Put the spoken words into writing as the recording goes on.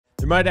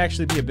There might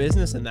actually be a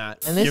business in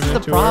that. And this is the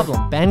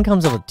problem. Ben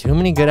comes up with too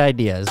many good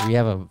ideas. We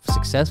have a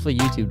successful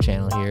YouTube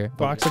channel here.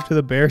 Walks up to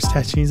the bear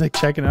statue. He's like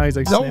checking out. He's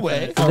like, no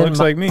way. It looks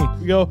like me.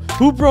 We go,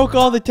 who broke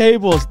all the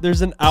tables?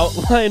 There's an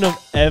outline of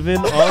Evan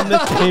on the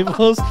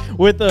tables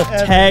with a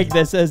tag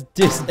that says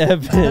Dis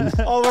Evan.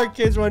 All of our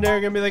kids one day are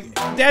going to be like,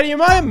 Daddy,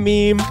 am I a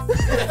meme?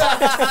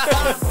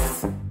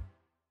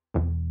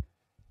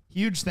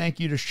 Huge thank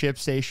you to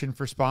ShipStation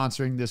for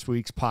sponsoring this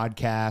week's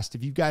podcast.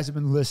 If you guys have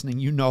been listening,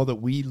 you know that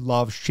we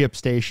love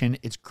ShipStation.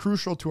 It's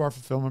crucial to our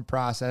fulfillment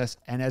process.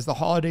 And as the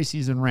holiday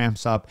season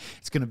ramps up,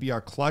 it's going to be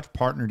our clutch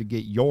partner to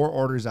get your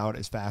orders out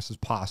as fast as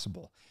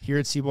possible. Here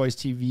at CBoys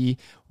TV,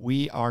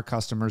 we are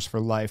customers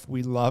for life.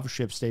 We love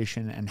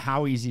ShipStation and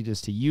how easy it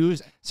is to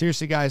use.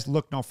 Seriously, guys,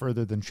 look no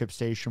further than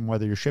ShipStation.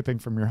 Whether you're shipping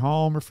from your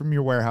home or from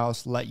your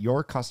warehouse, let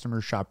your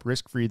customers shop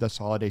risk-free this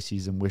holiday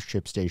season with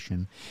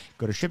ShipStation.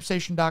 Go to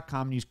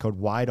ShipStation.com and use code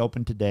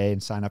WIDEOPEN today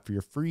and sign up for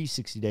your free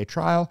 60-day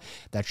trial.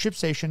 That's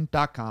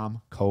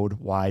ShipStation.com,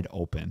 code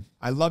WIDEOPEN.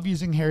 I love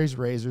using Harry's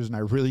razors, and I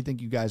really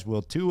think you guys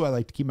will too. I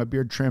like to keep my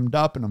beard trimmed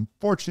up, and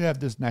unfortunately I have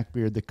this neck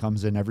beard that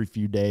comes in every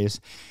few days.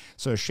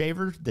 So a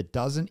shaver that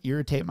doesn't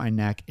irritate my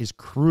neck is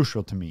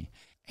crucial to me.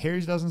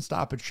 Harry's doesn't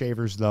stop at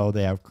shavers, though.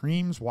 They have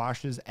creams,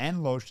 washes,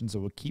 and lotions that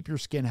will keep your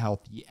skin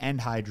healthy and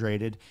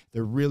hydrated.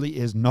 There really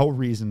is no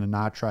reason to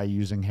not try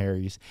using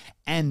Harry's,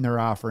 and they're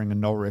offering a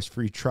no-risk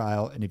free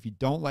trial. And if you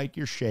don't like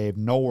your shave,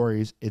 no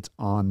worries, it's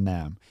on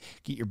them.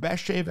 Get your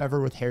best shave ever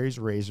with Harry's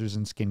razors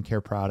and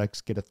skincare products.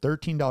 Get a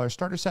 $13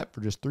 starter set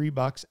for just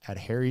 $3 at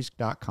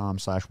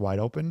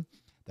harrys.com/wideopen.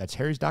 That's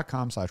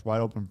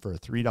harrys.com/wideopen for a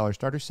 $3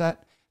 starter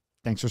set.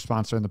 Thanks for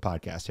sponsoring the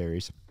podcast,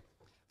 Harry's.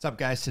 What's up,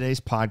 guys?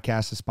 Today's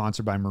podcast is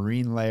sponsored by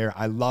Marine Layer.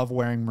 I love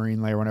wearing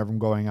Marine Layer whenever I'm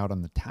going out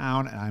on the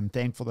town, and I'm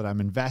thankful that I'm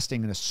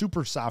investing in a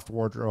super soft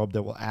wardrobe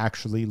that will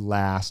actually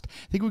last.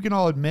 I think we can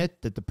all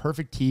admit that the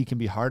perfect tee can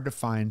be hard to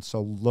find,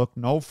 so look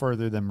no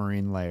further than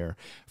Marine Layer.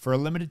 For a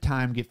limited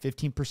time, get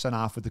 15%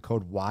 off with the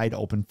code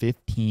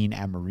WIDEOPEN15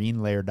 at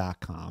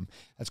marinelayer.com.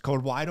 That's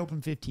code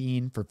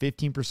WIDEOPEN15 for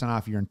 15%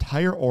 off your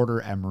entire order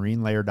at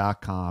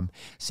marinelayer.com,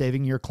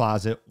 saving your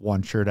closet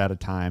one shirt at a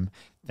time.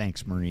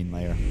 Thanks, Marine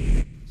Layer.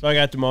 So I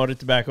got demoted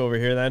to back over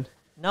here then?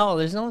 No,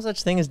 there's no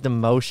such thing as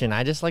demotion.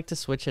 I just like to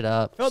switch it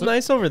up. Felt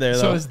nice over there,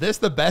 though. So is this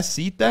the best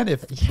seat then?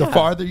 If the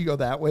farther you go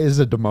that way is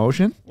a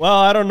demotion? Well,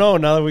 I don't know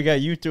now that we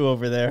got you two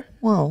over there.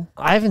 Well,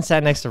 I haven't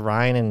sat next to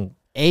Ryan in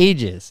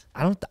ages.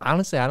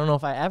 Honestly, I don't know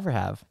if I ever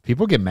have.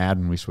 people get mad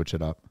when we switch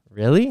it up.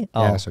 Really? Yeah,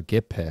 Oh, so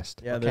get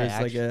pissed. Yeah, Okay, there's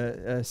like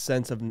a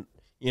sense of,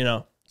 you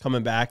know,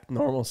 coming back,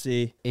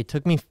 normalcy. it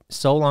took me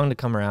so long to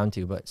come around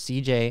to, but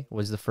CJ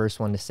was the first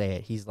one to say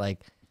it. He's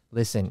like,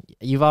 listen,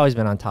 you've always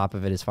been on top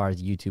of it as far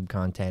as YouTube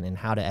content and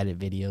how to edit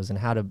videos and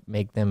how to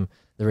make them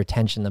the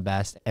retention the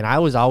best. And I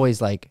was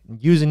always like,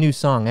 use a new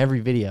song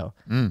every video.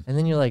 And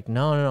then you're like,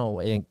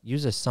 no,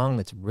 use a song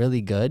that's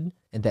really good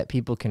and that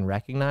people can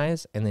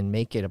recognize, and then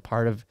make it a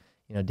part of,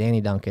 you know,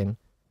 Danny Duncan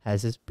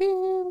has this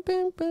boom,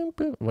 boom, boom,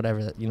 boom,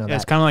 whatever, you know, Yeah,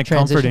 it's that kind of like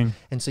transition. comforting.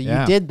 And so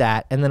you did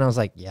that, and then I was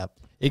like, yep,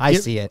 I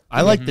see it.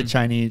 I like the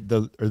Chinese,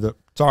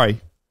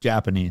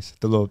 Japanese,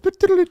 the little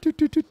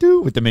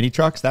with the mini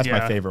trucks. That's my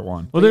Yeah. favorite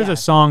one. Well, there's a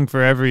song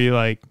for every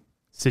like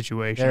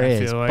situation. There I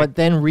is, feel like. but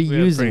then We have a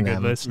pretty reusing good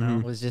them list now.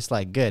 was just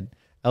like good.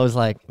 I was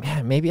like,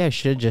 man, maybe I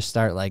should just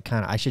start like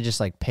I should just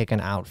like pick an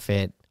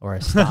outfit or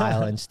a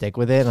style and stick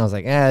with it. And I was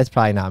like, that's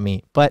probably not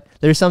me. But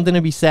there's something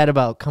to be said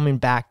about coming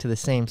back to the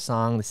same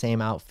song, the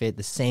same outfit,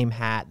 the same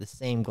hat, the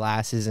same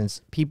glasses,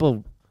 and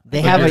people,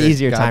 they have an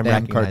easier time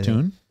Goddamn recognizing.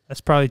 cartoon. That's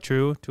probably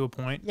true to a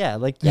point. Yeah,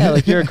 like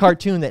you're a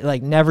cartoon that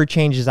like never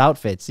changes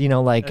outfits. You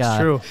know, like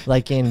That's true.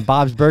 like in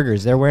Bob's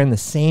Burgers, they're wearing the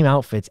same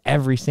outfits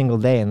every single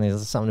day, and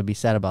there's something to be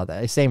said about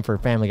that. Same for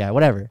Family Guy,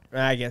 whatever.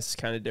 I guess it's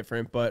kind of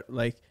different, but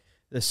like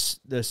the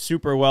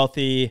super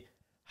wealthy,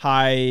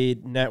 high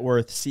net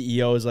worth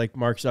CEOs like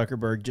Mark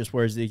Zuckerberg just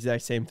wears the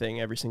exact same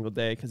thing every single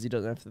day because he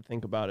doesn't have to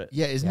think about it.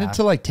 Yeah, isn't it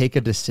to like take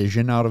a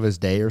decision out of his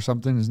day or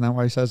something? Isn't that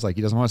why he says like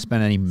he doesn't want to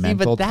spend any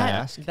mental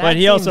task? But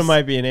he also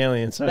might be an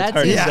alien, so it's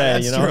hard to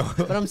say, you know?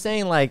 But I'm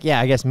saying, like, yeah,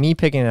 I guess me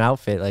picking an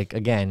outfit, like,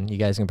 again, you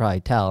guys can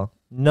probably tell,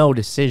 no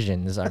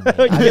decisions are made.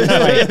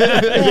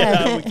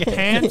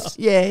 Pants,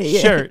 yeah,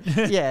 shirt.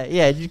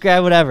 yeah, just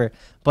grab whatever.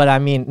 But I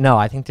mean, no,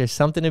 I think there's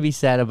something to be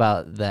said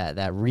about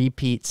that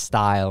repeat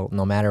style,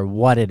 no matter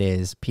what it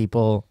is.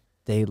 People,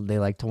 they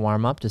like to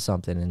warm up to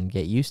something and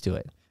get used to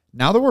it.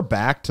 Now that we're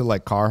back to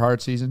like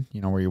Carhartt season,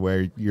 you know, where you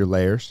wear your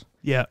layers.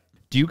 Yeah.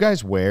 Do you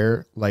guys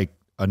wear like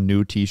a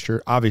new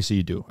t-shirt? Obviously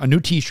you do. A new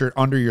t-shirt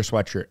under your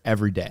sweatshirt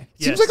every day.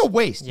 Seems like a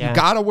waste. Yeah. You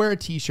got to wear a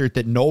t-shirt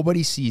that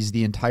nobody sees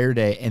the entire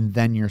day and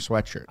then your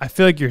sweatshirt. I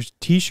feel like your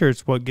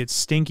t-shirt's what gets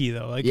stinky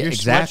though. Like Yeah, your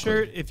exactly.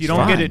 sweatshirt, if you It's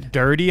don't get fine. it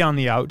dirty on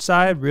the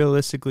outside,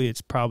 realistically,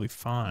 it's probably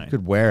fine. You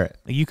could wear it.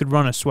 Like you could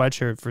run a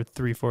sweatshirt for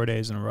 3-4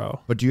 days in a row.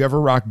 But do you ever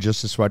rock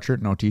just a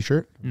sweatshirt, no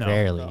t-shirt? No.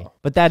 Rarely.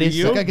 But that is...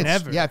 you? Like I get,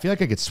 Never. yeah, I feel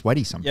like I get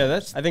sweaty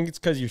sometimes. Yeah, I think it's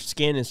because your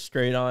skin is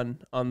straight on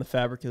the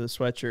fabric of the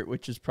sweatshirt,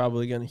 which is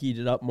probably going to heat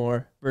it up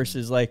more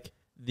versus like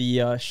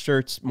the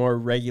shirt's more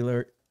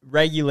regular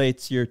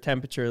regulates your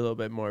temperature a little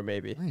bit more,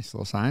 maybe. Nice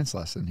little science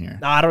lesson here.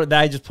 No,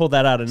 I just pulled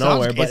that out of Sounds-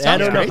 nowhere, it but I sounds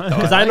don't know great, though.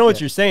 because I I know like what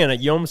it. you're saying.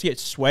 Like, you almost get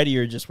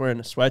sweatier just wearing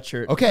a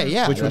sweatshirt. Okay,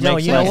 yeah. Which would No,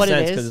 make you know what it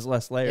sense is? because it's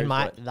less layers.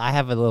 but- I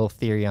have a little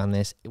theory on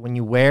this. When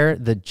you wear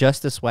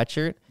just a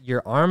sweatshirt,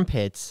 your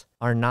armpits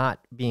are not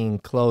being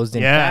closed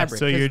in Yeah, fabric.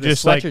 so 'cause you're the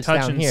just like sweatshirt's down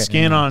touching here.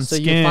 skin on So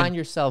skin. you find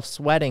yourself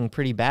sweating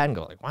pretty bad and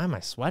go like, why am I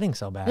sweating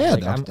so bad? Yeah,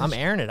 like, that's- I'm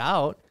airing it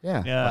out.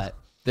 Yeah. Yeah.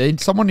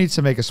 But Someone needs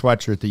to make a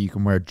sweatshirt that you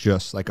can wear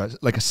just like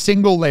a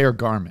single layer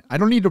garment. I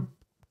don't need to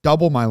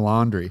double my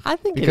laundry. I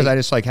think because I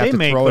just like have They to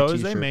make throw a those.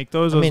 t-shirt. They make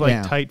those. I mean, Those like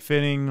yeah. tight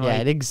fitting. yeah,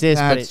 Like, it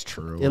exists, but That's it,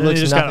 true. it and they looks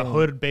just got a nothing.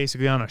 hood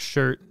basically on a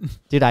shirt.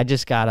 Dude, I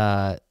just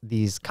got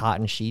these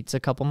cotton sheets a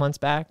couple months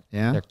back.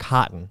 Yeah? They're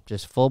cotton,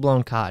 just full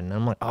blown cotton.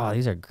 I'm like, oh,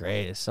 these are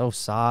great. It's so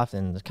soft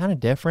and it's kind of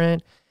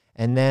different.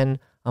 And then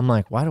I'm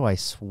like, why do I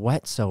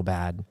sweat so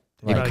bad?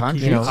 Like, Like, cotton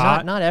you know,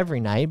 sheets? not every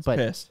night, but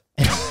Piss.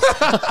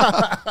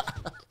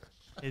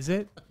 Is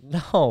it?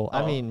 no,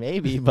 I mean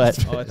maybe, but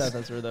Oh, I thought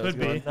that's where that was Could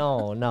be.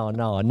 going.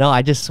 no.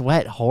 I just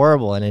sweat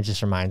horrible, and it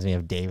just reminds me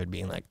of David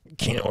being like,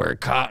 "Can't wear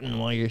cotton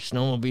while you're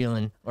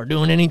snowmobiling or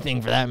doing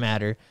anything for that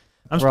matter."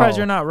 I'm surprised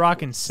Bro. you're not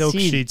rocking silk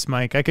See, sheets,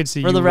 Mike. I could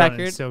see For you the running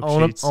record, silk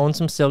own sheets.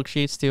 some silk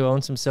sheets too.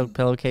 Own some silk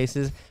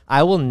pillowcases.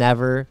 I will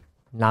never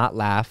not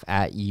laugh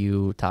at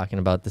you talking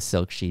about the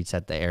silk sheets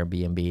at the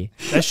Airbnb.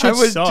 That I shit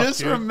was sucked, just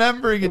dude.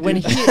 remembering it. When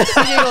dude.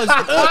 CJ goes,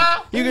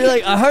 "Ugh," you're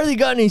like, I hardly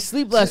got any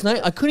sleep last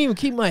night. I couldn't even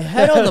keep my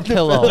head on the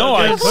pillow. No,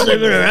 I couldn't.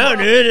 Slipping around,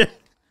 dude.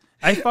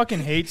 I fucking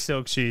hate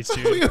silk sheets,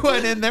 dude. we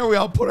went in there, we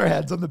all put our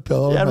heads on the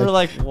pillow. Yeah, and we're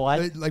like,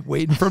 what? like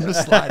waiting for him to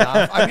slide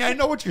off. I mean, I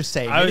know what you're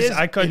saying. I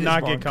could it is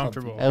not more get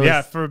comfortable. It was-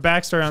 Yeah, for a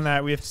backstory on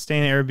that, we have to stay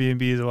in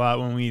Airbnbs a lot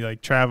when we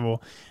like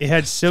travel. It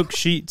had silk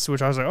sheets,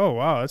 which I was like, oh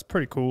wow, that's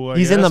pretty cool. I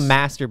He's in the guess.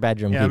 master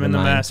bedroom. Yeah, keep I'm in the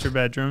mind. master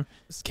bedroom.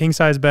 It's king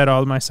size bed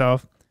all to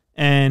myself,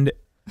 and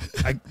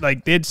I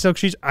like they had silk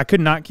sheets. I could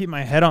not keep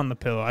my head on the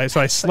pillow,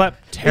 so I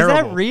slept terrible.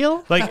 Is that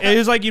real? Like it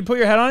was like you put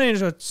your head on it and it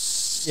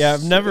just Yeah,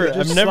 I've never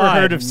just heard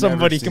slide. of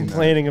somebody seen that.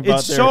 complaining about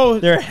It's so-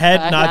 their head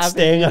I not haven't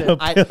staying on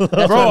either. a pillow.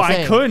 That's bro, what I'm I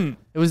saying. couldn't.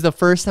 It was the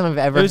first time I've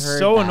ever It was heard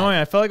so that. annoying.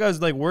 I felt like I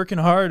was like working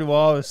hard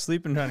while I was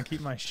sleeping, trying to keep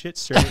my shit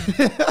straight.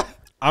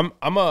 I'm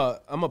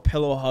a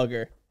pillow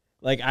hugger.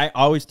 Like, I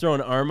always throw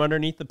an arm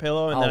underneath the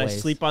pillow, and then I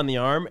Always. sleep on the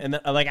arm, and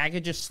then like I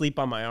could just sleep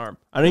on my arm.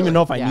 I don't even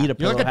know if I Yeah. need a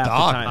pillow You're like a half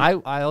dog. the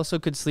time. I also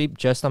could sleep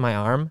just on my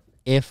arm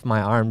if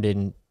my arm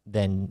didn't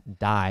then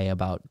die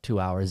about 2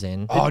 hours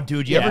in. Oh,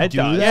 dude, you ever it do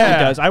does. that? Yeah.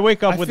 It does. I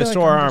wake up I with feel a like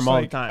sore I'm arm just all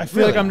like- the time. I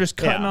feel like Really? I'm just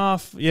cutting Yeah.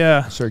 off.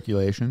 Yeah.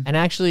 Circulation. And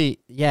actually,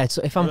 yeah,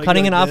 so if I'm Like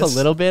cutting it off this. a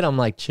little bit, I'm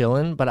like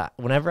chilling. But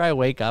whenever I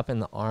wake up and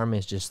the arm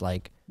is just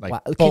like, Like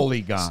wow,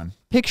 fully gone.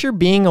 picture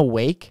being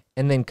awake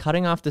and then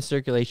cutting off the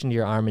circulation to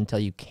your arm until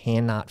you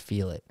cannot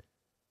feel it.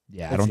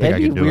 Yeah, I don't think I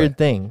That'd could be a do weird it.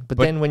 thing. But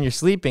then when you're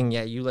sleeping,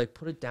 yeah, you like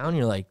put it down.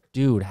 You're like,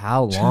 dude,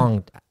 how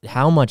long,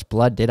 how much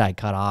blood did I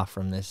cut off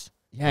from this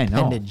Yeah, I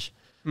know. appendage?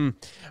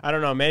 I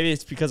don't know. Maybe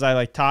it's because I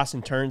like toss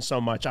and turn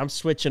so much. I'm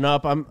switching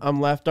up.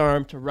 I'm left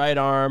arm to right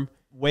arm.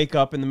 Wake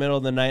up in the middle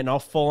of the night, and I'll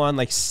full on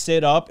like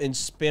sit up and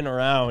spin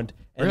around,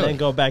 and Really? then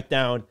go back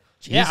down.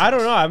 Yeah, I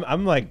don't know.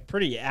 I'm like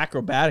pretty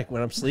acrobatic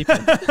when I'm sleeping.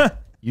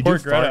 You Poor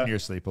do fart Greta. in your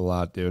sleep a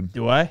lot, dude.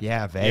 Do I?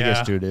 Yeah, Vegas,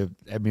 Yeah. dude.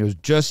 I mean, it was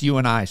just you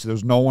and I, so there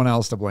was no one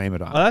else to blame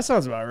it on. Oh, that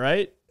sounds about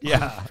right.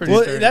 Yeah. Pretty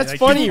Well, sturdy. that's Like,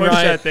 funny, you push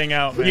Ryan. that thing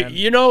out, man.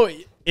 You know,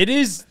 it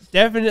is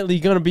definitely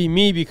going to be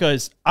me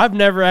because I've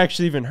never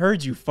actually even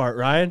heard you fart,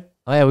 Ryan.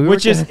 Oh yeah, we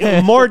Which were is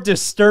a more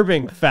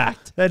disturbing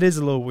fact. That is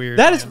a little weird.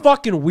 That is man.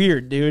 fucking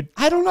weird, dude.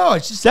 I don't know.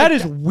 It's just That like,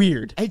 is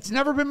weird. It's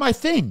never been my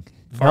thing.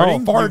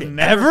 farting. No, farting. You've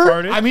never Ever?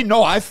 farted? I mean,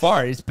 no, I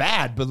fart. It's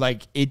bad, but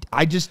like it.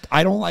 I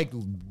don't like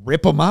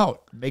rip them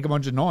out, make a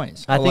bunch of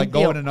noise. I I think like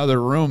go the- in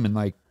another room and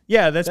like.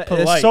 yeah, that's That-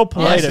 polite. it's so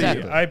polite of Yeah,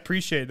 you. I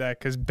appreciate that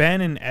because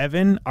Ben and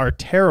Evan are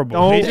terrible.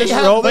 Don't They just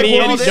Yeah, rope like, me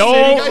we're all in. sitting, you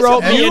guys Don't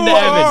rope have- me You into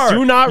are. Evans.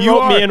 Do not You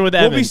rope me are. in with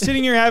We'll be Evans.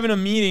 sitting here having a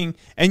meeting,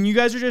 and you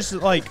guys are just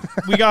like,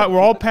 we're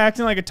all packed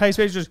in like a tight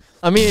space. Just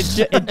I mean, it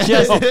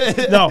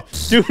just No,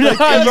 do not you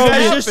rope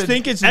guys me. just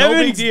think it's no big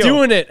Evan's deal.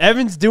 doing it.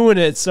 Evan's doing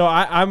it. So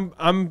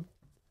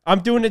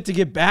I'm doing it to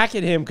get back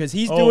at him because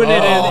he's doing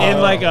it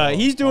in like a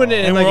it in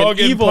and like we're all an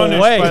getting evil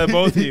punished way. by the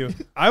both of you.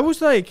 I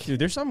was like, Dude,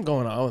 there's something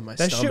going on with my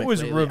that stomach shit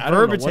was lately. I don't know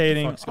what the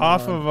reverberating fuck's going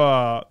off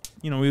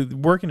on. of we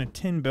work in a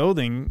tin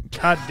building.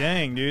 God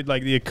dang, dude!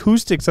 Like the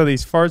acoustics of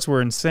these farts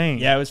were insane.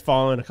 Yeah, it was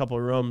falling in a couple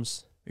of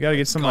rooms. we gotta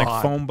get some like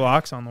God. foam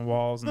blocks on the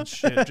walls and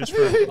shit just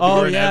for Oh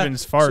Jordan yeah,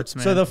 Evans farts,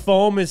 man. So the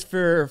foam is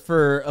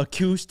for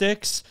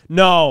acoustics.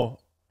 No,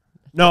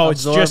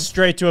 it's Absorb. just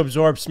straight to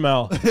absorb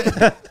smell.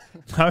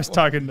 I was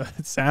talking to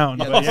sound,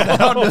 but the yeah.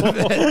 sound of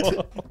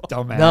it.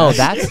 Dumbass. no,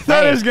 that's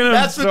That hey, is gonna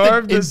That's what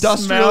absorb the the industrial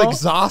smell.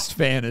 exhaust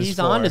fan is he's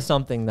for. onto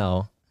something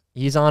though.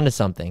 He's onto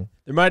something.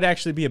 There might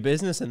actually be a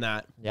business in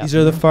that. Yeah. These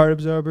are the fart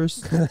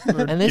absorbers.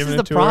 And this is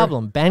the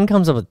problem. Ben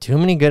comes up with too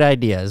many good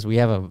ideas. We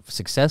have a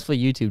successful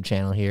YouTube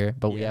channel here,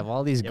 but we have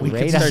all these we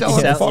great can start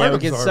ideas. selling fart we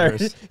can start.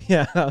 absorbers.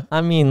 Yeah.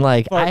 I mean,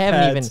 like Fart I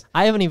haven't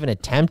pads. even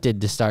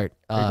attempted to start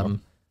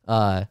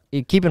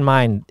keep in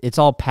mind, it's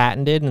all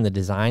patented and the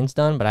design's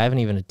done, but I haven't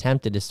even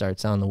attempted to start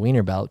selling the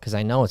wiener belt because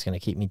I know it's going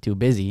to keep me too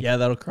busy. Yeah,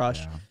 that'll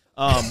crush.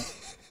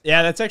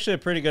 Yeah, that's actually a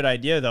pretty good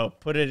idea though.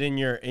 Put it in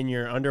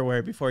your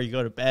underwear before you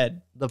go to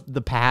bed.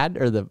 The pad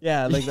or the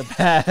like the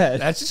pad.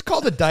 That's just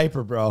called a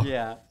diaper, bro.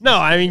 yeah. No,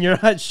 I mean you're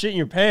not shitting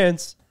your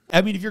pants.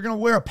 I mean, if you're gonna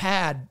wear a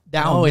pad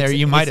down No, there,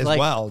 you might as like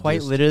well.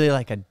 Quite literally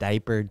like a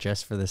diaper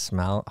just for the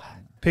smell.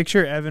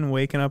 Picture Evan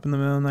waking up in the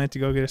middle of the night to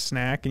go get a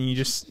snack, and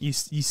you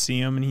see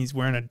him, and he's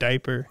wearing a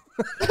diaper.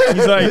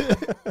 He's like,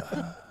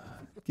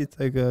 gets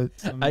like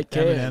some I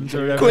can't. M&Ms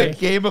or whatever. Quick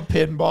game of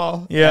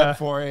pinball. Yeah. At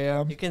 4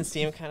 a.m. You can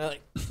see him kind of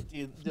like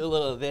do a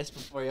little of this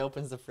before he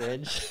opens the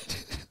fridge.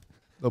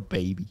 Little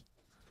baby.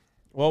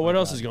 Well, what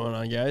else is going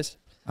on, guys?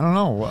 I don't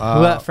know. We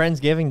got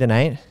Friendsgiving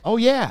tonight. Oh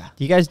yeah.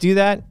 Do you guys do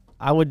that?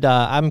 I would.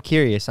 I'm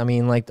curious. I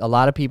mean, like a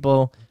lot of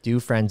people do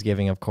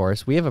Friendsgiving, of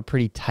course. We have a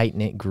pretty tight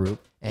knit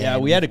group. Yeah,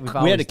 we had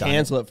to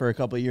cancel it for a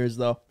couple of years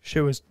though.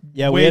 Shit was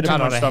We had too to,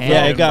 much stuff.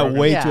 Yeah, it got broken.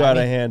 way too out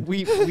of hand.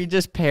 We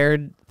just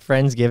paired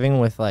Friendsgiving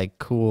with like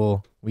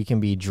cool. We can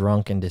be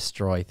drunk and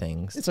destroy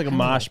things. It's like a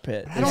mosh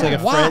pit. I It's don't like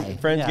know a why.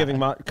 Friendsgiving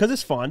mosh because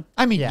it's fun.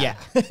 I mean, Yeah. yeah.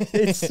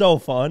 It's so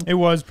fun. It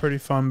was pretty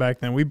fun back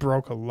then. We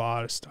broke a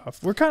lot of stuff.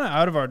 We're kind of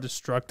out of our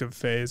destructive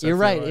phase. You're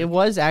right. It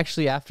was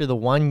actually after the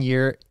 1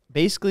 year.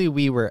 Basically,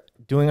 we were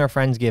doing our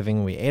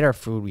Friendsgiving. We ate our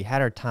food. We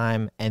had our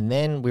time. And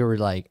then we were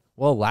like,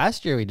 well,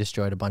 last year we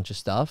destroyed a bunch of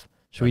stuff.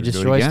 Should we Better do it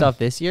destroy again. stuff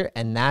this year?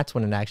 And that's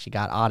when it actually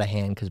got out of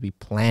hand because we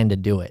planned to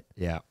do it.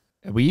 Yeah.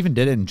 And we even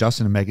did it in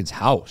Justin and Megan's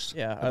house.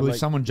 Yeah, I believe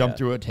someone jumped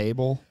through a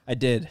table. I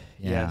did.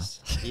 Yeah. Yes.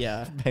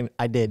 Yeah.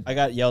 I did. I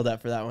got yelled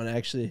at for that one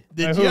actually.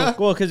 Did Who? you?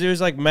 Well, because it was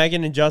like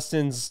Megan and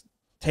Justin's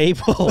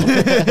table,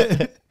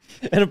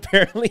 and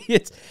apparently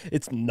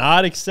it's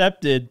not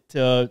accepted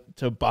to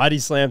body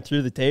slam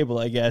through the table.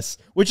 I guess,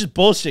 which is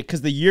bullshit.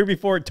 Because the year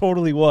before it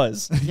totally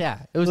was. Yeah.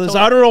 It was. So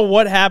I don't know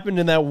what happened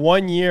in that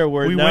 1 year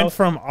where We now, went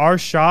from our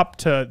shop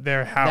to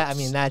their house. I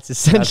mean, that's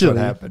That's essentially what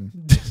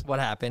happened. what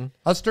happened.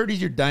 How sturdy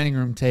is your dining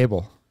room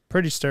table?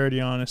 pretty sturdy,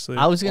 honestly.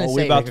 I was gonna Well,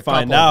 say we're about like, to a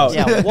find couple.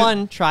 out. Yeah,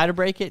 one, try to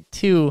break it.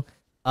 Two,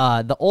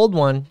 the old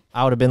one,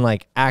 I would have been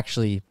like,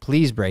 actually,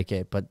 please break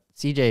it. But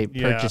CJ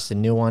Yeah. purchased a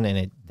new one,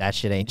 and that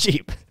shit ain't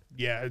cheap.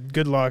 Yeah,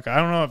 good luck. I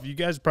don't know if you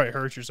guys probably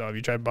hurt yourself. if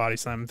You tried body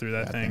slamming through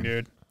that thing,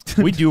 dude.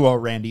 We do owe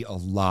Randy a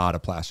lot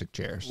of plastic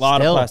chairs. A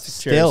lot of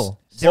plastic chairs.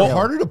 They're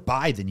harder to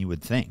buy than you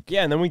would think.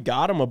 Yeah, and then we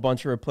got him a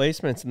bunch of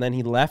replacements, and then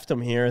he left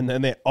them here, and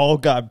then they all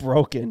got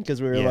broken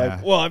because we were Yeah.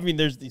 like, well, I mean,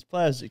 there's these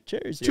plastic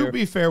chairs here. To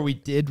be fair, we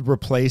did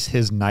replace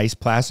his nice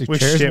plastic With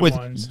chairs shit with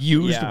ones.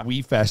 used Yeah.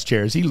 WeFest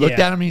chairs. He looked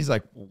Yeah. at them and he's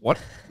like, what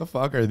the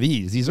fuck are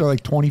these? These are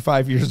like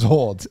 25 years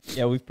old.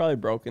 Yeah, we've probably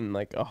broken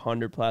like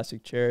 100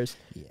 plastic chairs.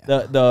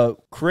 The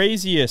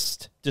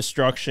craziest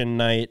destruction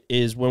night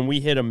is when we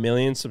hit 1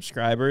 million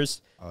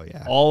subscribers. Oh,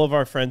 yeah. All of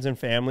our friends and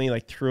family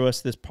like threw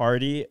us this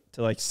party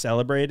to like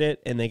celebrate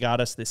it, and they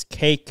got us this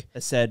cake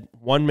that said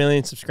 1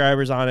 million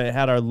subscribers on it. It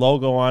had our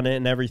logo on it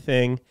and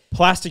everything.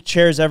 Plastic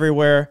chairs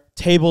everywhere,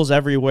 tables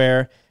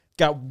everywhere.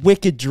 Got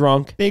wicked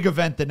drunk. Big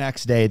event the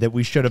next day that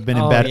we should have been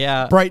in Oh, bed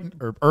yeah. bright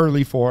or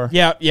early for.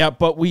 Yeah,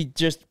 but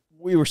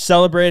we were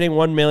celebrating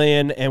 1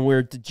 million, and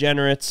we're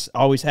degenerates.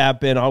 Always have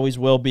been, always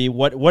will be.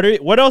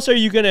 What else are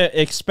you gonna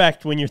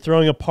expect when you're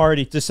throwing a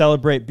party to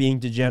celebrate being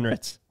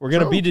degenerates? We're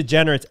gonna True. be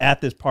degenerates at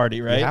this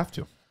party, right? You have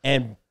to.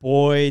 And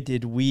boy,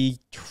 did we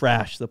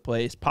trash the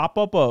place. Pop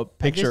up a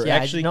picture.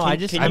 Actually, no, can, I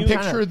just- can I you?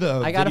 picture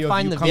the I gotta video of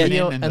find you the coming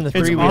video in and the It's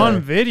three-wheeler.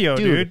 on video,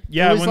 Dude, dude.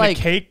 Yeah, it was when like-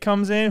 the cake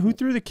comes in, who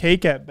threw the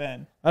cake at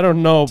Ben? I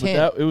don't know, but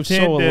Tim. it was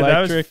Tim so did.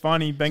 That was electric.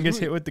 funny. Ben gets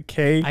hit with the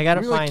cake. I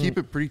gotta We like find. keep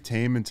it pretty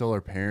tame until our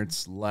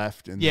parents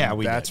left, and Yeah, then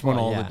we that's did. when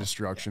Well, all yeah. the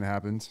destruction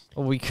happened.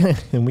 We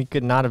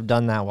could not have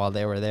done that while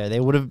they were there. They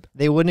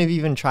wouldn't have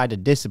even tried to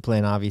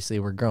discipline. Obviously,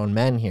 we're grown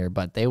men here,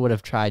 but they would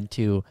have tried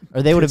to,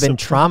 or they would have been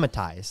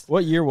traumatized.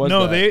 What year was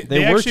No, that?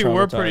 they actually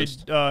were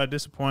traumatized. pretty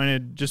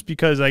disappointed just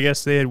because I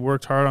guess they had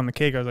worked hard on the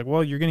cake. I was like,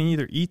 well, you're going to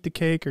either eat the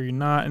cake or you're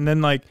not. And then,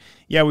 like,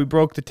 yeah, we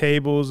broke the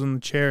tables and the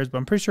chairs, but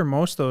I'm pretty sure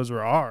most of those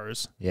were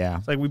ours. Yeah.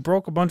 It's like we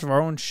broke a bunch of our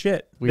own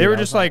shit. They Weird. were I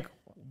just was like- like,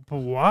 but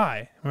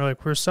why? We're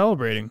like, we're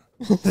celebrating.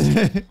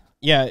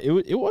 Yeah,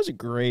 it was a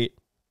great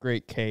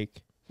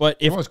cake. But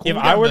if It was cool. if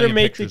We I got a were to million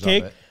make the pictures of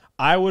cake, it.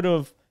 I would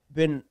have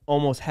been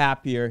almost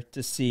happier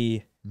to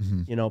see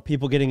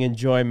people getting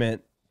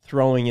enjoyment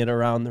throwing it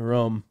around the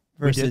room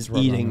did versus throw it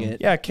around eating the room.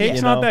 it. Yeah, cake's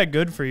You not know? that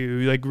good for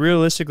you. Like,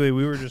 realistically,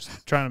 we were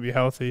just trying to be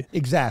healthy,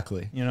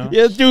 Exactly. you know?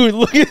 Yeah, dude,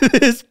 look at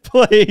this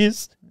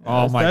place.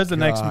 Oh my That's the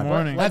next God.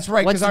 morning. That's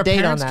right, What's because the our date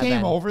on parents that, came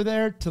then? over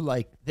there to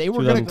like they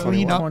were going to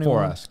clean up for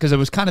 2021. us because it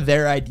was kind of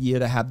their idea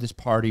to have this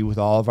party with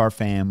all of our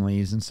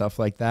families and stuff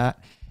like that.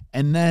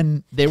 And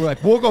then they were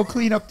like, "We'll go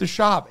clean up the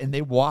shop," and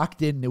they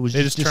walked in, and it was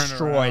They just just turned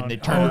destroyed. around. And they Oh,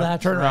 turned,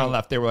 that's turned around, right. and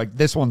left. They were like,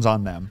 "This one's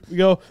on them." We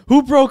go,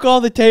 who broke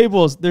all the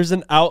tables? There's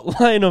an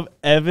outline of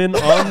Evan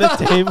on the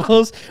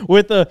tables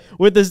with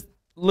this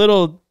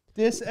little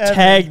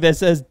tag that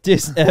says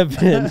 "Dis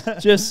Evan,"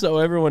 just so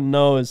everyone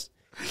knows.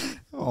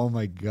 Oh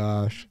my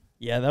gosh!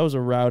 Yeah, that was a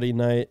rowdy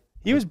night.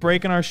 He was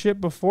breaking our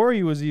shit before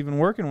he was even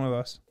working with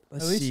us.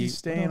 Let's At least see, he's what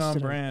staying else on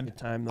did I brand. get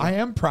time, though? I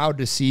am proud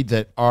to see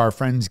that our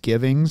friends'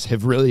 givings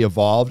have really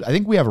evolved. I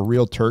think we have a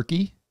real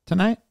turkey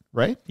tonight,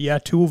 right? Yeah,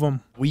 2 of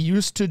them. We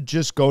used to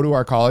just go to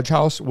our college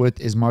house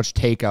with as much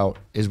takeout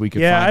as we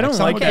could Yeah, find. I don't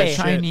someone like would that get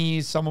shit.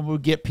 Chinese, someone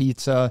would get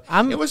pizza.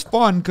 I'm- It was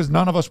fun because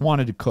none of us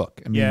wanted to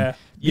cook. I mean, Yeah, me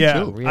yeah.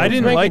 too. I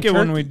didn't Making like it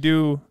when turkey. we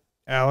do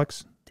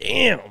Alex.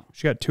 Damn.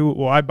 She got 2.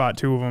 Well, I bought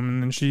 2 of them,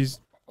 and then she's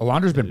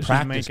Alondra's been She's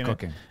practice making it.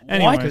 cooking.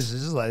 Anyways. Because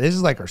this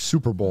is like our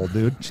Super Bowl,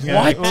 dude.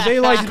 Yeah, well, they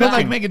like She's been like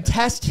cooking. making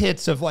test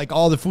hits of like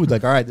all the food.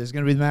 Like, all right, this is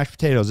gonna be the mashed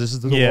potatoes. This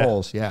is the Yeah.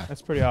 rolls. Yeah.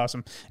 That's pretty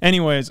awesome.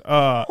 Anyways,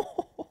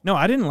 no,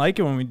 I didn't like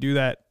it when we do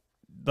that.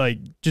 Like,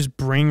 just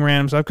bring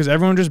random stuff because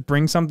everyone just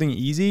brings something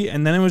easy,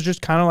 and then it was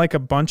just kind of like a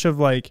bunch of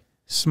like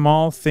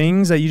small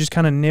things that you just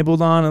kind of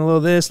nibbled on, a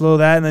little this, a little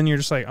that, and then you're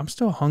just like, I'm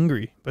still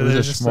hungry, but It was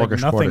there's a just like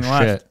smorgasbord nothing of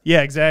left. shit.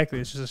 Yeah, exactly.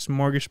 It's just a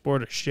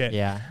smorgasbord of shit.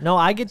 Yeah. No,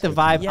 I get the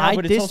vibe. Yeah, I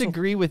but it's also-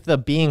 disagree with the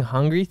being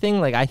hungry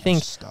thing. Like I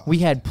think stuff. we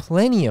had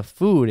plenty of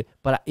food,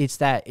 but it's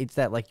that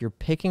like you're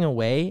picking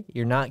away.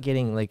 You're not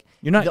getting like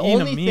You're not the eating a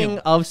only meal. thing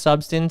of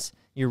substance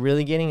you're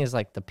really getting is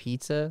like the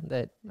pizza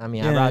that I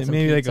mean I Yeah, brought some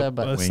maybe pizza, like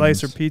but a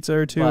slice or Wings. pizza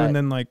or 2, But- and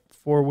then like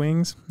 4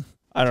 wings.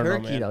 I don't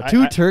turkey know, man. though. I-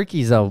 2 I-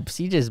 turkeys though.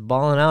 CJ's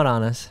balling out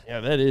on us.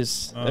 Yeah, that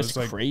is that's It's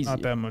like crazy.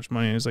 Not that much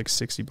money. It was like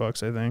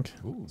 $60, I think.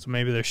 So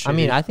maybe they're shitty. I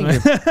mean, I think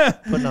you're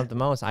putting up the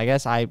most. I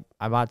guess I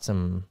bought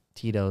some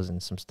Tito's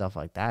and some stuff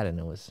like that, and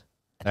it was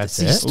That's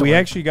the it? C-store. we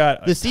actually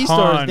got The a C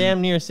store is ton.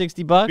 damn near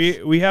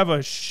 $60. We have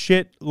a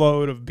shit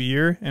load of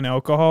beer and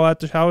alcohol at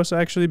the house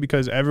actually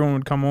because everyone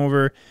would come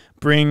over,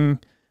 bring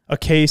a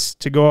case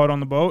to go out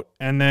on the boat,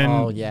 and then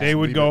Oh, yeah. they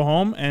would go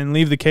home and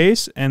leave the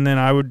case, and then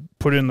I would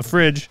put it in the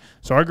fridge.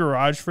 So our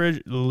garage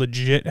fridge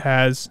legit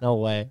has No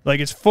way.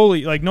 like it's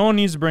fully like no one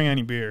needs to bring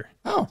any beer.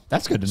 Oh,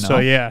 that's good to know. So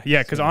yeah,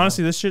 because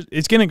honestly, this shit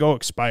it's gonna go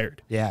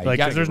expired. Yeah, you like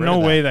gotta 'cause there's get rid no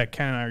of that. way that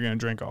Ken and I are gonna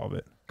drink all of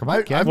it. Come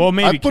on, Ken. Well,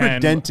 maybe I put Ken, a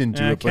dent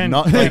into it, but Ken-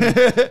 not like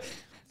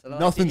Nothing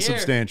nothing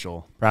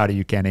substantial. Proud of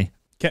you, Kenny.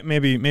 Ken,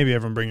 maybe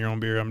everyone bring your own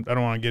beer. I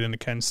don't want to get into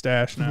Ken's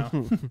stash now.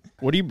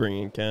 What are you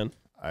bringing, Ken?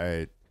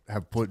 I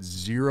have put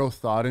zero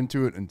thought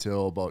into it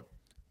until about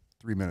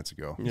 3 minutes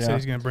ago. He said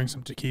he's gonna bring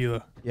some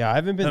tequila. Yeah, I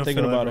haven't been That'll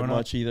thinking fill about it everyone up.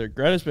 much either.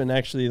 Greta's been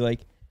actually like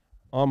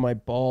on my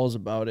balls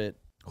about it.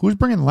 Who's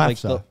bringing Like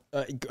lefse?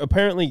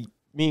 apparently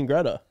me and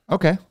Greta.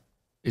 Okay.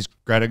 Is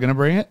Greta going to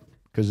bring it?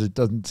 Because it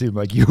doesn't seem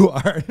like you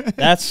are.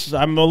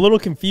 I'm a little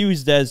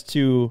confused as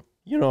to,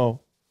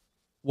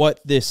 what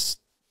this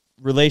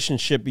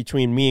relationship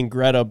between me and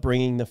Greta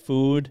bringing the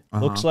food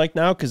looks like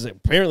now, because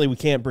apparently we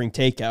can't bring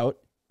takeout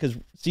because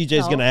CJ's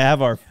No. going to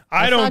have our.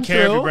 I don't not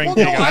care if true. you bring Well,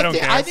 no, takeout. I don't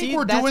care. I think See,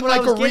 we're that's doing what I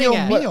like was a real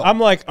getting at. meal. I'm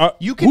like,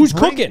 You can who's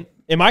bring- cooking?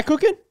 Am I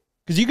cooking?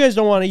 Because you guys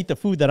don't want to eat the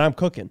food that I'm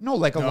cooking. No,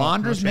 like No,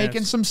 Alondra's no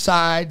making chance. some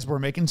sides. We're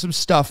making some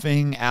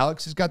stuffing.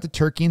 Alex has got the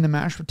turkey and the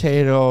mashed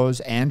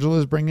potatoes.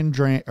 Angela's bringing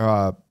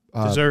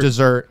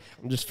dessert.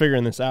 I'm just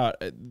figuring this out.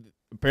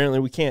 Apparently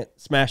we can't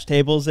smash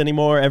tables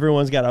anymore.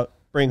 Everyone's got to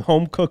bring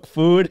home cooked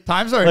food.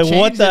 Times are Like,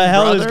 what the changing,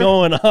 hell is brother.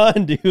 going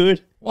on,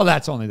 dude? Well,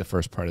 that's only the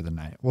first part of the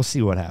night. We'll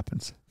see what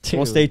happens.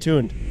 Well, stay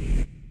tuned.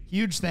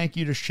 Huge thank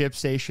you to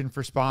ShipStation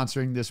for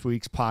sponsoring this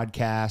week's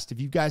podcast.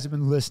 If you guys have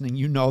been listening,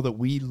 you know that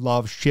we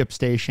love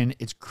ShipStation.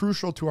 It's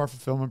crucial to our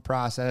fulfillment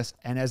process.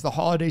 And as the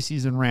holiday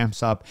season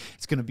ramps up,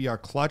 it's going to be our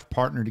clutch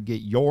partner to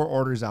get your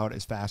orders out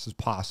as fast as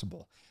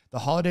possible. The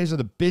holidays are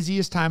the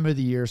busiest time of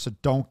the year, so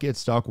don't get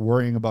stuck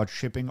worrying about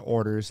shipping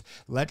orders.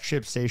 Let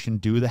ShipStation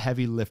do the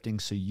heavy lifting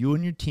so you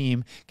and your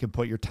team can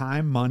put your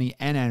time, money,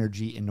 and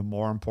energy into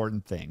more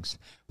important things.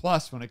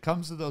 Plus, when it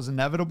comes to those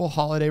inevitable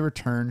holiday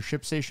returns,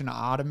 ShipStation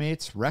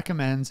automates,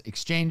 recommends,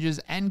 exchanges,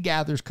 and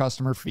gathers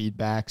customer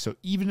feedback, so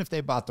even if they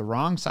bought the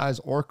wrong size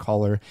or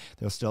color,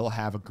 they'll still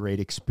have a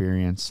great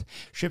experience.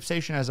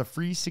 ShipStation has a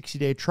free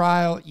 60-day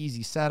trial,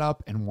 easy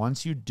setup, and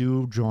once you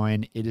do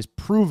join, it is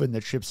proven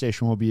that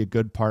ShipStation will be a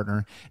good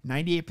partner.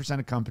 98%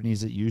 of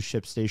companies that use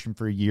ShipStation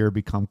for a year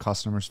become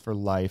customers for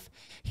life.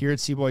 Here at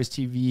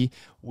CboysTV,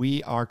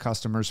 we are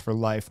customers for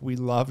life. We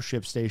love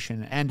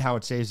ShipStation and how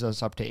it saves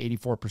us up to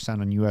 84%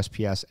 on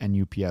USPS and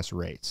UPS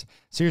rates.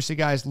 Seriously,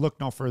 guys, look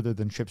no further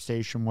than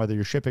ShipStation. Whether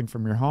you're shipping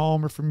from your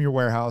home or from your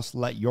warehouse,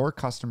 let your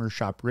customers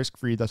shop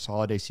risk-free this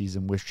holiday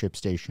season with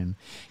ShipStation.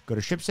 Go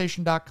to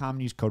ShipStation.com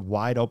and use code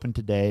WIDEOPEN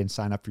today and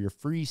sign up for your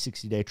free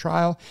 60-day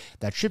trial.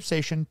 That's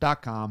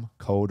ShipStation.com,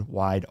 code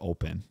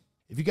WIDEOPEN.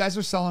 If you guys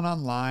are selling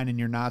online and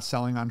you're not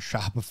selling on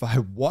Shopify,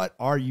 what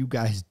are you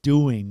guys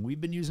doing? We've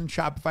been using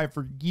Shopify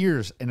for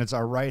years, and it's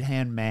our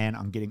right-hand man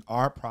on getting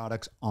our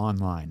products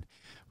online.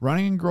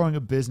 Running and growing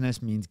a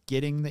business means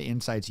getting the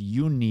insights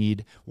you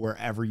need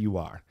wherever you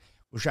are.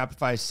 With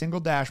Shopify's single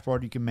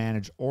dashboard, you can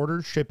manage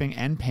orders, shipping,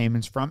 and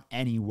payments from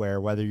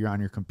anywhere, whether you're on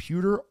your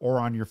computer or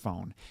on your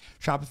phone.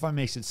 Shopify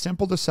makes it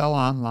simple to sell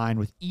online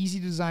with easy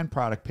to design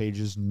product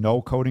pages,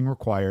 no coding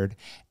required,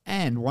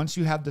 And once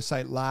you have the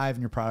site live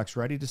and your product's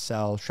ready to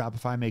sell,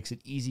 Shopify makes it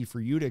easy for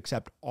you to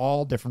accept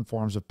all different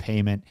forms of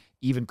payment,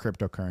 even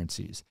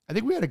cryptocurrencies. I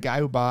think we had a guy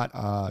who bought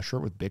a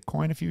shirt with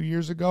Bitcoin a few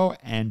years ago,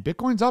 and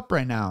Bitcoin's up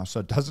right now,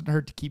 so it doesn't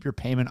hurt to keep your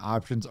payment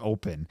options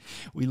open.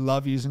 We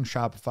love using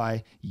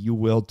Shopify. You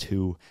will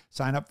too.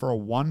 Sign up for a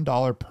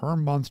 $1 per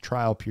month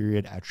trial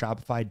period at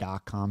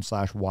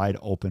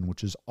shopify.com/wideopen,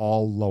 which is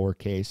all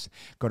lowercase.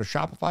 Go to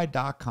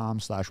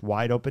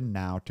shopify.com/wideopen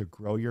now to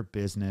grow your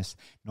business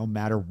no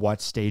matter what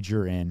stage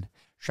you're in.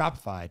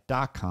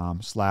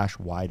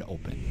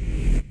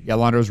 Shopify.com/wideopen. Yeah,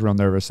 Londra was real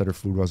nervous that her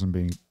food wasn't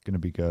going to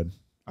be good.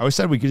 I always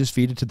said we could just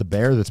feed it to the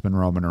bear that's been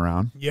roaming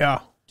around. Yeah.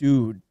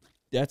 Dude,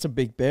 that's a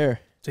big bear.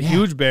 It's a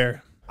huge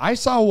bear. I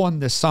saw one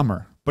this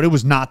summer, but it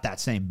was not that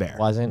same bear.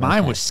 Wasn't? Mine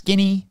Okay. was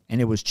skinny and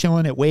it was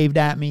chilling. It waved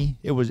at me.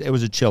 It was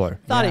a chiller.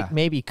 Thought Yeah. it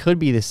maybe could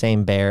be the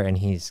same bear, and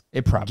he's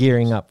It probably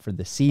gearing up for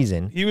the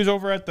season. He was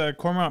over at the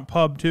Cormorant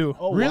pub too.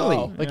 Oh, Really?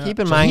 wow. But Yeah. keep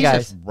in So mind, he's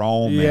guys, just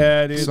roaming.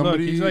 Yeah, dude. Look,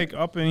 Somebody- he's like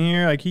up in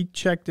here. Like he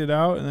checked it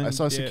out, and then I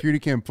saw security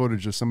cam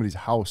footage of somebody's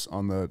house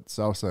on the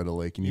south side of the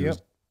lake, and he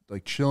was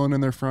like chilling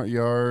in their front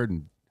yard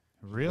and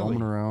Really?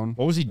 roaming around.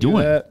 What was he Look at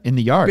doing that. in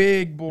the yard?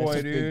 Big That's boy,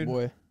 a dude. big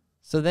boy.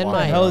 so then What the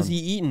my hell is he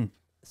eating?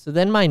 next How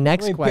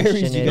many question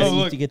berries you is gotta No, eat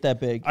look. to get that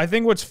big? I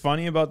think what's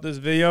funny about this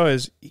video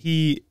is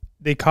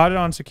they caught it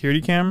on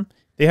security cam.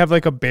 They have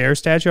like a bear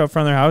statue out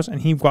front of their house,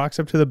 and he walks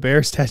up to the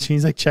bear statue.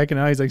 He's like checking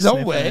it out. He's like, No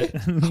sniffing way.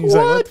 it. And he's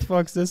like, what the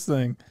fuck's this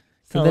thing?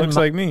 So Kind then of looks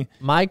my- like me.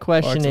 my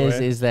question Walks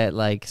away. is that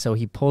like, so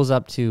he pulls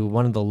up to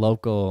one of the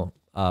local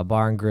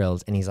bar and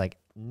grills, and he's like,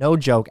 no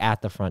joke,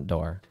 at the front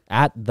door.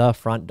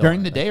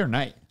 During the day or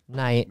night?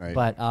 night.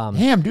 But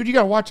Damn, dude, you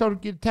gotta watch out to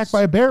get attacked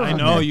by a bear. I around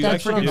know, there. you That's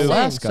actually freaking do.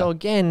 Alaska. So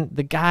again,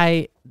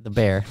 the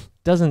bear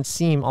doesn't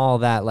seem all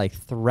that like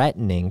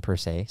threatening per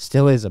se.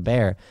 Still is a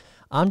bear.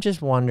 I'm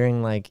just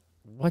wondering, like,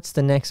 what's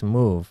the next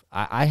move?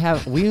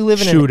 We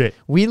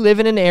live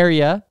in an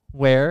area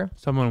where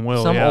Someone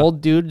will. some yeah. old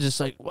dude just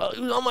like, well,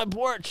 he was on my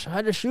porch, I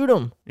had to shoot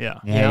him. Yeah.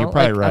 Yeah, You know? you're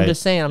probably Like, right. I'm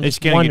just saying. I'm It's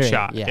just gonna wondering. get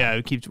shot. Yeah. Yeah.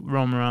 It keeps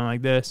roaming around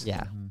like this.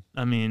 Yeah.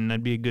 I mean,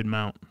 that'd be a good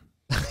mount.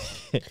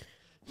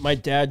 My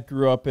dad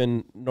grew up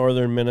in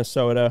northern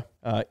Minnesota.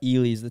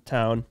 Ely's the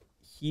town.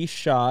 He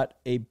shot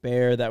a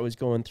bear that was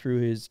going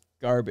through his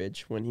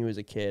garbage when he was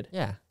a kid.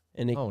 Yeah.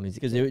 And when he's a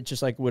because kid. it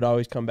just like would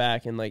always come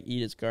back and like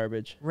eat his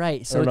garbage.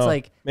 Right. I So don't it's know.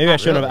 like Maybe I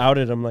shouldn't really? have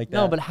outed him like that.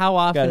 no, but how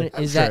often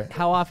Gotta- is I'm that? sure.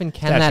 How often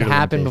can Statute that of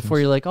happen before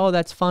limitations. you're like, oh,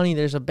 that's funny.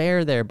 There's a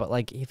bear there. But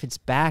like, if it's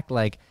back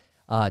like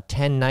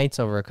 10 nights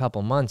over a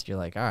couple months, you're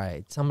like, all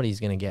right, somebody's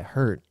gonna get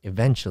hurt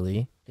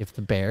eventually if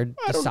the bear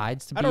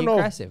decides to I be don't know.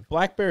 aggressive.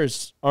 Black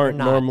bears aren't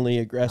They're not. normally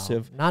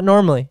aggressive. No, not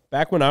normally.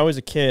 Back when I was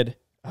a kid,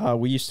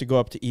 we used to go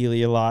up to Ely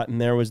a lot, and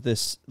there was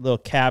this little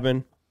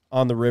cabin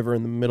on the river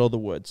in the middle of the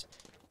woods.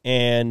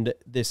 And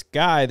this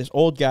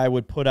old guy,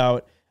 would put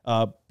out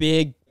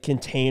big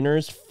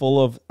containers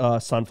full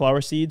of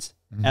sunflower seeds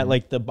at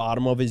like the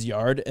bottom of his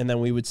yard, and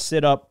then we would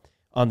sit up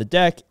on the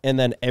deck, and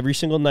then every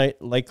single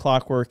night, like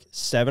clockwork,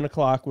 7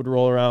 o'clock would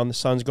roll around, the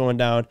sun's going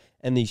down,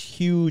 and these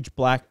huge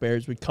black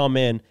bears would come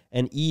in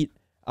and eat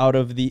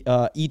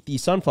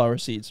these sunflower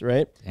seeds,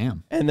 right?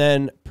 Damn. And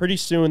then pretty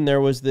soon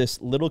there was this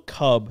little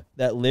cub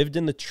that lived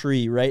in the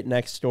tree right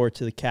next door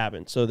to the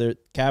cabin. So the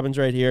cabin's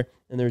right here,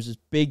 and there's this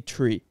big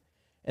tree.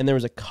 And there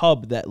was a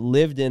cub that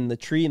lived in the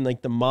tree, and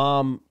like the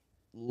mom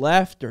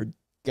left or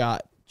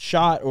got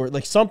shot, or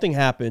like something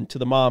happened to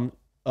the mom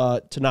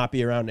to not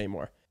be around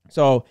anymore.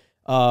 So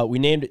we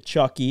named it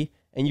Chucky,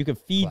 and you could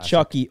feed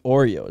Chucky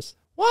Oreos.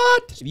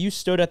 What? If you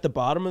stood at the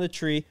bottom of the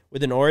tree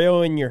with an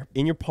Oreo in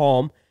your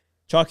palm,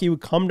 Chucky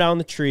would come down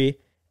the tree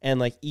and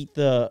like eat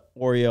the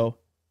Oreo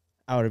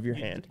out of your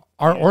hand.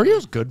 Are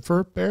Oreos good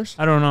for bears?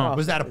 I don't know.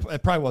 Was that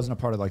it probably wasn't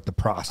a part of like the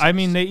process. I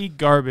mean, they eat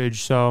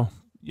garbage, so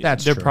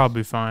That's they're true.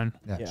 probably fine.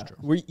 That's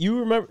true. You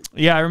remember?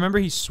 Yeah, I remember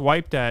he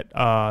swiped at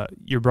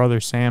your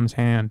brother Sam's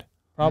hand.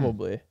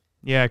 Probably.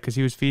 Yeah, because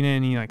he was feeding it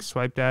and he like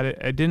swiped at it.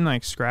 It didn't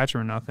like scratch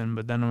him or nothing,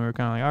 but then we were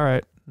kind of like, all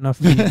right, enough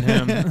feeding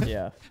him.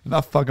 Yeah.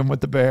 Not fucking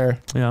with the bear.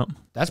 Yeah.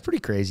 That's pretty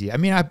crazy. I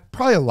mean,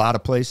 probably a lot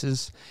of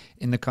places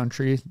in the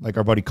country, like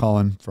our buddy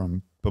Colin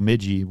from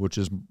Bemidji, which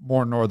is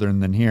more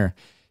northern than here.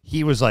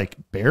 He was like,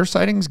 bear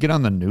sightings get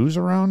on the news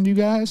around you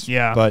guys?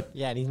 Yeah. But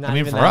Yeah, and he's not I mean,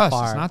 even for that us,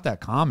 far. it's not that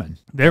common.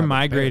 They're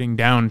migrating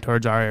down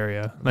towards our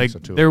area. Like so,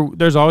 too.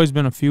 there's always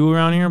been a few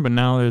around here, but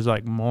now there's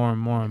like more and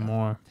more and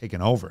more,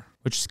 Taking over.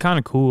 which is kind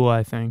of cool,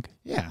 I think.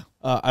 Yeah.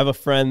 I have a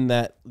friend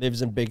that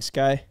lives in Big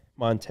Sky,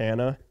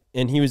 Montana,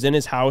 and he was in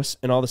his house,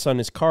 and all of a sudden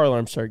his car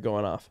alarm started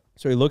going off.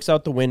 So he looks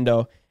out the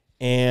window,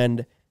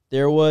 and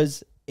there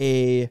was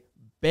a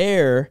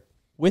bear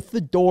with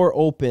the door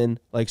open,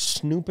 like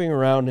snooping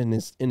around in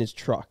his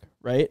truck,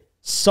 right?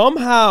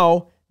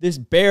 Somehow this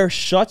bear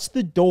shuts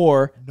the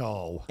door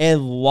No.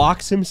 and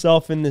locks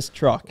himself in this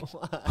truck.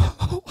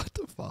 What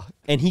the fuck?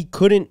 And he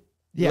couldn't,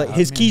 Yeah,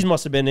 his I mean- keys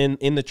must have been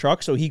in the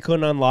truck, so he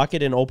couldn't unlock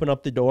it and open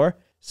up the door.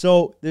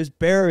 So this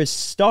bear is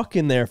stuck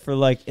in there for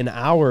like an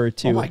hour or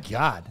two. Oh my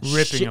God.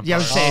 Ripping Yeah, I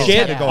was apart. saying, Shit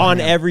it's gotta go on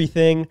ham.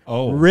 everything,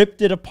 Oh.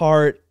 ripped it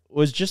apart,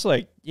 was just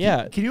like,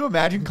 yeah. Can you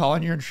imagine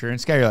calling your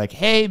insurance guy? You're like,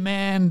 hey,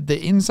 man, the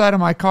inside of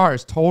my car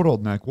is totaled.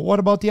 And like, well, what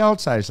about the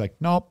outside? It's like,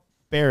 nope,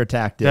 bear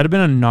attacked it. That'd have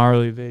been a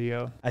gnarly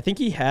video. I think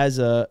he has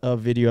a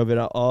video of it.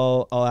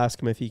 I'll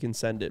ask him if he can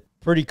send it.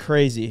 Pretty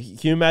crazy.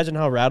 Can you imagine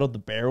how rattled the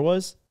bear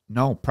was?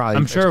 No, probably.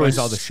 I'm sure it was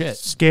all the shit.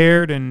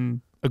 Scared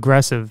and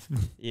aggressive.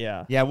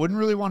 Yeah. Yeah, I wouldn't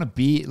really want to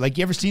be like.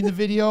 You ever seen the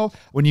video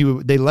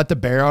when they let the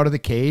bear out of the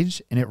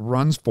cage and it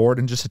runs forward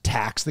and just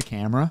attacks the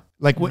camera?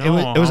 Like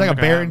No, it was like a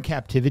bear God. in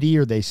captivity,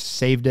 or they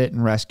saved it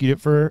and rescued it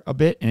for a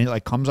bit, and it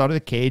like comes out of the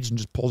cage and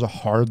just pulls a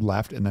hard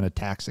left and then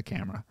attacks the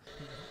camera.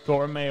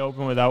 Door may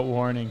open without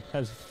warning.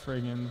 That's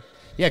friggin'.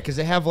 Yeah, because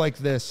they have like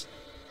this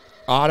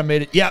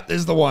automated. Yeah, this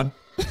is the one.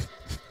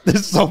 This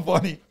is so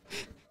funny.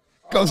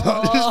 Goes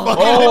out and just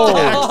fucking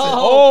attacks it.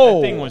 That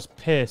thing was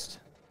pissed.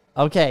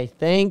 Okay,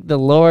 thank the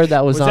Lord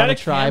that was on that a a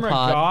camera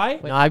tripod. guy?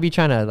 No, I'd be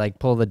trying to like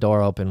pull the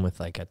door open with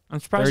like a I'm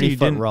surprised he 30-foot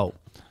didn't. rope.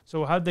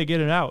 So how'd they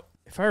get it out?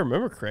 If I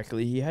remember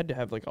correctly, he had to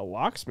have like a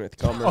locksmith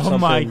come or Oh something.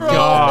 my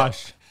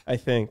gosh. I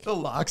think. The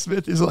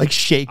locksmith is like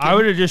shaking. I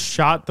would have just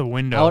shot the I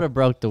window. would have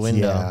broke the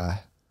window. Yeah.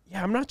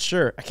 Yeah, I'm not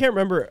sure. I can't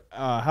remember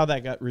how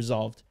that got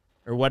resolved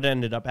or what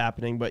ended up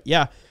happening. But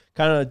yeah,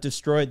 kind of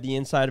destroyed the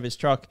inside of his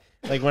truck.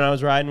 Like when I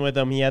was riding with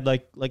him, he had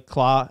like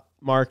claw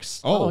marks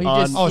Oh, he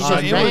on, just- oh, so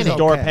on it the was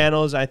door okay.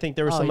 panels. I think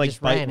there was Oh, some he like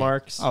just ran bite it.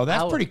 marks. Oh,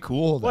 that's pretty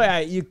cool. Then. Well, yeah,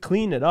 you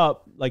clean it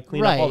up, like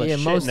clean Right, up all the yeah,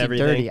 shit and mostly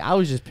everything. dirty. I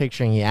was just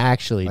picturing he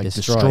actually Like,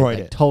 destroyed destroyed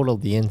like, it.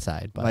 totaled the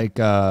inside. But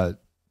Like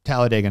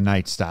Talladega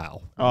Night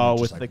style. Oh,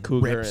 Just, with like, the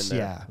cougar rips, in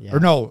there. Yeah. Yeah. Or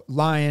no,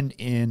 lion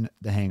in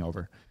The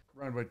Hangover.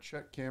 Ryan, by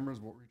check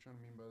cameras, what were you trying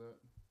to mean by that?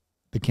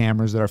 The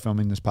cameras that are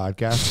filming this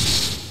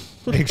podcast.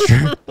 Make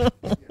sure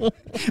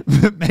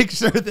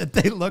that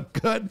they look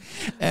good,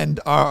 and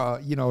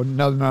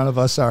none of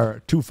us are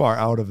too far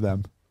out of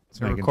them.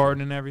 They're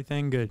recording and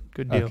everything. Good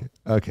deal.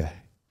 Okay.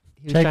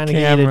 he was trying to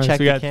get you to check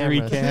we the got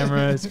cameras. 3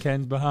 cameras.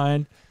 Ken's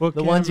behind. What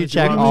The ones you cameras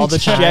check want all me the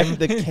to check? time.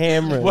 Check the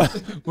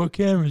cameras. What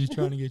cameras you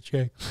trying to get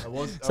checked?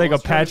 It's It's like a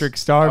Patrick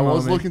Star I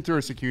was moment. looking through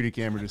a security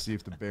camera to see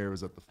if the bear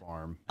was at the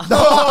farm.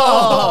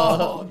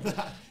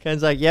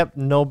 Ken's like, yep,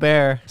 no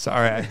bear.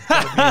 Sorry.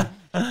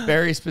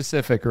 Very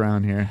specific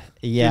around here.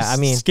 Yeah, Just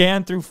I mean,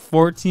 scan through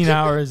 14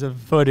 hours of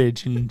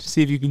footage and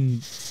see if you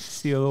can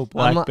see a little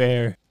black not-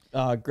 bear.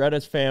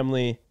 Greta's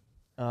family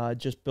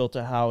just built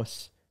a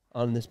house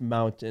on this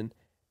mountain,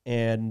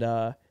 and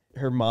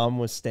her mom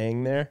was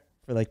staying there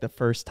for like the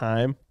first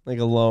time, like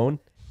alone,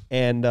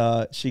 and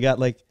she got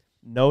like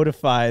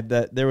notified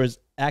that there was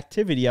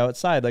activity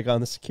outside, like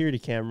on the security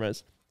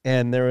cameras,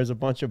 and there was a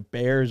bunch of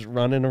bears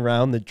running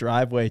around the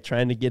driveway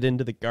trying to get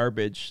into the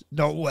garbage.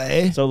 No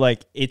way. So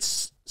like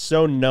it's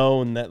so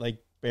known that like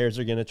bears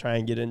are gonna try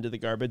and get into the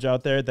garbage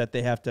out there that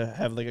they have to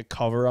have like a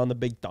cover on the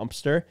big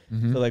dumpster.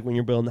 So like when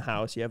you're building the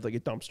house, you have like a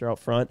dumpster out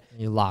front,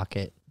 you lock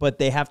it. but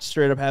they have to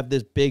straight up have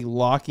this big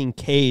locking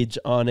cage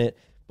on it.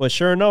 But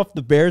sure enough,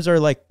 the bears are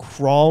like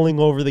crawling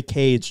over the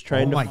cage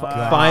trying Oh to my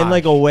gosh. find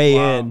like a way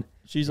Wow. in.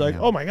 She's like,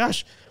 Damn. "Oh my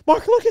gosh,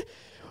 Mark, look at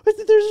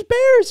there's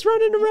bears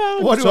running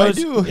around." What do I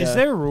do? Is Yeah.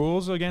 there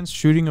rules against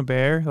shooting a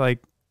bear? Like,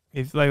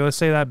 if let's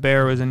say that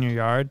bear was in your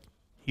yard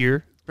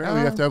here,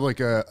 Apparently, you have to have like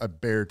a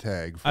bear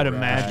tag. For I'd it.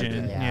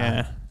 imagine. Yeah.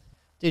 Yeah.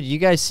 Dude, you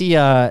guys see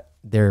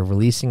they're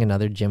releasing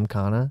another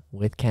Gymkhana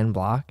with Ken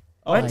Block?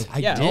 Oh, Like, I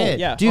yeah, did. Oh,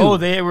 yeah. Dude. Oh,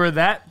 they were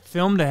that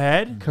filmed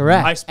ahead?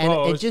 Correct. I And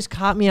suppose. it just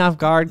caught me off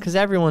guard because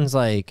everyone's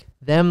like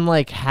them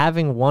like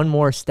having one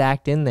more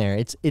stacked in there.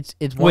 It's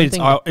one Wait,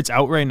 thing. it's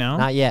out right now?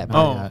 Not yet, but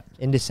Oh.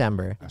 in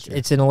December. Sure.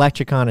 It's an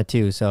Electricana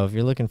too. So if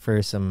you're looking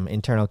for some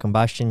internal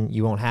combustion,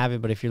 you won't have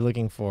it. But if you're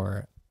looking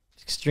for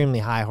extremely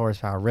high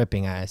horsepower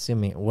ripping, I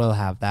assume it will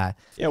have that.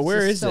 Yeah,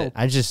 where is it?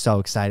 I was just so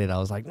excited. I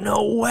was like,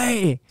 no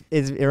way.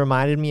 It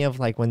reminded me of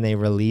like when they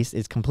released,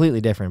 it's completely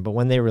different, but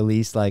when they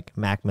released like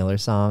Mac Miller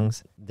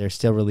songs, they're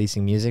still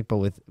releasing music, but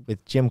with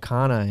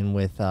Gymkhana and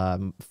with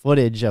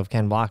footage of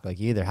Ken Block, like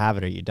you either have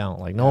it or you don't.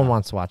 Like no one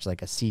wants to watch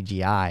like a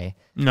CGI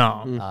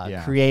No.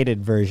 Yeah.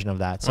 created version of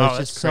that. So Wow, it's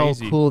just that's so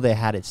crazy. cool they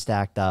had it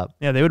stacked up.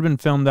 Yeah, they would have been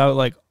filmed out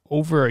like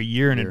over a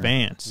year in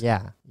advance.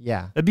 Yeah,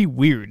 yeah. That'd be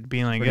weird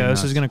being like, Pretty yeah, this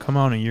nuts. is going to come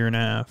out in a year and a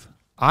half.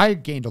 I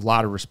gained a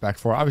lot of respect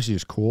for it. Obviously,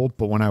 it's cool,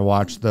 but when I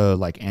watched the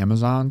like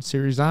Amazon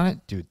series on it,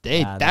 dude,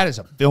 that is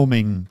a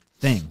filming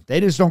thing. They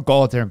just don't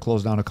go out there and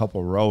close down a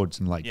couple of roads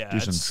and like Yeah, do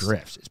some it's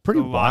drifts. It's pretty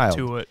a lot wild.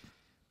 to it.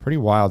 Pretty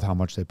wild how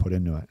much they put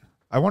into it.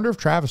 I wonder if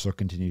Travis will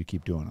continue to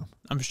keep doing them.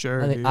 I'm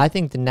sure. dude. I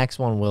think the next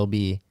one will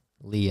be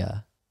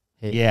Leah,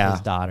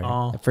 his daughter,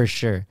 Oh. for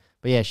sure.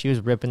 But yeah, she was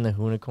ripping the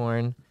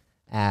unicorn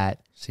at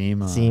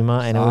SEMA,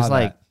 and it saw was that.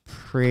 like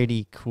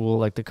pretty cool.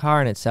 Like the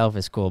car in itself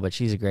is cool, but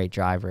she's a great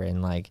driver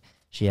and like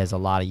she has a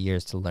lot of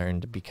years to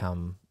learn to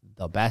become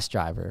the best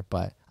driver.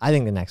 But I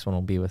think the next one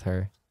will be with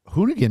her.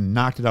 Hoonigan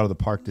knocked it out of the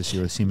park this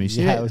year with SEMA. You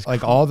see Yeah, it? it was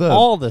like all the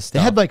All the they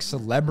stuff. had like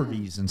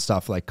celebrities and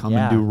stuff like come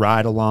Yeah. and do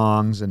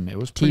ride-alongs, and it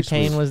was pretty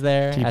T-Pain sweet. was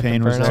there. at the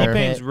T-Pain was burnout there.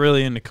 pit. T-Pain's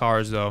really into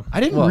cars, though. I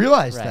didn't Well,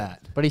 realize right.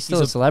 that. But he's still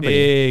He's a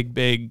celebrity.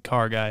 Big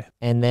car guy.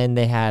 And then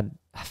they had,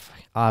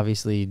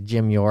 obviously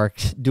Jim York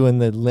doing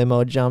the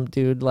limo jump,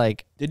 dude.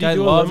 Like, Did he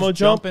do a limo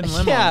jump? Jumping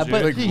limos, yeah, dude.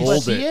 but Like, Did you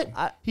rolled see it.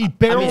 it? He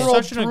barrel It's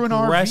rolled such through an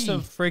an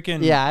aggressive RV. freaking.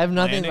 yeah, I have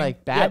nothing landing.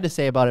 like bad Yeah. to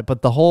say about it.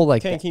 But the whole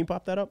like Can you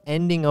pop that up?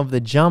 ending of the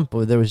jump,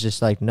 where there was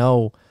just like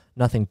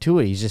nothing to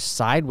it. He's just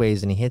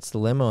sideways and he hits the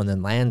limo and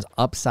then lands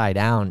upside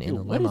down in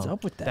the What limo. is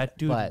up with that? That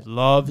dude But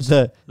loves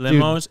the-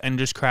 limos and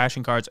just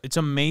crashing cars. It's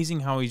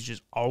amazing how he's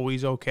just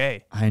always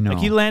okay. I know. Like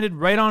he landed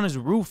right on his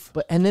roof.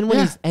 But and then when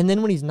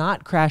Yeah. he's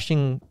not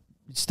crashing,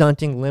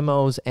 stunting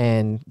limos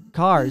and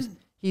cars,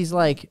 he's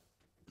like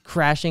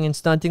crashing and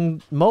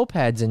stunting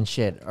mopeds and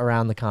shit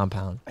around the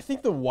compound. I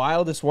think the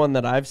wildest one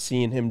that I've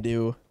seen him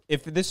do,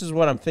 if this is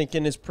what I'm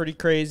thinking, is pretty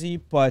crazy.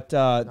 But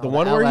the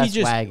one where he LS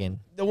just wagon.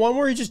 the one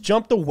where he just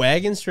jumped the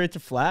wagon straight to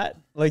flat,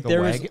 like The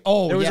there wagon? was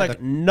Oh, there was yeah, like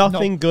the-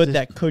 nothing no, good this-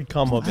 that could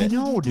come of I it.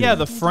 know, dude. Yeah,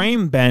 the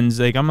frame bends.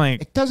 Like I'm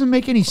like, It doesn't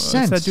make any what's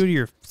sense. that do to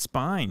your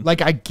spine?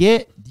 Like I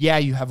get, yeah,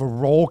 you have a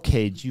roll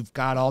cage, you've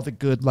got all the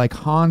good like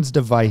Hans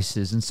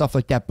devices and stuff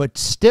like that, but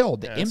still,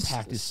 the Yeah, it's-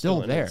 impact it's is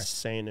still an there.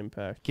 Insane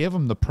impact. Give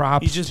him the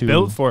props. He's just to,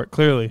 built for it.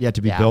 Clearly, Yeah,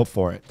 to be Yeah. built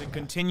for it. to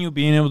continue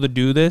being able to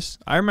do this.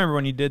 I remember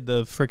when he did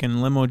the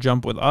freaking limo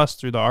jump with us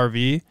through the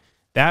RV.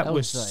 That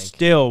was was like-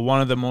 still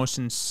one of the most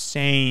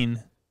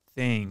insane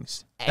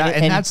things.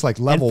 And that's like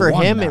level and for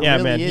one him, now. it Yeah,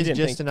 really man, he is didn't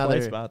just think twice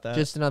another about that.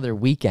 just another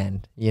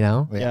weekend, you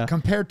know. Yeah.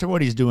 Compared to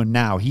what he's doing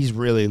now, he's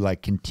really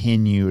like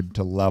continued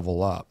to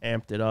level up.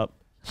 Amped it up.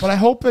 But I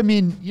hope, I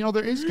mean, you know,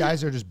 there is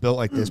guys that are just built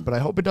like this, but I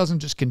hope it doesn't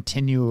just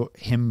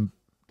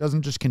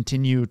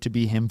continue to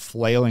be him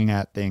flailing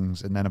at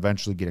things and then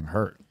eventually getting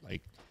hurt.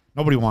 Like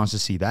nobody wants to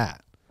see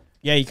that.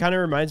 Yeah, he kind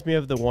of reminds me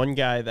of the one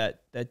guy that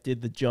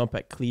did the jump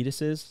at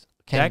Cletus's.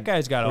 That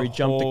guy's got where a he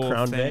jumped the whole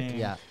Crown Vic. thing.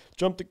 Yeah,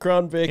 Jumped the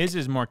Crown Vic. His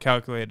is more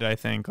calculated, I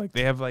think. Like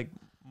they have like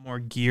more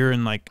gear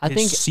and like I his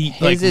think seat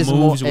his like is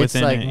more. moves It's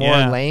within like it. more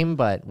Yeah. lame,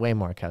 but way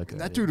more calculated.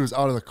 That dude was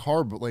out of the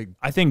car, but like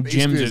I think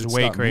basically Jim's is it's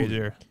way not moving.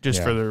 crazier, just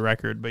Yeah. for the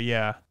record. But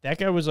yeah. That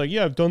guy was like,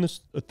 "Yeah, I've done this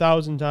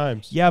 1,000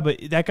 times." Yeah, but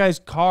that guy's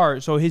car,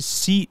 so his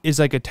seat is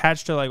like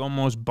attached to like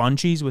almost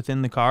bungees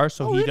within the car,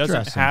 so Oh, he doesn't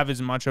interesting. have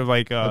as much of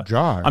like A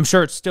jar. I'm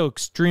sure it's still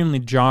extremely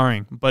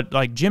jarring, but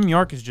like Jim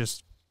York is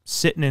just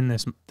sitting in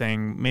this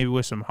thing, maybe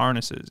with some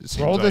harnesses. It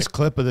seems Roll like. this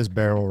clip of this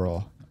barrel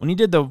roll. When he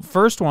did the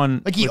first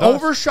one, Like he with us-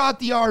 overshot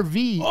the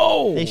RV.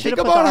 Oh, They should think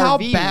have put about the how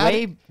RV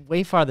bad-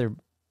 way farther. back.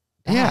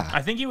 Yeah.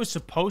 I think he was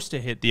supposed to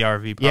hit the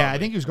RV. Probably. Yeah, I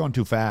think he was going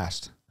too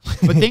fast.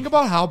 But think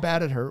about how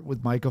bad it hurt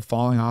with Micah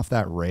falling off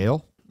that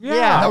rail.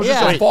 Yeah, That was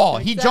yeah. just a fall.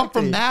 He jumped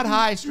from Exactly. that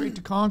high straight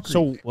to concrete.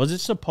 so was it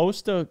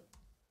supposed to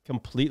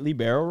completely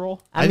barrel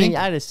roll? I I mean, think-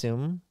 I'd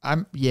assume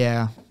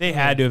yeah. they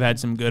had to have had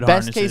some good best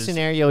harnesses. case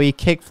scenario, he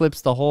kick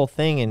flips the whole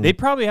thing, and They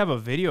probably have a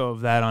video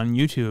of that on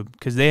YouTube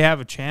because they have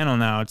a channel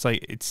now.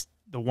 It's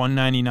the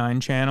 199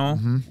 channel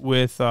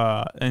with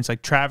and it's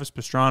like Travis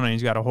Pastrana.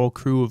 He's got a whole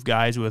crew of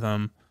guys with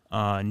him,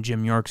 and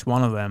Jim York's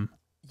one of them.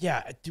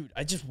 Yeah, dude,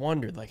 I just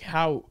wondered like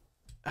how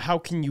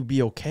can you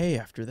be okay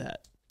after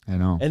that? I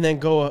know. And then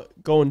go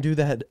and do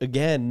that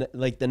again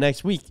like the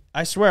next week.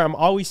 I swear I'm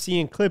always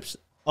seeing clips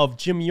of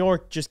Jim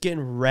York just getting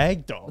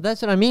ragdolled.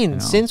 that's what I mean. know.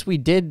 Since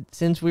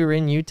we were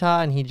in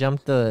Utah and he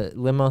jumped the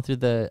limo through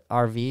the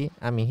RV,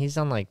 I mean, he's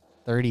done like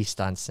 30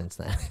 stunts since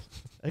then.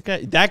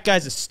 That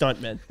guy's a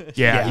stuntman.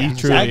 Yeah, he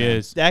truly that,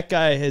 is. That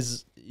guy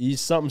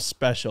he's something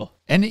special.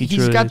 And He he's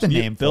truly got is. the He's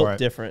name built for it.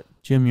 different.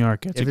 Jim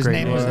York. It's If a his great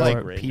name name. was That's like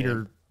a great Peter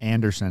name.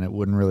 Anderson, it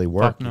wouldn't really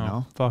work, Fuck no. you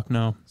know? Fuck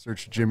no.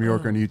 Search Jim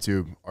York on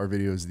YouTube. Our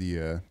video is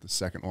the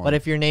second one. But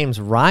if your name's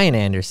Ryan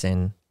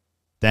Anderson,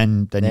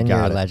 Then then you you're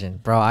got a it.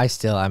 legend, bro.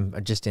 I'm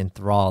just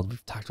enthralled.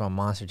 We've talked about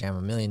Monster Jam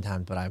a million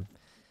times, but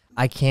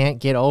I can't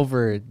get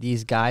over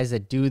these guys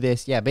that do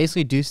this. Yeah,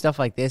 basically do stuff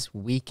like this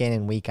week in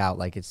and week out,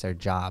 like it's their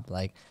job.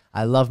 Like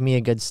I love me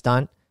a good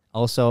stunt.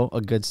 Also,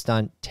 a good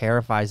stunt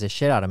terrifies the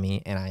shit out of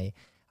me, and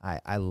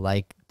I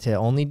like to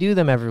only do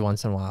them every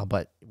once in a while.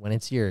 But when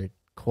it's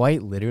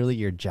quite literally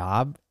your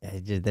job,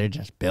 they're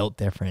just built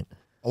different.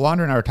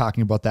 Alondra and I were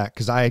talking about that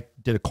because I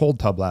did a cold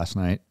tub last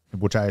night,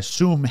 which I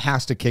assume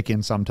has to kick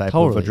in some type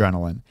Totally. of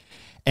adrenaline.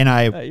 And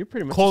I, Yeah, you're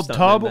pretty much Cold a stuntman,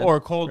 tub man, or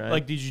cold? right?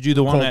 Like, did you do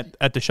the one Cold.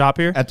 at the shop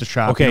here? at the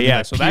shop, Okay, you know, yeah.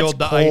 I So that's peeled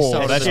the ice cold.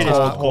 out of That's the shit is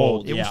top.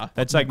 cold. It was Yeah.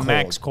 That's like cold.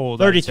 max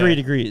cold. I'd 33 say.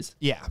 degrees.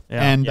 Yeah.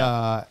 Yeah.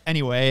 And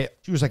anyway,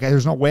 she was like,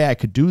 there's no way I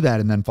could do that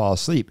and then fall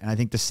asleep. And I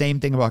think the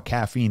same thing about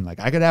caffeine. Like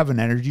I could have an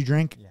energy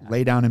drink,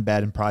 lay down in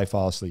bed and probably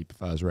fall asleep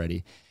if I was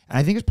ready. And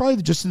I think it's probably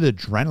just the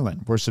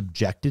adrenaline we're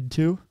subjected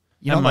to.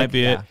 You That know, might like,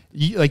 be it.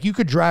 you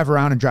could drive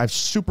around and drive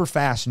super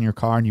fast in your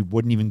car and you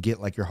wouldn't even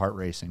get like your heart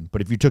racing.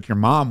 But if you took your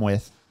mom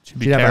with, Should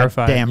be she'd have a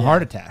terrified. damn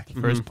heart attack.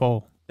 First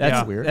pole. That's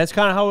Yeah. weird. That's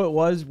kind of how it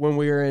was when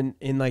we were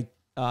in like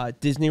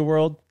Disney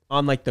World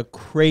on like the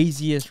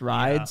craziest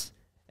rides,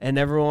 and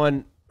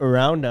everyone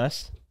around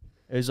us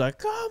is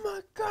like, "Oh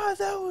my god,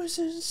 that was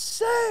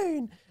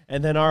insane!"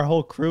 And then our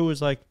whole crew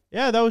was like,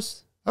 "Yeah, that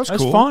was That was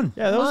That's cool. fun.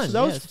 yeah, that Fun. was that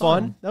Yeah, was it's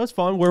fun. fun. That was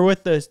fun." We're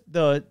with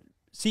the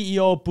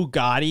CEO of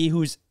Bugatti,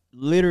 who's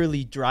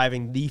literally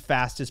driving the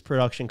fastest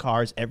production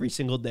cars every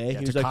single day. Yeah,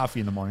 He it's was a like, coffee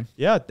in the morning.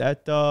 "Yeah,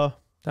 that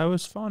That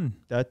was fun.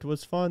 That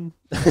was fun.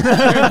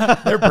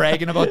 They're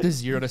bragging about the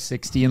 0 to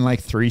 60 in like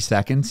 3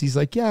 seconds. He's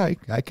like, yeah,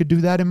 I could do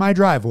that in my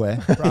driveway.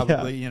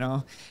 Probably, you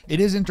know. It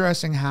is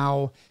interesting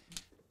how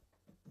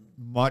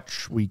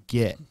much we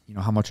get, you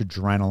know, how much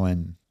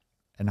adrenaline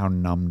and how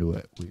numb to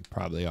it we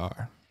probably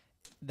are.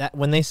 That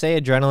when they say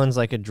adrenaline's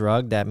like a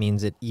drug, that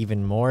means it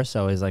even more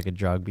so is like a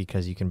drug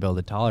because you can build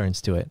a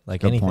tolerance to it,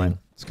 like Good anything. point.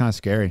 It's kind of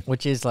scary.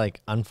 Which is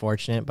like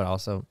unfortunate, but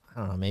also, I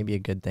don't know, maybe a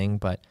good thing.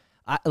 But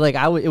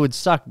it would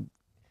suck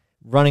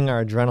running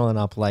our adrenaline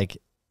up like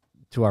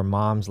to our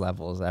mom's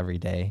levels every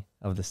day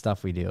of the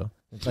stuff we do.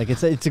 It's like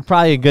it's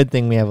probably a good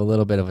thing we have a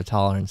little bit of a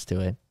tolerance to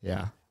it.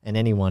 Yeah. And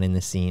anyone in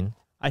the scene.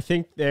 I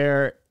think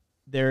there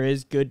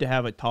is good to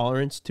have a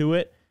tolerance to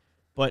it,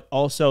 but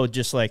also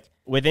just like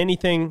with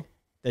anything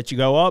that you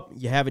go up,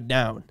 you have it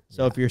down.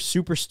 So if you're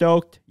super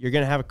stoked, you're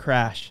going to have a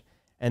crash,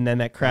 and then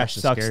that crash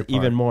That's the sucks scary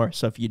even part. more.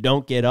 So if you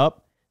don't get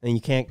up, then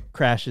you can't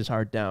crash as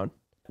hard down.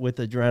 With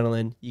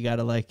adrenaline, you got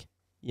to like,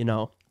 you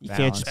know, you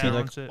can't just be like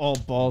Balance it. all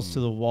balls to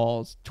the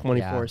walls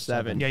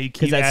 24/7. Yeah, you 'Cause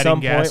keep at adding some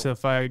gas point- to the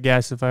fire,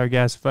 gas to the fire,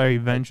 gas to the fire.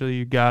 Eventually,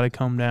 you got to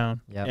come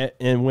down. Yep.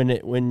 And when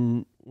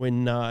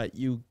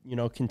you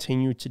know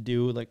continue to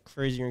do like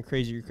crazier and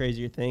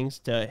crazier things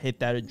to hit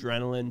that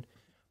adrenaline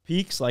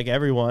peaks like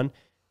everyone,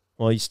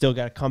 well, you still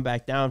got to come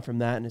back down from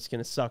that, and it's going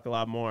to suck a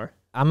lot more.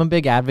 I'm a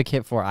big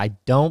advocate for, I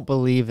don't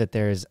believe that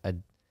there's a,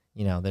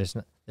 you know, there's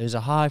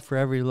a high for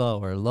every low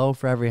or a low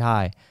for every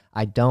high.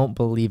 I don't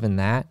believe in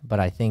that, but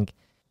I think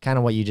kind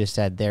of what you just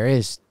said, there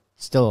is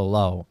still a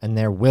low and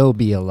there will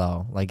be a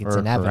low. Like it's Or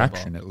a inevitable.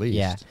 correction at least.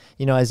 Yeah.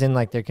 You know, as in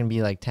like there can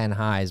be like 10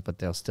 highs, but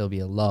there'll still be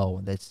a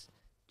low that's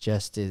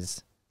just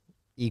as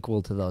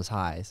equal to those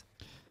highs.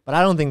 But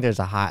I don't think there's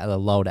a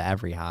low to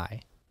every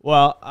high.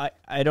 Well,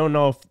 I don't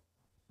know if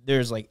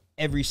there's like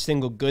every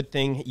single good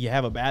thing you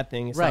have a bad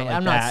thing. It's Right. Not like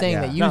I'm not saying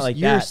Yeah. that Not like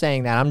you're that.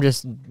 saying that. I'm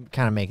just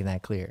kind of making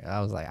that clear. I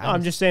was like, No,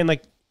 I'm just saying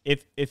like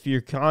if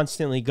you're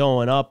constantly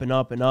going up and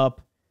up and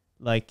up,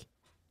 like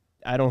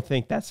I don't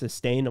think that's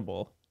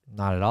sustainable,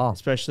 not at all.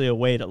 especially a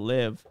way to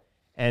live.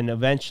 And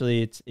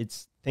eventually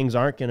it's things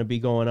aren't going to be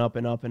going up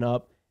and up and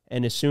up.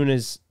 And as soon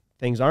as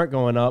things aren't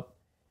going up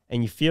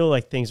and you feel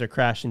like things are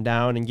crashing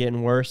down and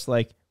getting worse,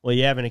 like, well,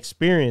 you haven't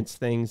experienced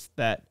things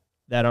that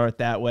aren't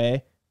that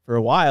way for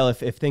a while if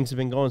things have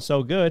been going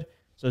so good.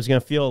 So it's going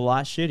to feel a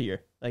lot shittier,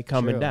 like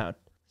coming True. down.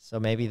 So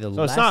maybe the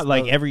So it's not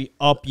like every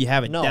up you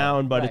have it No,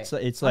 down, but right.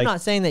 it's I'm like, not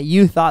saying that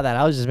you thought that.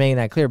 I was just making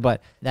that clear,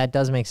 but that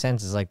does make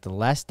sense. Is like the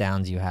less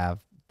downs you have,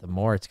 the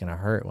more it's gonna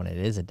hurt when it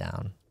is a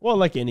down. well,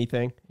 like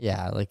anything.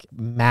 Yeah, like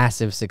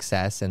massive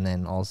success, and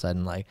then all of a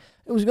sudden, like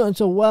it was going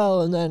so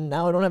well, and then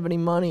now I don't have any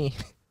money,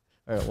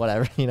 or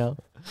whatever, you know.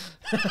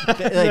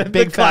 Like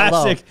big The fat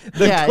low. classic.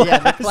 Yeah,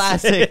 the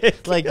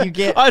classic. Like you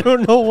get, I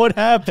don't know what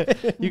happened.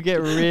 you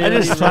get really, I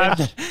just rich.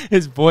 laughed at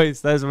his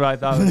voice. That's what I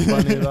thought was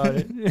funny about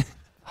it.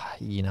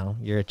 You know,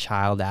 you're a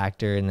child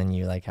actor, and then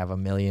you like have $1.5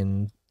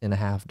 million,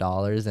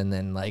 and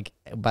then like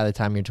by the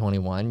time you're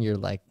 21, you're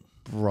like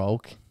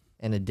broke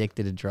and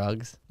addicted to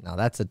drugs. No,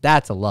 that's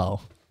a low.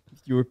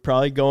 You were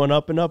probably going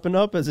up and up and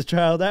up as a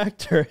child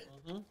actor.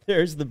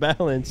 There's the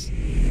balance.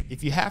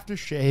 If you have to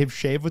shave,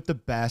 shave with the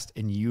best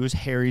and use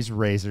Harry's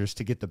razors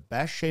to get the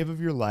best shave of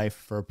your life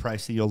for a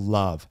price that you'll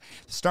love.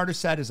 The starter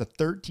set is a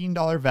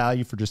 $13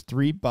 value for just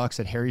 $3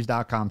 at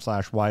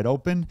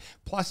harrys.com/wideopen.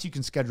 Plus, you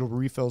can schedule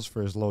refills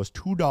for as low as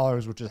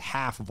 $2, which is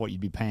half of what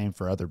you'd be paying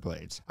for other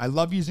blades. I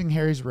love using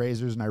Harry's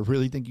razors, and I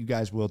really think you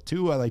guys will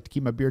too. I like to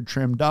keep my beard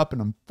trimmed up,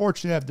 and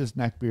unfortunately, I have this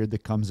neck beard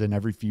that comes in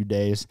every few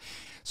days.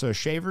 So a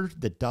shaver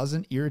that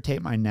doesn't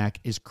irritate my neck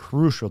is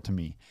crucial to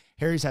me.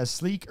 Harry's has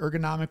sleek,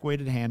 ergonomic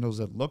weighted handles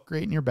that look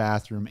great in your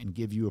bathroom and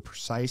give you a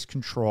precise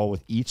control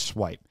with each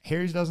swipe.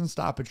 Harry's doesn't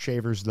stop at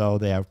shavers, though.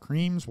 They have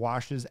creams,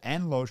 washes,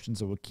 and lotions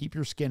that will keep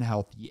your skin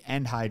healthy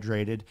and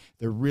hydrated.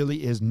 There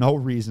really is no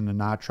reason to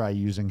not try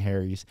using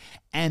Harry's,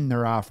 and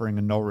they're offering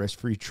a no-risk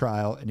free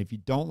trial. And if you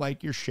don't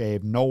like your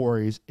shave, no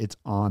worries, it's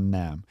on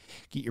them.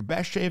 Get your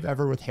best shave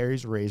ever with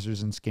Harry's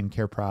razors and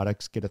skincare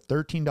products. Get a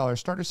 $13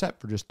 starter set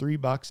for just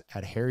 $3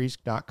 at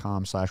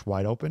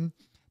harrys.com/wideopen.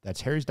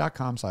 That's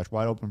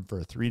harrys.com/wideopen for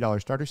a $3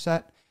 starter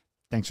set.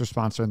 Thanks for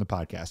sponsoring the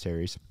podcast,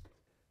 Harry's.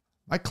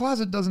 My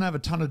closet doesn't have a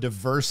ton of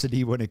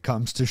diversity when it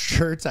comes to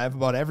shirts. I have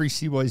about every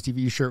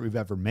CboysTV shirt we've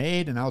ever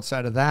made, and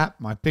outside of that,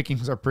 my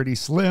pickings are pretty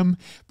slim.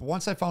 But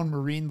once I found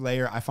Marine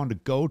Layer, I found a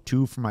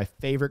go-to for my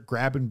favorite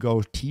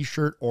grab-and-go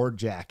t-shirt or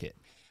jacket.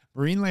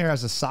 Marine Layer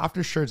has the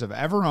softest shirts I've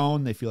ever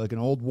owned. They feel like an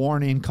old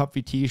worn-in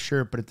comfy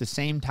t-shirt, but at the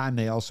same time,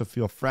 they also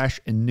feel fresh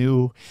and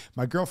new.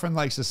 My girlfriend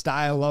likes the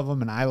style of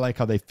them, and I like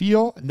how they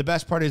feel. And the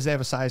best part is they have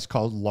a size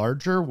called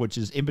larger, which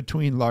is in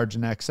between large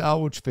and XL,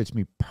 which fits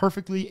me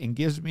perfectly and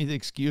gives me the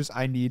excuse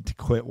I need to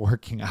quit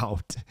working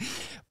out.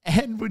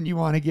 And when you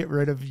want to get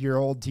rid of your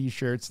old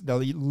t-shirts, they'll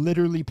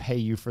literally pay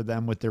you for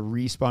them with their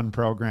Respun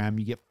program.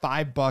 You get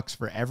 $5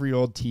 for every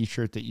old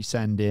t-shirt that you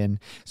send in.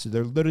 So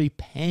they're literally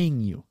paying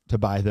you to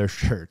buy their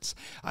shirts.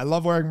 I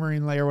love wearing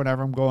marine layer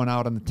whenever I'm going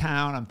out in the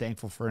town. I'm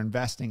thankful for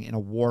investing in a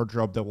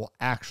wardrobe that will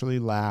actually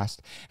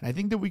last. And I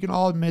think that we can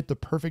all admit the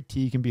perfect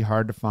tee can be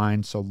hard to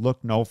find, so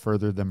look no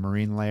further than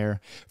marine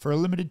layer. For a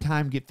limited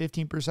time, get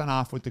 15%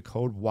 off with the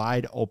code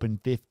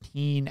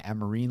WIDEOPEN15 at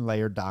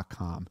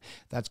marinelayer.com.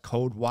 That's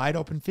code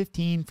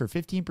WIDEOPEN15 for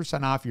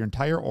 15% off your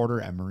entire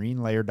order at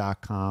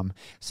marinelayer.com.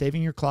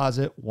 Saving your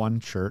closet one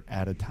shirt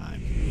at a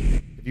time.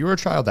 If you were a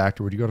child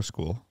actor, would you go to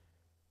school?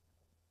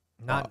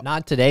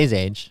 Not today's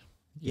age.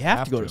 You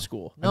have to go to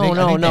school. No, I think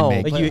they no.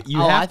 make- Like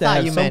you Oh, I have to thought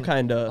have you some meant-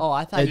 kind of Oh,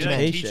 I thought you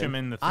meant teach them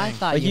in the thing. I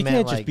thought like you you meant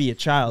can't like, just be a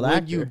child would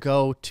actor. you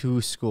go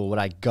to school? Would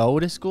I go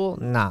to school?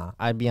 Nah,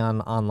 I'd be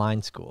on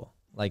online school,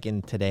 like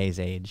in today's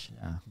age.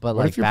 Yeah. But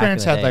What like if your back in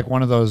parents the had day- like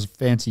one of those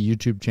fancy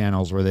YouTube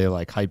channels where they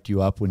like hyped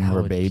you up when you That were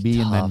a would be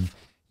baby, and then tough.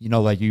 you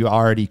know, like you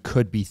already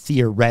could be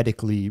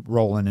theoretically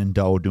rolling in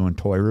dough doing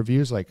toy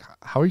reviews? Like,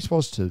 how are you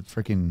supposed to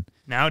freaking?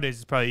 Nowadays,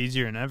 it's probably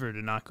easier than ever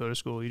to not go to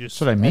school. You just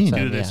That's what I mean.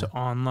 do That's this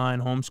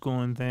online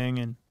homeschooling thing,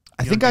 and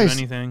I you think don't do I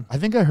anything. I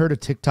think I heard a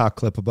TikTok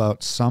clip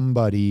about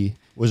somebody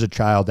was a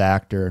child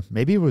actor.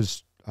 Maybe it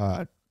was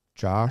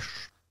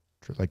Josh,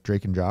 like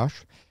Drake and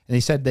Josh. And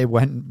he said they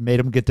went and made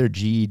them get their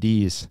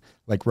GEDs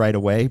like right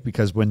away,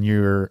 because when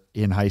you're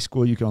in high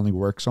school, you can only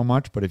work so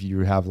much. But if you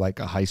have like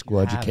a high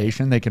school You have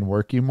education, they can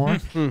work you more.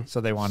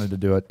 So they wanted to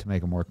do it to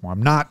make them work more.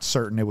 I'm not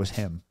certain it was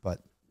him, but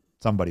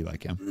somebody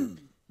like him.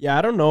 Yeah,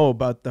 I don't know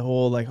about the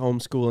whole like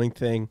homeschooling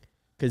thing,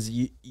 because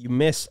you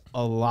miss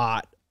a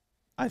lot.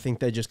 I think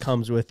that just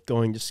comes with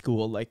going to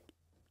school. Like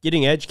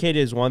getting educated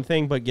is one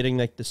thing, but getting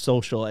like the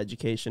social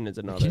education is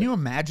another. Can you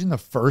imagine the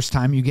first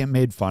time you get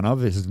made fun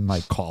of is in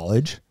like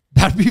college?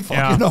 That'd be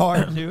fucking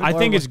hard, dude. I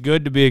think it's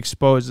good to be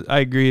exposed.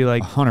 I agree.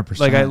 Like 100%.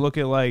 Like I look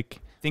at like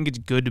I think it's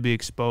good to be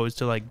exposed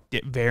to like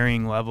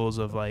varying levels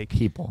of like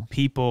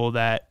people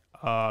that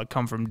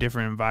come from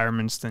different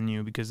environments than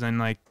you, because then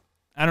like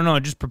I don't know,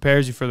 it just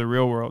prepares you for the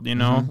real world. You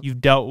know,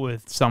 you've dealt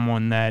with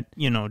someone that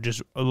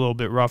just a little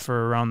bit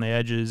rougher around the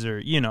edges, or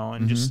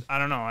and just I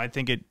don't know. I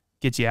think it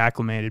gets you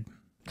acclimated.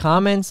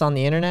 comments on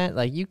the internet,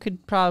 like you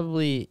could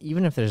probably,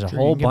 even if there's a Sure,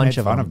 whole you can get bunch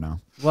made of fun them. of now.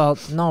 Well,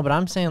 no, but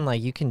I'm saying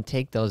like you can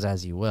take those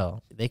as you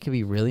will. They could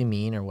be really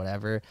mean or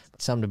whatever.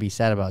 But something to be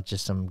said about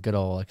just some good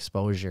old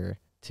exposure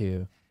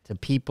to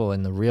people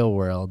in the real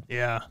world.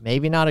 Yeah,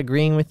 Maybe not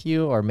agreeing with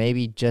you, or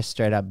maybe just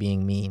straight up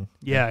being mean.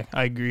 yeah,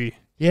 I agree.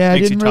 Yeah, I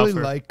Makes you didn't really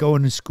tougher. like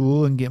going to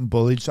school and getting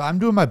bullied, so I'm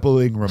doing my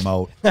bullying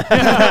remote.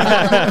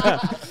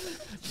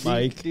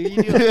 Mike. Do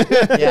you do?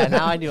 Yeah,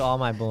 now I do all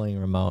my bullying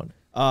remote.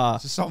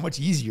 It's just so much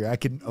easier. I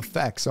can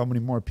affect so many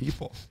more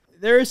people.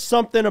 There is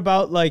something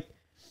about like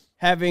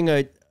having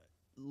a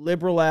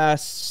liberal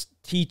ass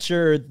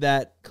teacher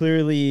that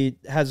clearly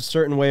has a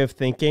certain way of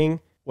thinking,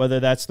 whether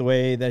that's the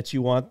way that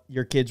you want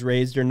your kids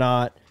raised or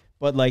not.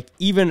 But like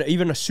even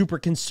a super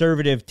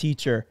conservative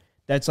teacher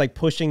that's like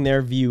pushing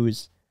their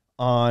views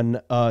on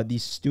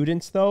these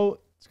students, though,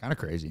 It's kind of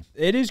crazy.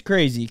 it is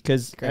crazy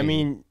because I Crazy.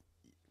 mean,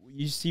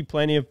 you see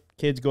plenty of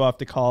kids go off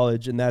to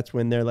college, and that's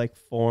when they're like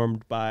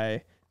formed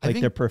by like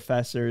think- their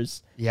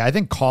professors. Yeah, I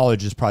think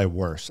college is probably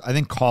worse. I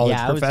think college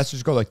Yeah, I was-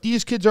 professors go like,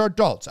 these kids are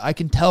adults. I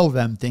can tell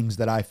them things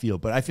that I feel.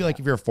 But I feel like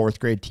if you're a fourth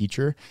grade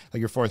teacher, like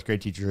your fourth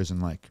grade teacher isn't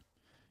like,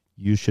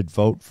 you should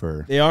vote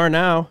for. They are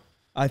now.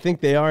 I think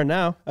they are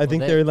now. I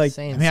think they're like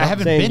saying I mean, I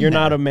haven't saying been you're there.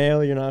 not a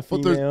male, you're not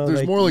But female.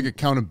 there's more like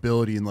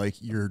accountability in like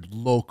your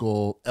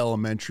local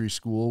elementary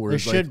school, where There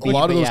like should a be,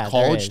 lot of but those yeah, there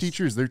college is.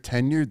 teachers, they're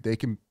tenured, they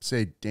can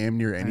say damn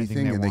near anything,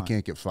 they and want. they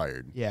can't get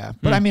fired. Yeah.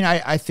 But I mean,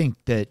 I think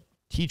that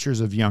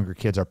teachers of younger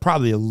kids are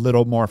probably a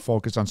little more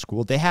focused on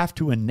school. They have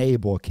to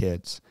enable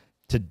kids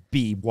to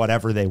be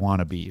whatever they want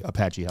to be,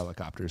 Apache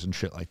helicopters and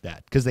shit like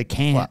that, because they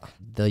can't.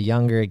 The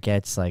younger it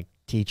gets, like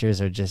teachers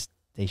are just,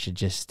 they should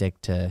just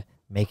stick to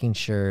making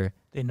sure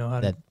They know how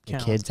that to the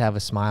count. kids have a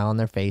smile on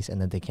their face and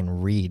that they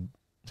can read.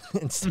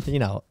 It's,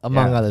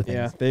 among Yeah. other things.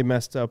 yeah, they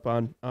messed up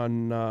on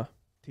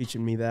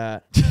teaching me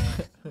that.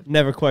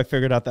 Never quite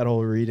figured out that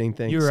whole reading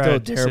thing. You were Still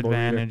at a terrible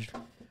reader. disadvantage.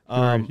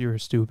 Um, You were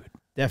stupid.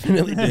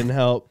 Definitely didn't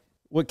help.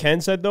 What Ken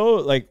said though,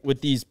 like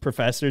with these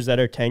professors that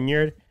are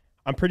tenured,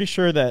 I'm pretty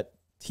sure that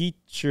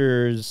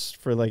teachers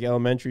for like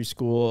elementary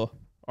school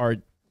are,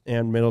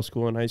 and middle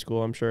school and high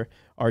school, I'm sure,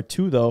 are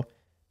too, though,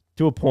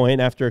 to a point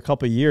after a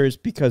couple of years,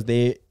 because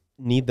they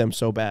need them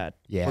so bad.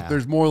 Yeah. But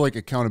there's more like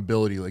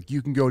accountability. Like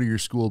you can go to your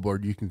school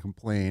board, you can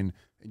complain,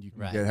 and you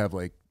can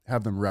Right.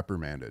 have them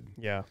reprimanded.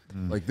 Yeah.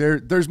 Like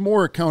there's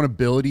more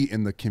accountability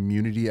in the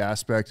community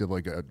aspect of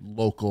like a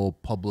local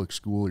public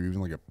school, or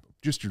even like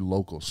just your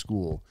local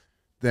school,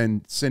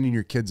 than sending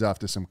your kids off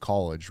to some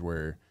college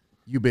where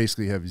you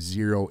basically have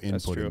zero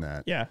That's input true. in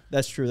that. Yeah,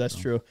 that's true. That's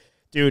true.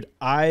 Dude,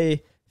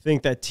 I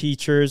think that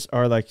teachers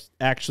are like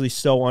actually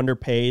so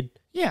underpaid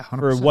Yeah. for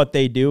 100%. what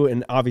they do.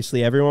 And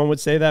obviously everyone would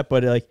say that,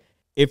 but like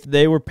if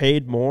they were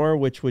paid more,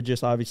 which would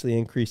just obviously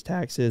increase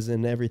taxes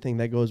and everything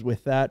that goes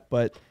with that,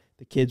 but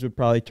the kids would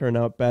probably turn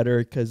out better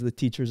because the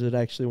teachers would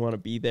actually want to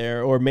be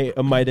there, or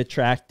might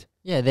attract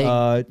Yeah,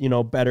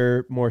 they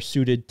better, more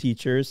suited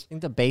teachers. I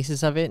think the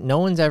basis of it, no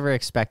one's ever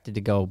expected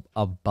to go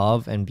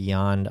above and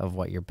beyond of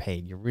what you're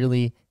paid.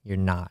 You're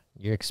not.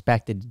 You're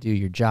expected to do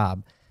your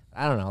job.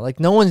 I don't know. Like,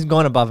 no one's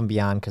going above and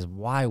beyond, because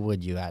why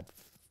would you at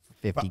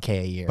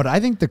 $50K a year? But I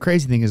think the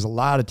crazy thing is a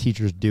lot of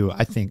teachers do.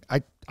 I think I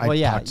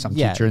talked to some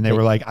yeah, teacher and they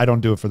were like, I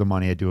don't do it for the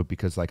money. I do it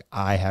because like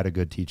I had a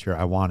good teacher.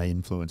 I want to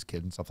influence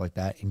kids and stuff like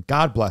that. And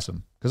God bless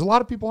them, because a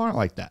lot of people aren't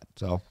like that.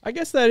 So I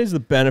guess that is the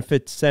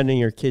benefit sending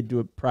your kid to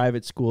a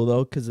private school,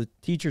 though, because the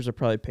teachers are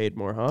probably paid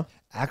more, huh?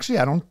 actually,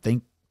 I don't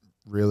think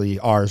really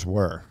ours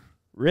were.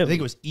 Really? I think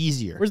it was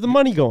easier. Where's the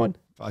money going?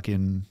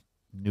 Fucking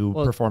new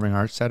performing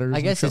arts centers.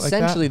 I guess and shit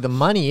essentially like the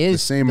money The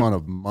is same amount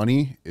of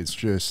money. It's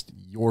just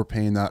you're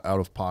paying that out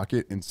of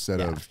pocket instead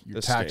of your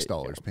the tax state,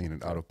 dollars paying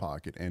it out of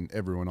pocket and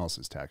everyone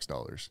else's tax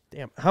dollars.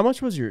 Damn. How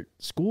much was your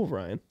school,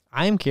 Ryan?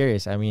 I am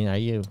curious. I mean, are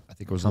you that. I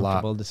think it was a lot.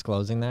 comfortable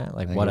disclosing that?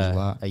 Like think what it was a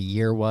lot. a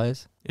year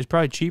was? It's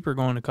probably cheaper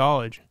going to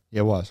college.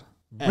 Yeah, it was.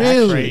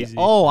 Really? Crazy.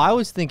 Oh, I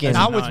was thinking.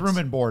 Not with nuts. room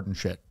and board and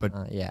shit,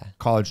 but Yeah.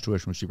 college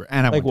tuition was cheaper.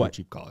 And I Like went to a what?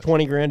 cheap college.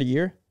 20 grand a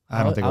year?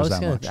 I don't think it was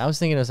that much. I was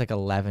thinking it was like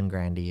 11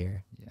 grand a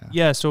year.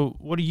 Yeah. So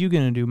what are you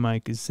gonna do,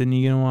 Mike? Is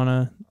Sydney gonna want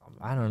to?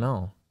 I don't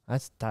know.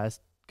 That's a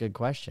good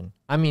question.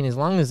 I mean, as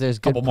long as there's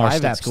good Couple more private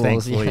steps,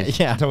 schools, thankfully,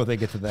 yeah, until they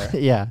get to there.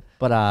 yeah.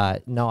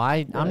 But no,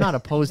 I'm not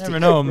opposed Never to.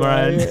 know,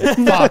 Brian.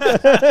 Fuck.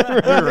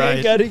 Ryan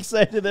right. got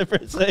excited there for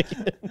a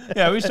second.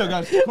 Yeah, we still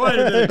got quite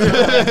a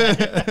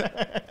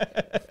bit.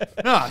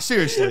 No,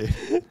 seriously.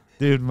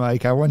 Dude,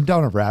 Mike, I went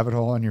down a rabbit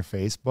hole on your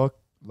Facebook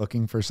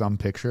looking for some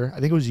picture. I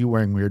think it was you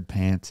wearing weird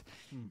pants.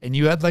 And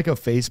you had like a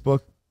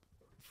Facebook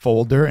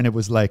folder and it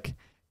was like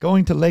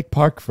going to Lake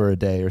Park for a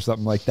day or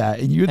something like that.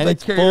 And you'd And like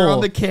it's carry around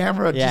full. the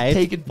camera, Yeah, just it's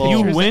taking full.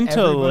 pictures. You of went to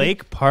everybody.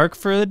 Lake Park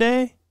for the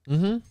day?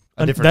 Mm-hmm.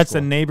 A different That's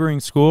school. a neighboring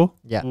school?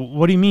 Yeah.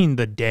 What do you mean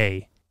the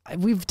day?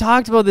 We've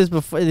talked about this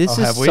before. This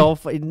Oh, is have we? so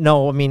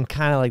no. I mean,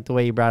 kind of like the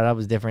way you brought it up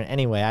was different.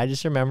 Anyway, I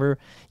just remember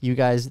you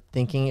guys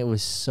thinking it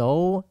was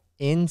so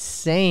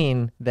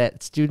insane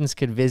that students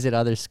could visit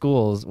other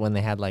schools when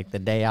they had like the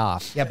day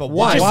off. Yeah, but It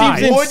why? just Why?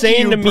 seems Would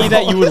insane you, to me bro?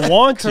 that you would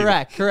want to.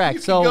 Correct. You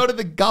So could go to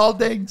the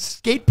Galdang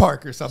skate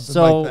park or something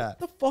So- like that.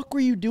 What the fuck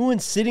were you doing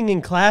sitting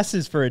in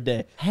classes for a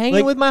day? hanging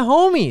Like, with my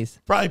homies.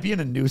 Probably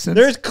being a nuisance.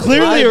 There's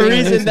clearly Why a being a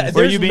reason nuisance? that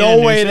Were there's you being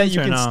no a way that nuisance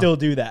you or can no? still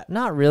do that.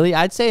 Not really.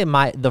 I'd say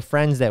the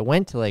friends that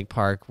went to Lake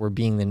Park were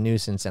being the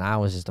nuisance, and I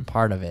was just a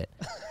part of it.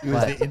 He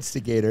was the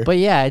instigator. But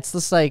yeah, it's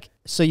just like,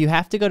 so you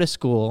have to go to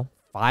school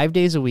 5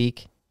 days a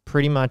week,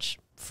 pretty much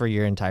for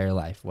your entire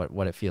life,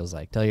 what it feels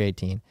like till you're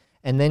 18.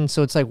 And then,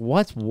 so it's like,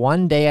 what's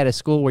one day at a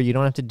school where you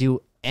don't have to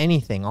do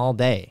anything all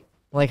day?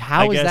 Like,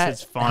 how I is guess that?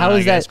 it's fun. How I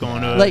is guess that?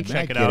 going to like,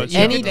 check it I out. get it. You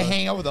Any- need to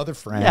hang out with other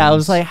friends. Yeah, I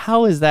was like,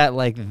 how is that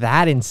like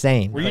that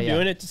insane? Were you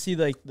doing it to see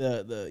like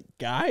the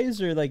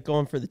guys or like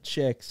going for the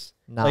chicks?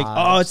 Nah, Like,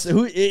 oh, it's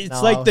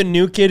no. like the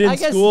new kid in I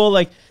guess- school,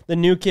 like the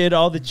new kid,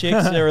 all the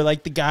chicks or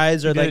like the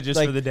guys are You did it like,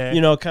 just for the day.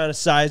 kind of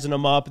sizing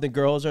them up, and the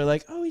girls are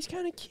like, oh, he's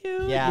kind of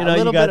cute. Yeah, you know, a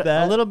little you got bit,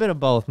 that. a little bit of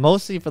both,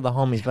 mostly for the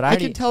homies. But I I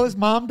already, can tell his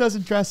mom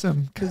doesn't dress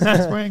him because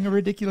he's wearing a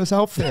ridiculous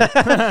outfit.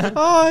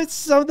 Oh, it's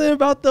something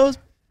about those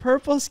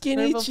purple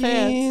skinny Purple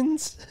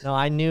pants. jeans. no,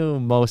 I knew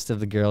most of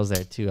the girls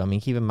there too. I mean,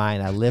 keep in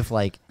mind, I live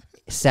like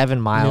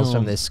 7 miles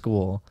from this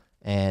school,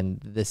 and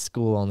this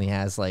school only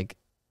has like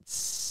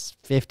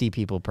 50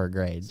 people per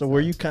grade. So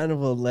were you kind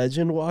of a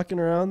legend walking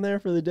around there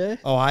for the day?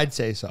 Oh, I'd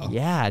say so.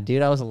 Yeah,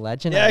 dude, I was a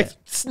legend. Yeah, at it.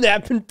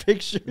 snapping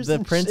pictures. The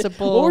and shit.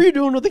 principal- What were you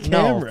doing with the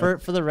camera? No,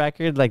 for the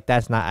record, like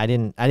that's not. I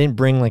didn't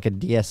bring like a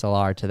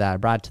DSLR to that. I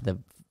brought it to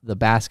the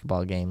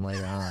basketball game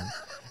later on.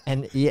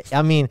 And yeah,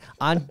 I mean,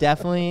 I'm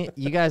definitely.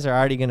 You guys are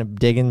already gonna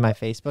dig in my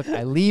Facebook.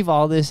 I leave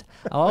all this.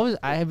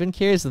 I have been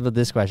curious about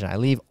this question. I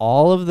leave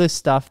all of the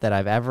stuff that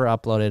I've ever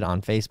uploaded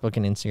on Facebook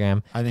and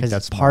Instagram. I think 'cause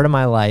that's it's part of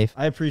my life.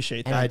 I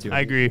appreciate And that. it's do. I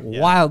agree.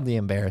 wildly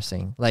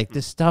embarrassing. Like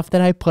the stuff that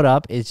I put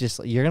up is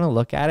just you're gonna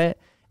look at it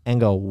and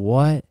go,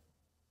 "What?"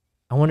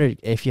 I wonder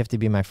if you have to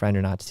be my friend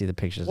or not to see the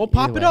pictures. Well, Either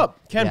pop it way, up.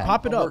 Ken, yeah.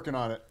 pop it I'm up. working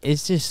on it.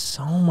 It's just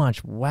so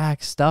much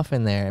whack stuff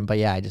in there. But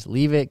yeah, I just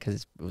leave it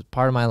because it was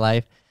part of my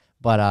life.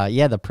 But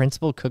yeah, the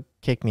principal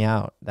kicked me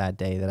out that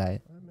day that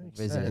I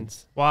visited.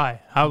 Sense. Why?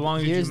 How long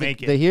did you Here's make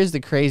the, it? Here's the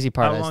crazy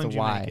part How as long to did you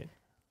why. make it?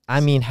 I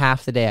mean,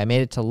 half the day. I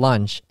made it to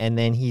lunch, and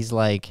then he's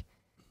like,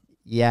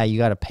 "Yeah, you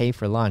got to pay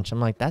for lunch." I'm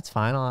like, "That's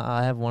fine.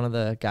 I'll have one of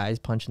the guys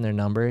punch in their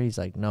number." He's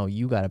like, "No,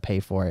 you got to pay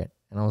for it."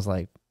 And I was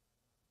like,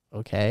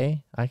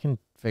 "Okay, I can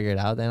figure it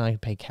out. Then I can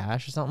pay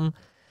cash or something."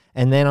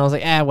 And then I was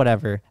like,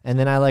 whatever. And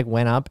then I like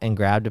went up and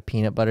grabbed a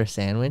peanut butter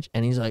sandwich,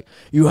 and he's like,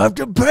 "You have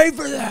to pay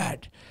for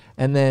that."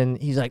 And then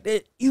he's like,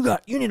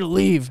 you need to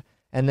leave."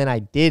 And then I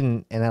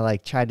didn't, and I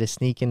like tried to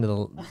sneak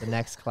into the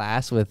next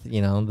class with,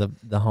 you know,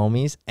 the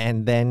homies,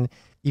 and then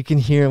you can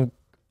hear him,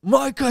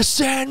 "Micah,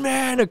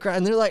 Sandman,"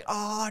 and they're like,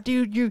 "Oh,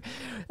 dude, you,"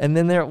 and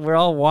then we're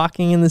all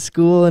walking in the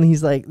school, and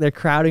he's like, they're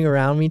crowding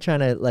around me trying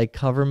to like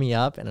cover me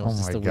up, and it was Oh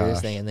just my the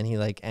weirdest gosh. thing. And then he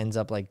like ends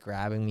up like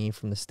grabbing me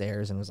from the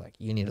stairs and was like,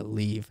 "You need to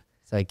leave."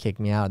 So he kicked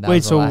me out. That Wait,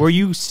 was the so last- were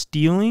you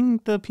stealing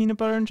the peanut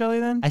butter and jelly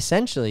then?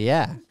 essentially,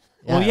 yeah.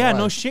 Well, yeah, it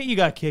no was. shit, you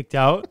got kicked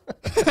out.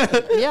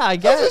 Yeah, I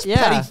guess.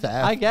 Yeah, petty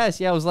theft. I guess.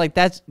 Yeah, it was like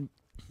that's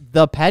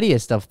the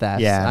pettiest of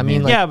thefts. Yeah, I mean,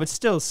 man. like, Yeah, but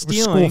still It was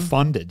stealing. school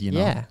funded, you know.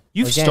 yeah.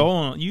 You've Again,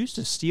 stolen. You used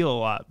to steal a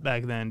lot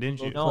back then,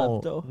 didn't you?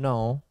 No, Klepto.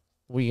 no.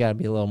 We got to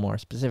be a little more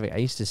specific. I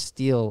used to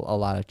steal a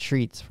lot of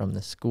treats from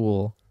the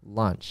school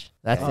lunch.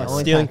 That's the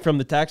only Stealing time. from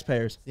the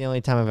taxpayers. The only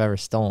time I've ever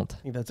stolen. I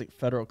think that's like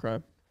federal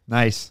crime.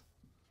 Nice.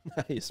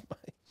 Nice,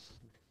 Mike.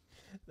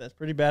 That's a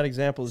pretty bad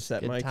example to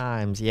set, Good Mike.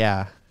 times.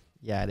 Yeah,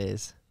 yeah, it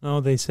is. No,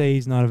 they say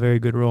he's not a very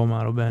good role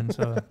model, Ben.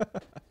 So I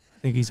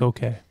think he's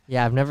okay.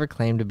 Yeah, I've never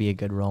claimed to be a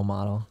good role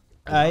model.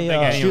 I, think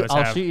any of us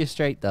I'll have. shoot you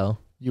straight though.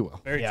 You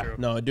will. Very yeah, true.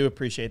 no, I do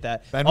appreciate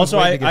that. Ben was Also,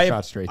 waiting to get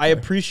shot straight I there.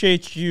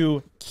 appreciate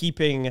you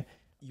keeping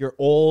your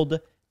old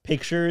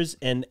pictures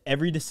and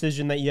every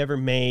decision that you ever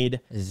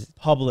made Is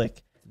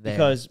public. there.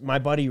 Because my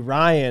buddy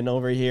Ryan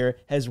over here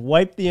has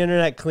wiped the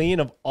internet clean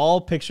of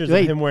all pictures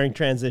Wait, of him wearing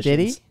transitions. Did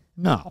he?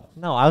 No.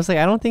 No, I was like,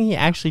 I don't think he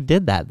actually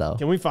did that though.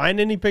 Can we find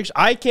any pictures?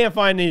 I can't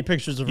find any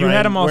pictures of You Ryan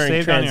had them all wearing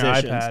saved on your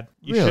transitions. iPad.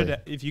 You Really?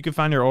 should, if you could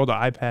find your old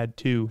iPad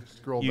too.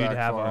 Scroll You'd back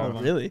have far. all Oh, of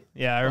them. really?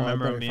 Yeah, I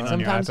remember better them being find on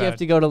your Sometimes iPad. you have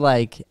to go to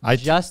like I-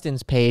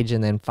 Justin's page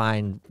and then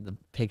find the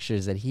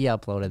pictures that he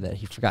uploaded that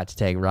he forgot to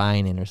tag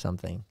Ryan in or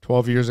something.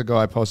 12 years ago,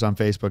 I posted on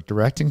Facebook,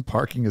 directing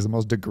parking is the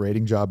most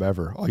degrading job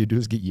ever. All you do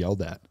is get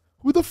yelled at.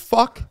 Who the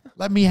fuck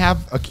let me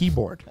have a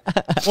keyboard?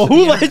 Well,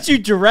 who lets you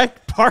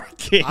direct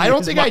parking? I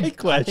don't is think my I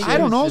question.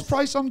 don't know. It's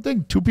probably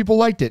something. 2 people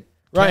liked it.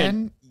 Right.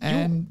 Ken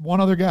and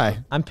one other guy.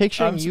 I'm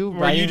picturing you Were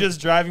you writing.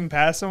 just driving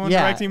past someone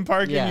Yeah, directing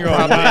parking? yeah. You're like,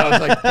 Probably. wow, I was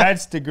like,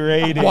 that's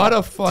degrading. What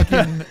a fucking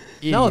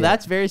idiot. No,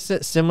 that's very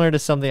similar to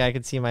something I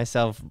could see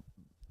myself,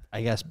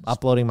 I guess,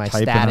 uploading my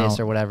Typing status out.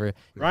 or whatever.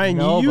 Ryan,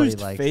 Nobody you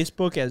used likes-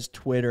 Facebook as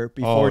Twitter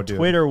before Oh, dude.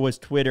 Twitter was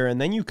Twitter, and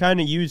then you kind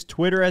of used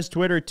Twitter as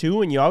Twitter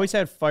too, and you always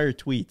had fire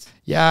tweets.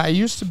 Yeah, I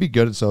used to be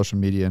good at social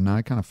media, and now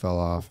I kind of fell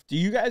off. Do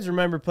you guys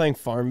remember playing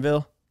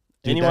Farmville?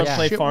 Dude, Anyone that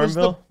play shit was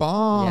the Farmville?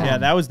 bomb. Yeah,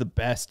 that was the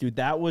best, dude.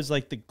 That was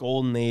like the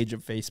golden age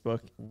of Facebook.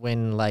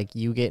 When like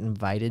you get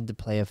invited to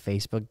play a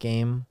Facebook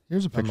game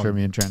Here's a From picture a- of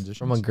me in transition.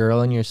 from a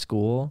girl in your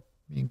school,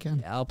 Me and Ken.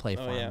 yeah, I'll play Oh,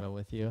 Farmville yeah.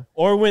 with you.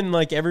 Or when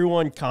like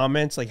everyone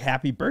comments like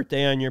 "Happy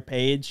Birthday" on your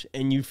page,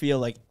 and you feel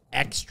like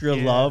extra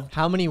Yeah. love.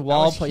 How many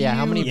was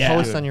how many huge.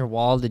 posts Yeah. on your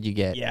wall did you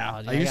get? Yeah.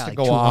 Oh, dude, I used got to like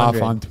go off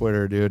 200. on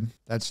Twitter, dude.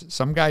 That's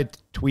some guy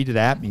tweeted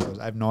at me. He goes,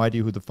 I have no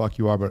idea who the fuck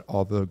you are, but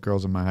all the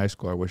girls in my high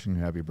school are wishing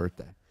you happy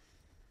birthday.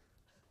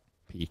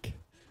 Peak.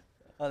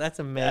 Oh, that's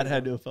That amazing.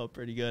 had to have felt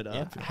pretty good,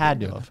 huh? Yeah, had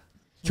to have.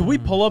 Can we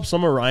pull up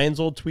some of Ryan's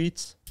old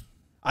tweets?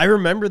 I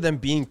remember them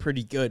being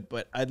pretty good,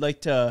 but I'd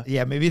like to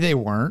Yeah, maybe they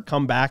weren't.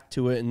 come back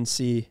to it and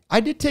see. I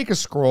did take a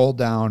scroll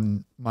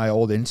down my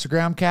old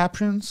Instagram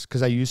captions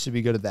because I used to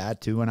be good at that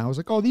too. And I was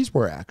like, oh, these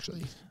were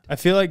actually. I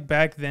feel like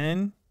back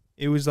then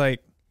it was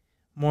like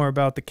more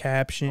about the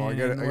caption. Oh, I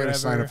gotta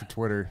sign up for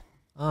Twitter.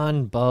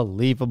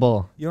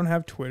 Unbelievable. You don't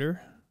have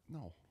Twitter?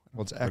 No.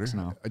 Well, it's Twitter. X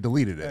now. I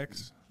deleted it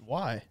X.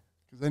 Why?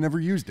 because I never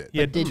used it. He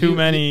had did too you-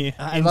 many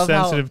I love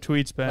how, insensitive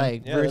tweets, Ben.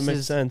 Like Yeah, that makes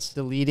versus sense.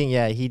 deleting.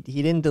 Yeah, he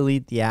didn't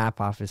delete the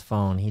app off his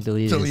phone. He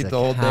deleted Delete his the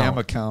whole damn account.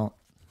 account.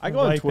 I go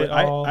on Wipe it Twitter.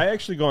 all. I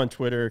actually go on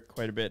Twitter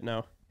quite a bit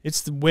now.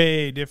 It's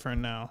way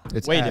different now.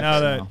 It's Wait, X Now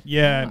that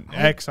now.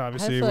 X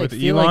obviously feel like- with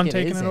feel Elon like it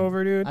taking it isn't.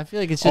 over, dude. I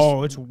feel like it's just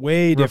Oh, it's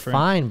way different.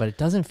 refined, but it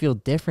doesn't feel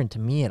different to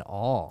me at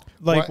all.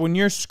 Like What? when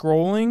you're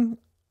scrolling,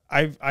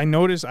 I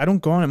notice I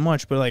don't go on it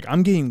much, but like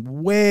I'm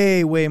getting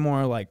way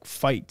more like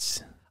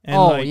fights. And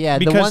oh like, yeah,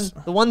 because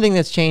the one thing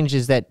that's changed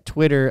is that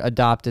Twitter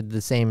adopted the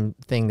same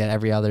thing that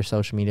every other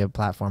social media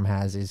platform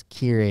has, is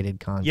curated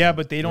content. yeah,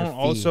 but they Your don't feed.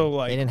 also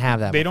like they didn't have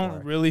that. they before.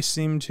 don't really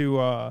seem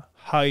to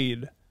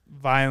hide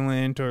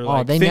violent or Oh,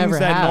 like they things never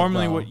that have,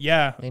 normally though. would.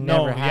 Yeah, They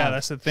no, never yeah, have.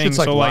 that's the thing. Shit's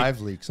like so like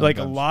live leaks. like a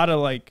sometimes. lot of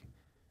like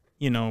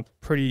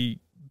pretty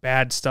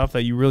bad stuff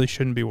that you really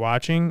shouldn't be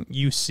watching,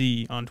 you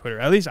see on Twitter.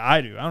 At least I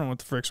do. I don't know what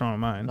the frick's wrong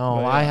with mine. No,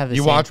 but, I yeah. have the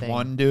You same watch thing.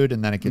 one dude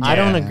and then it gets. I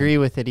don't Yeah. agree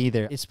with it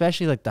either,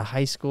 especially like the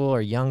high school or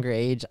younger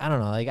age. I don't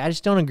know. Like I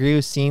just don't agree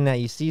with seeing that.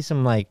 You see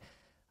some like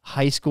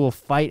high school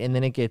fight and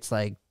then it gets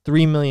like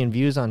 3 million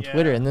views on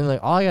Twitter, Yeah. and then like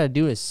all I gotta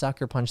do is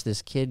sucker punch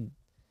this kid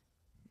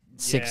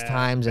six Yeah,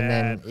 times, and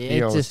then bad.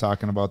 Theo it was just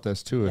talking about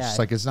this too. It's Yeah. just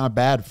like it's not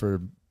bad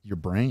for your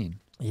brain.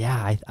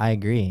 yeah. I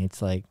agree.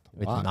 It's like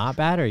it's Watch. not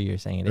bad, or you're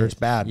saying it Or is it's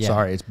bad. Yeah.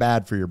 Sorry, it's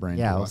bad for your brain.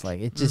 Yeah, to I was watch.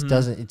 like, it just Mhm.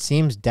 doesn't. It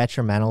seems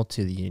detrimental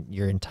to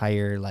your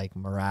entire like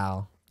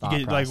morale. You thought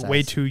get like way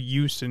process. too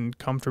used and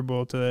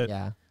comfortable to it.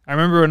 Yeah. I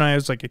remember when I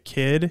was like a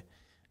kid,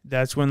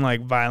 that's when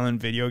like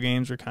violent video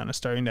games were kind of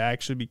starting to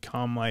actually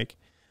become like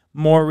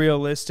more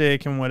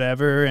realistic and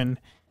whatever, and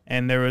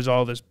there was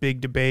all this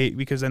big debate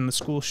because then the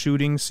school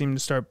shootings seemed to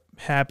start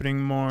happening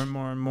more and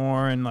more and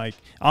more, and like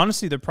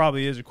honestly there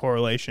probably is a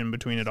correlation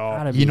between it all.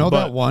 Gotta You know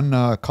But- that one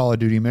Call of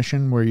Duty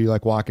mission where you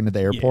like walk into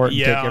the airport and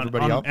take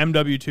everybody on out?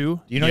 MW2.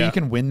 Do you know you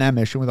can win that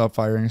mission without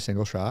firing a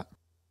single shot?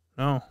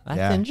 No. That's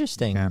Yeah,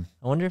 interesting. can.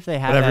 I wonder if they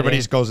have. But that everybody in-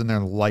 just goes in there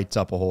and lights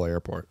up a whole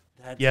airport.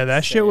 Yeah,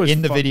 that shit was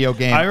in the fun. video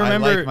game. I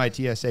remember like my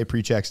TSA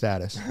pre-check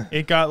status.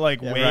 it got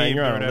like Yeah, waived Ryan,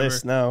 you're or on a whatever.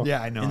 list now.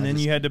 Yeah, I know. And then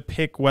you had to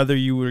pick whether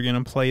you were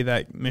gonna play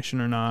that mission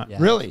or not. Yeah.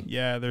 really?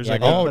 Yeah, there's Yeah,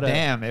 like they a, put a-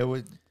 Damn! It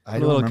was. I a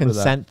don't little remember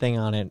consent thing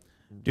on it.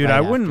 dude. right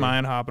I wouldn't after.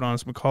 mind hopping on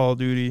some Call of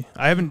Duty.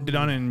 I haven't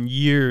done it in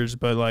years,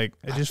 but like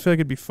I just feel like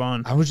it'd be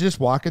fun. that. I was just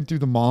walking through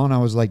the mall and I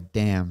was like,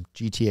 "Damn,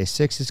 GTA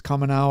 6 is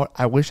coming out.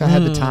 I wish I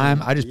had the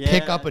time. I just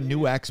pick yeah, up a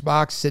new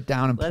Xbox, sit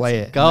down, and play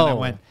it." go. And then I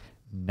went,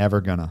 "Never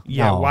gonna."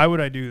 Yeah, No. why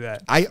would I do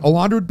that?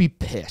 Alondra would be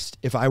pissed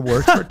if I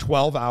worked for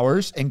 12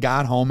 hours and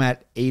got home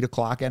at 8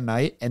 o'clock at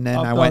night, and then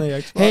Hopped I on went, the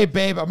Xbox. "Hey,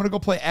 babe, I'm gonna go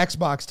play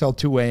Xbox till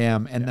 2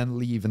 a.m. and then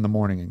leave in the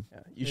morning." Yeah,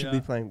 you should Yeah.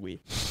 be playing Wii.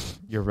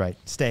 You're right.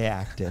 Stay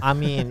active. I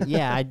mean,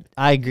 yeah,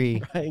 I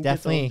agree. Ryan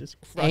gets home, Definitely just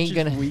ain't crushes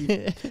gonna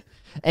Wii.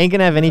 ain't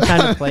gonna have any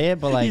time to play it,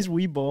 but like He's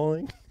Wii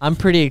bowling. I'm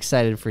pretty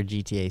excited for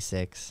GTA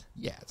 6.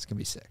 Yeah, it's gonna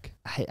be sick.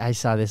 I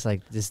saw this this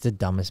is the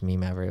dumbest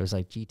meme ever. It was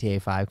like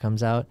GTA 5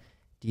 comes out.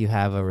 Do you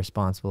have a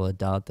responsible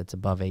adult that's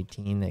above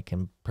 18 that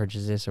can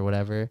purchase this or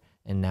whatever?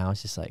 And now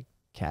it's just like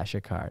cash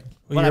your card.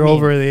 Well, But I you're mean,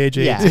 over the age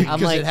of 18. Yeah, I'm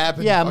 'Cause like, it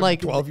happened yeah, I'm fucking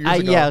like, 12 years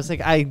ago. Yeah, I was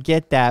like, I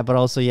get that, but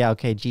also, yeah,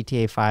 okay,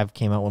 GTA 5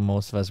 came out when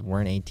most of us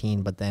weren't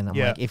 18, but then I'm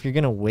Yeah. like, if you're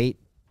gonna wait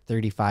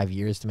 35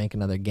 years to make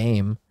another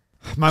game,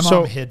 My mom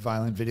So- hid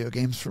violent video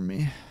games from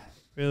me.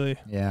 Really?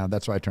 Yeah,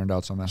 that's why I turned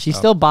out so messed she up.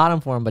 still bought them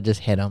for him, but just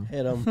hit him.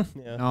 Hit him.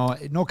 Yeah.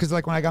 No, because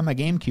like when I got my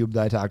GameCube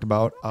that I talked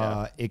about,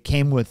 it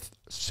came with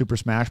Super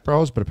Smash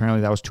Bros, but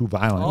apparently that was too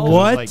violent. Oh. 'Cause it was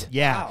What? like,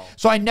 yeah. Wow.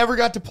 So I never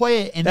got to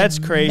play it. And That's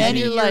then crazy. Many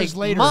You're years like,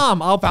 later,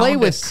 Mom, I'll play found a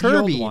with sealed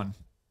Kirby. one,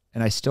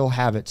 and I still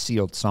have it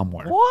sealed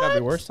somewhere. Gotta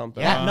be worth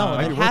something. Yeah, no, Uh,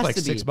 it it was has like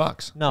to be.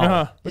 $6. No,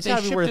 Uh-huh. But it's they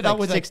gotta be shipped worth it out like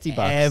with $60.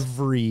 like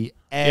every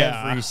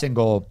Yeah.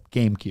 single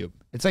GameCube.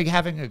 It's like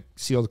having a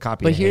sealed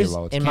copy But of here's,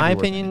 Halo. It in can't my be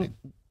worth opinion, anything.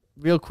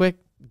 real quick,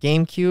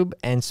 GameCube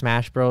and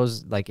Smash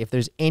Bros. Like, if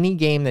there's any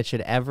game that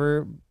should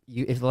ever,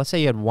 if let's say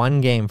you had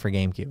one game for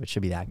GameCube, it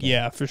should be that game.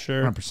 Yeah, for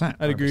sure. 100%.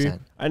 I'd agree. 100%.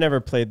 I never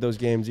played those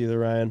games either,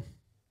 Ryan.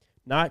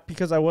 Not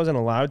because I wasn't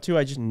allowed to.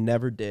 I just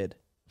never did.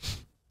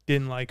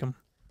 Didn't like him.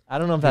 I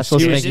don't know if that's He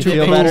supposed to was make you too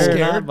feel cool. better or Scared?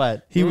 not,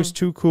 but He was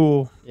too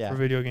cool Yeah. for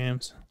video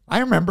games. I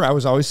remember I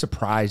was always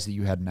surprised that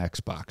you had an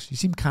Xbox. You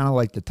seem kind of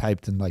like the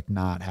type to like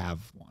not have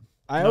one.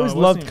 I No, always it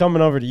loved wasn't-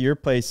 coming over to your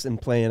place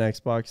and playing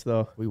Xbox,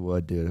 though. We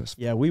would, dude. It was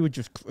Yeah, we would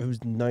just, it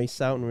was nice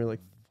out, and we were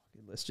like,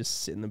 let's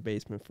just sit in the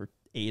basement for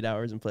 8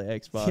 hours and play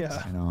Xbox.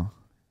 Yeah. I know.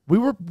 We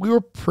were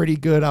pretty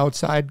good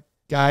outside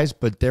guys,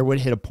 but there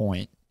would hit a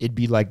point. It'd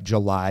be like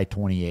July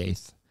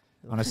 28th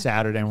on a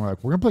Saturday, and we're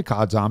like, we're gonna play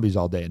COD Zombies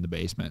all day in the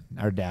basement.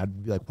 Our dad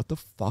would be like, "What the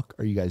fuck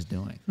are you guys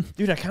doing?"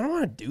 Dude, I kind of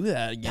want to do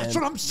that again. That's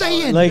what I'm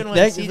saying. Like, Even when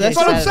that, CJ that's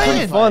what I'm pretty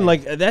saying. fun.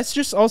 Like, that's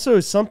just also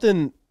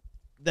something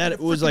that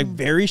was like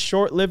very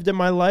short lived in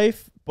my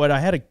life, but I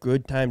had a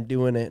good time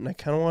doing it, and I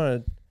kind of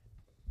want to,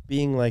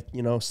 being like,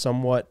 you know,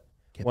 somewhat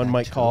Get one back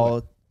might to call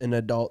it. an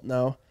adult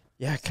now.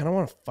 Yeah, I kind of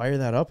want to fire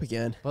that up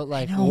again. but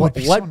like, know, what,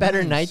 it'd be what so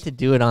better nice. night to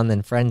do it on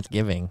than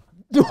Friendsgiving?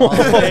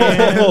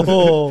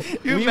 Oh,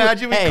 You We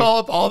imagine would- we hey, call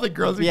up all the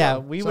girls. and yeah, go,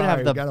 we would have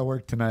 "Sorry, the- we gotta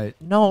work tonight."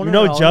 No, you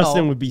no, know, no,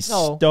 Justin no, would be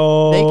no. stoked.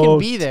 They can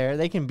be there.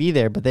 They can be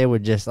there, but they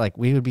would just like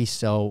we would be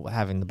so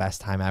having the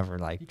best time ever,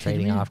 like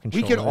trading off We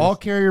controllers. could all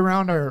carry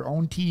around our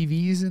own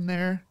TVs in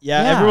there.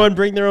 Yeah, Yeah. everyone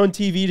bring their own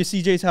TV to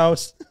CJ's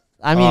house.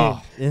 I mean,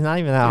 Oh. it's not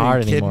even that Are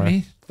hard you kidding anymore.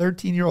 me?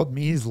 13-year-old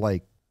me is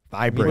like It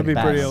vibrating. would be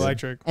pretty Best.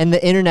 electric. And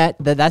the internet,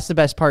 that's the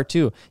best part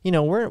too. You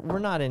know, we're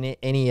not in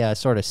any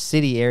sort of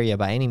city area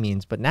by any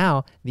means, but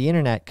now the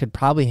internet could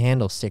probably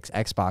handle 6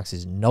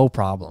 Xboxes, no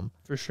problem.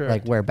 For sure.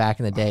 Like where back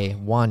in the day,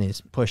 one is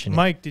pushing it.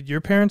 Mike, did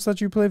your parents let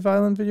you play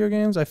violent video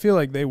games? I feel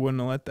like they wouldn't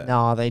have let that.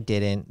 No, they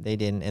didn't. They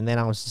didn't. And then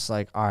I was just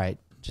like, all right,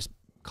 just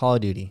Call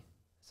of Duty.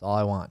 That's all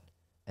I want.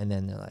 And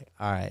then they're like,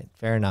 all right,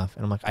 fair enough.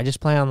 And I'm like, I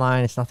just play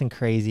online. It's nothing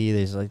crazy.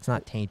 There's like, it's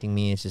not tainting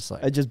me. It's just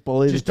like, I just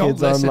bully Just the don't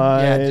kids listen.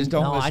 online. Yeah, just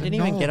don't no, listen. I didn't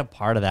even No. get a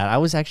part of that. I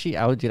was actually,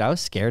 I was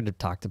scared to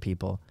talk to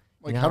people.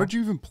 Like, You how know? did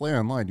you even play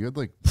online? You had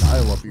like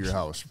dial up at your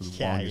house for the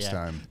Yeah, longest yeah.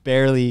 time.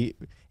 Barely.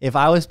 If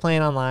I was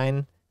playing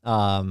online,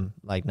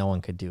 like no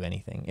one could do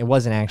anything. It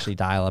wasn't actually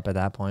dial up at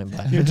that point,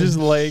 but You're just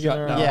lagging Shut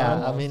around. down.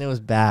 yeah, I mean, it was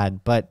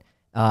bad. But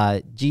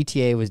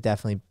GTA was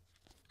definitely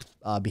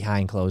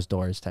behind closed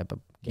doors type of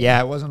game. Yeah,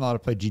 I wasn't allowed to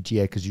play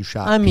GTA because you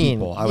shot I mean,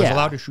 people. I was yeah.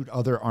 allowed to shoot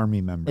other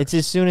army members. It's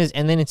as soon as,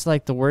 and then it's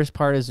like the worst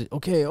part is,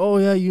 okay, oh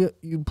yeah,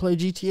 you play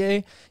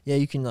GTA, yeah,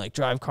 you can like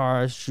drive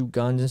cars, shoot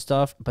guns and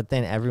stuff. But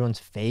then everyone's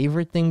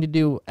favorite thing to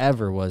do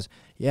ever was,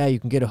 yeah, you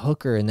can get a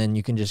hooker and then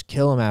you can just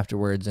kill them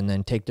afterwards and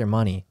then take their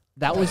money.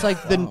 That was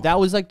like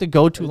the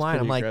go-to That's line. I'm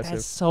pretty like, aggressive.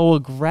 that's so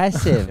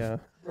aggressive. Yeah.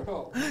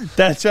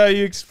 That's how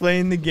you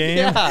explain the game.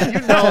 Yeah,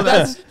 you know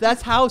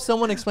that's how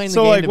someone explained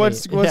So the game like, to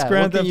what's me. Yeah,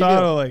 Grand what can Theft you do?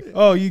 Auto like?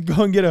 Oh, you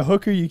go and get a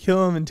hooker, you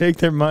kill them and take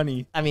their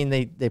money. I mean,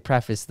 they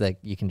preface that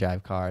you can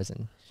drive cars and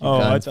shoot Oh, I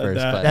guns thought first,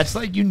 that. but That's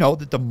like, you know,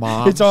 that the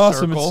mom It's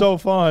awesome. circle, It's so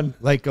fun.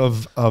 like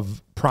of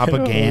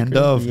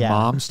propaganda of Yeah.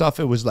 mom stuff.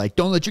 It was like,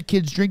 don't let your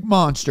kids drink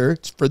Monster.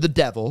 It's for the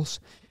devils.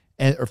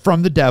 And or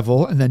from the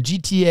devil. And then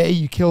GTA,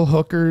 you kill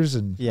hookers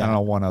and I Yeah. don't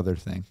know, one other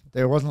thing.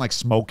 There wasn't like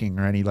smoking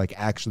or any like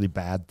actually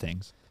bad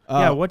things.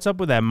 Yeah, what's up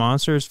with that?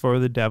 Monsters for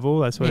the devil?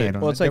 That's what Yeah, I it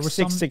don't Well, it's There like was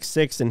some-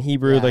 666 in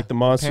Hebrew, Yeah, like the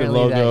monster apparently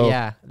logo.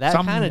 that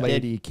Some kind of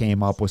lady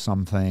came up with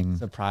something.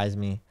 surprised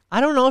me. I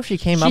don't know if she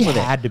came She up with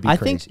it. had to be I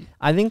crazy.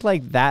 think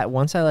like that.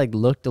 Once I like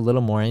looked a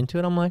little more into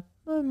it, I'm like,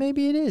 oh,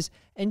 maybe it is,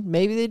 and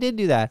maybe they did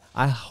do that.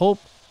 I hope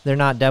they're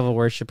not devil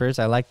worshippers.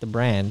 I like the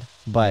brand,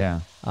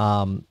 but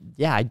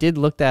yeah, I did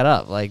look that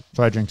up. Like,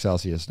 So I drink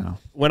Celsius now.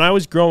 When I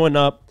was growing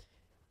up,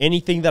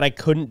 anything that I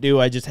couldn't do,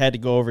 I just had to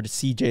go over to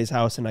CJ's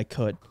house and I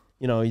could.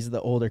 You know, he's the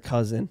older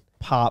cousin.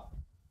 Pop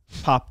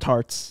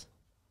Tarts,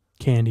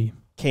 candy.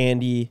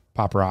 candy,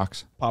 Pop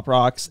rocks. Pop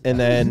Rocks, and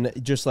then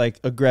just like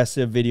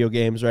aggressive video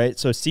games, right?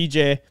 So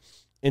CJ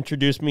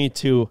introduced me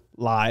to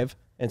Live,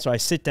 and so I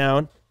sit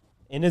down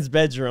in his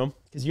bedroom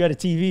because you got a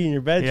TV in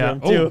your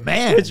bedroom Yeah. too, Oh,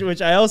 man.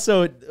 which I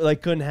also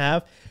like couldn't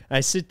have. I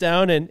sit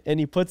down and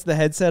he puts the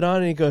headset on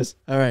and he goes,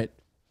 "All right,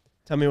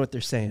 tell me what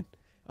they're saying."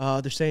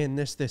 They're saying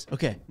this.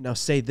 Okay, now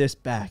say this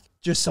back.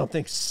 Just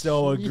something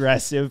so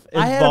aggressive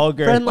and I had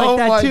vulgar. a friend like Oh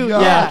that my too.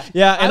 God. Yeah,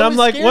 Yeah, and I I'm was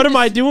like, scared what to am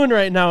I doing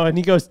right now? And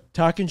he goes,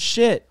 talking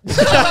shit.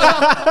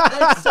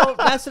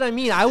 That's what I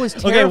mean. I was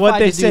terrified Okay, what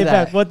they to do say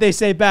that. back. What they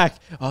say back.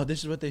 Oh, this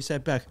is what they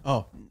said back.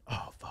 Oh,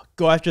 fuck.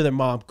 Go after their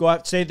mom. Go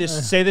out. Say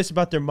this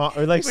about their mom,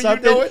 or like But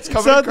something. you know it's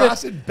coming something.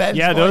 across in Ben's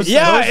Yeah, voice. those-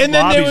 Yeah, and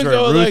then they lobbies would were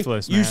go like,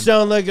 ruthless, "You man.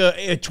 sound like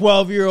a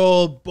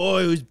 12-year-old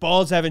boy whose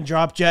balls haven't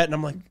dropped yet." And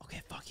I'm like,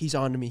 "Okay, fuck, he's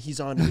on to me. He's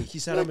on to me." He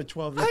said I'm a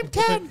 12-year-old. I'm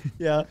 10.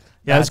 Yeah.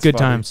 Yeah, that's good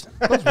funny. times.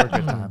 Those were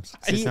good times.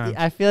 See, times.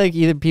 I feel like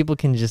either people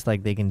can just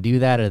like they can do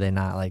that or they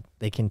not. Like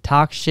they can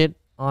talk shit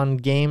on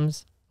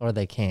games or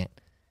they can't.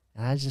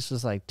 And I just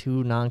was like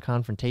too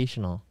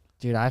non-confrontational.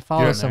 Dude, I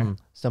follow You're in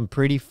some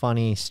pretty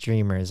funny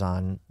streamers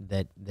on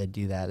that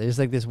do that. There's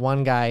like this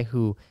one guy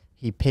who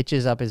he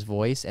pitches up his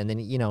voice and then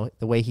you know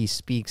the way he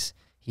speaks,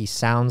 he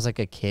sounds like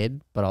a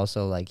kid, but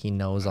also like he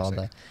knows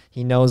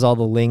all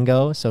the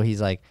lingo. So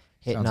he's like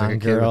hitting Sounds like on a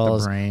kid with the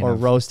girls brain or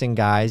of- roasting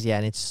guys. Yeah,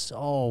 and it's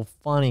so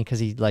funny because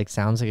he like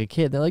sounds like a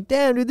kid. They're like,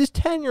 damn, dude, this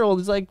 10-year-old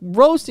is like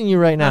roasting you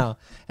right now.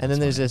 And then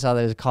there's this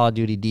other Call of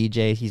Duty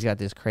DJ. He's got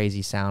this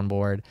crazy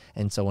soundboard.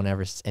 And so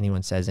whenever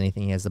anyone says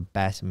anything, he has the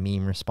best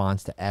meme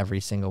response to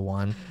every single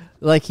one.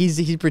 Like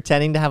he's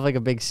pretending to have like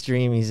a big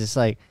stream. He's just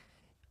like,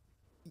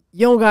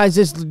 yo guys,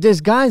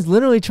 this guy's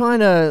literally trying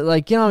to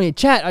like get on me.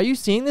 Chat, are you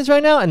seeing this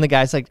right now? And the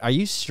guy's like, are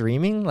you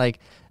streaming? Like,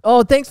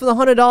 oh, thanks for the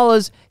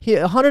 $100.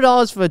 Here,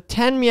 $100 for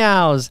 10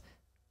 meows.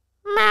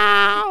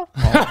 Meow.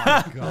 Oh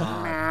my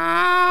God.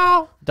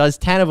 Meow. Does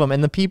 10 of them,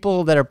 and the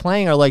people that are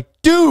playing are like,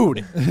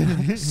 dude,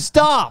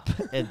 stop.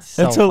 It's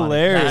so That's funny.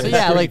 hilarious. So yeah,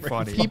 That's like pretty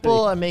funny.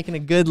 people are making a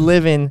good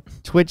living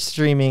Twitch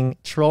streaming,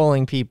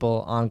 trolling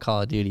people on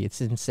Call of Duty. It's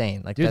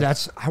insane. Like, Dude,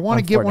 I want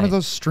to get one of Fortnite.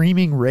 those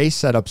streaming race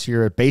setups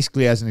here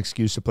basically as an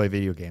excuse to play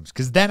video games.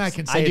 Because then I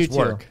can say I do it's too.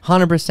 work.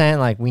 100%.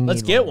 Like we need.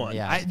 Let's get one.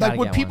 Yeah, Like, gotta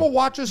would get people one.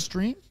 watch us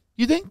stream?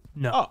 You think?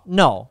 No,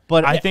 No,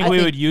 but I think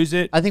we would use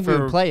it. I think we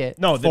for would play it.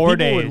 No, the 4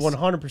 people days. would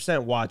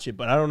 100% watch it,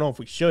 but I don't know if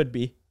we should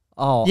be.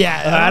 Oh,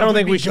 Yeah. I don't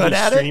think we should good be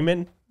at it.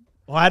 streaming.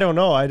 Well, I don't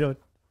know.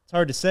 It's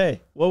hard to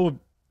say. What would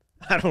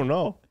I don't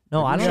know.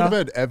 No, I We don't. should have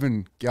had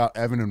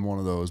Evan in one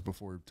of those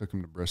before we took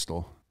him to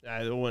Bristol.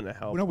 It wouldn't have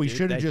helped. No, we dude.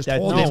 should have That- just that-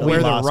 told no, him we where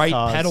the lost right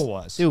cause. pedal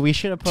was. Dude, we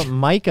should have put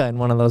Micah in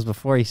one of those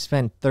before he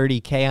spent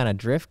 $30K on a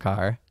drift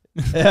car.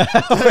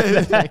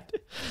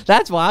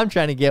 That's why I'm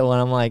trying to get one.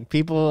 I'm like,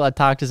 I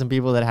talk to some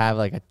people that have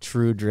like a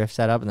true drift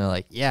setup, and they're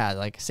like, yeah,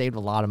 like saved a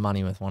lot of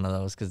money with one of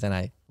those because then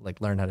I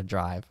like learned how to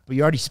drive. But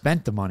you already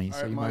spent the money, so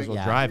All right, you might as well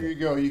Mike, drive Here it. you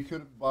go. You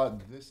could have bought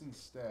this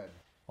instead.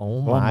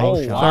 Oh my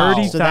my God. god!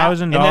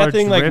 $30,000 and that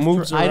thing like drift-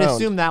 moves I'd around.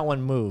 assume that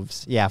one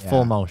moves. Yeah,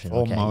 full motion.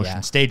 Full Okay, motion.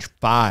 yeah. Stage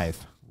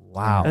 5.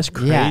 Wow, That's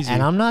Yeah, crazy.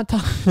 and I'm not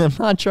I'm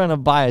not trying to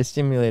buy a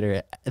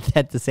simulator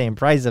at the same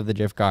price of the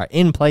drift car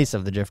in place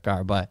of the drift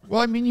car, but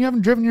Well, I mean, you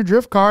haven't driven your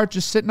drift car, it's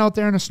just sitting out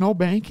there in a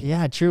snowbank.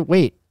 yeah, true.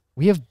 Wait,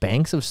 we have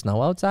banks of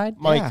snow outside?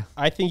 Mike, Yeah.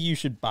 I think you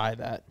should buy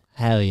that.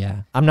 Hell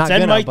yeah! I'm not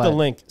Send gonna, Mike the but-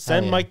 link.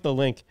 Send yeah. Mike the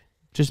link.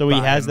 Just So he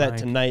buy has it, that Mike.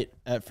 tonight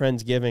at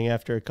Friendsgiving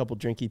after a couple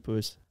drinky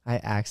poos. I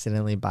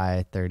accidentally buy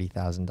a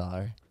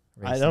 $30,000.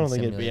 I don't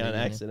think it'd be on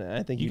accident.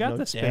 I think You you got know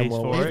the damn space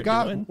well for what it. you're They've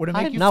got, doing. would it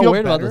make I'm you not feel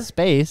worried better? about the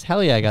space.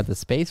 Hell yeah, I got the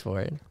space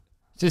for it.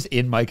 Just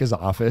in Micah's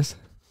office.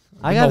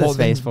 I The got the whole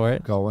space thing for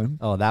it. Going.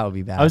 Oh, that would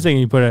be bad. I was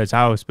thinking you put it at his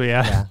house, but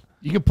yeah, yeah,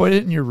 You could put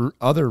it in your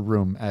other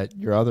room at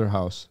your other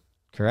house.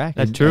 correct.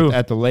 That's In- true.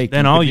 At the lake.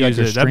 Then It could I'll be like use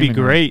your it. That'd be streaming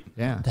room. great.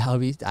 Yeah. That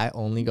would be. I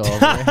only go over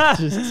there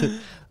just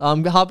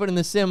to. Hopping in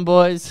the sim,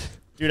 boys.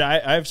 Dude,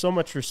 I have so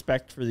much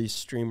respect for these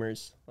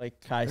streamers like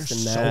Kai They're so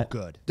Sinat.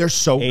 good. They're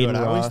so Aiden good.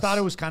 I always Ross. thought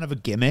it was kind of a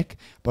gimmick,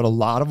 but a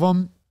lot of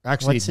them,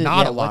 actually What's his-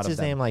 not yeah, a lot what's of his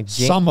them. name, like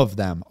Some of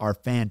them are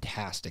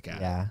fantastic at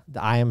it.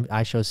 Yeah,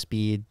 I show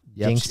speed.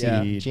 Yep, Jinxie,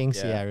 Speed,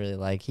 Jinxie, yeah. I really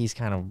like. He's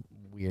kind of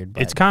weird,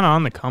 but It's kind of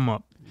on the come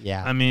up.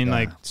 yeah. I mean, Yeah.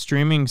 like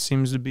streaming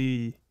seems to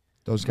be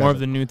Those guys. more of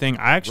the new thing.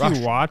 I actually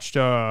Rush. watched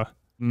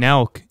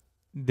Nelk.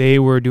 They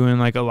were doing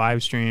like a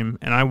live stream,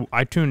 and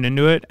I tuned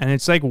into it, and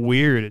it's like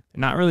weird. They're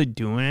not really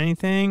doing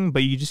anything,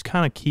 but you just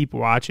kind of keep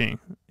watching.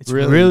 It's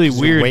Really? really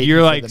Just weird. waiting You're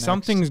for like, the next-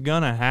 something's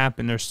gonna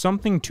happen. There's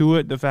something to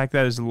it. The fact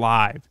that it's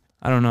live.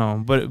 I don't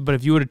know. But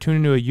if you would have tuned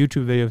into a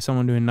YouTube video of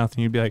someone doing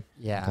nothing, you'd be like,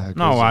 Yeah. I'm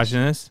not watching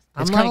this.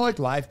 It's kind of like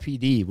live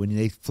PD when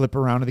they flip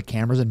around to the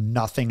cameras and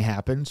nothing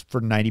happens for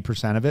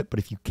 90% of it. But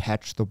if you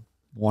catch the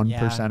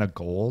 1% of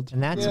gold,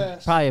 and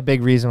that's probably a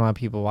big reason why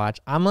people watch.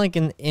 I'm like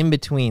in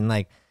between.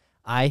 Like,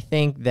 I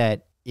think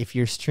that if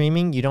you're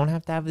streaming, you don't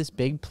have to have this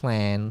big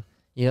plan.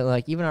 You know,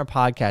 like even our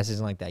podcast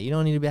isn't like that. You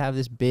don't need to have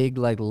this big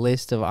like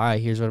list of, all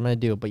right, here's what I'm gonna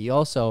do. But you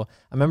also,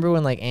 I remember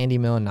when like Andy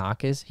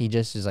Milonakis, he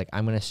just is like,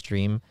 I'm gonna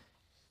stream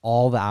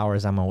all the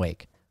hours I'm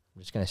awake.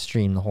 I'm just gonna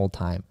stream the whole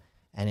time,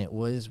 and it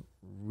was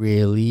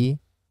really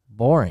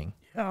boring.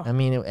 Yeah. I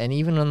mean, and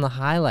even on the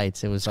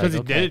highlights, it was like, Because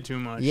he did it too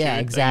much. yeah,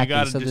 dude. exactly.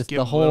 Like, So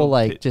the whole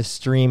like just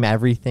stream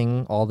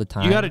everything all the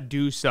time. You got to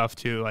do stuff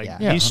too. Like Yeah.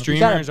 these You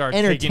streamers gotta are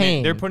taking it.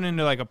 entertain. They're putting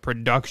into like a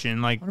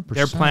production. Like 100%.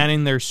 they're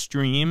planning their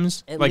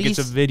streams At like it's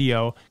a least-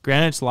 video.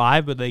 Granted, it's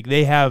live, but like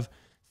they have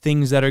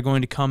things that are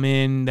going to come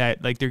in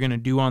that like they're going to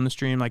do on the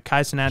stream. Like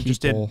Kai Cenat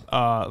just did People.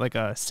 like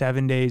a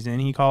 7 days in,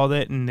 he called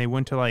it, and they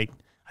went to like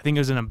I think it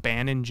was an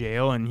abandoned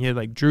jail, and he had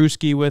like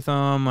Drewski with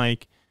them,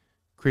 like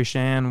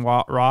Christian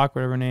Rock,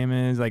 whatever her name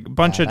is, like a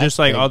bunch of that's just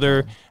like big,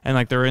 other, though. and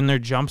like they're in their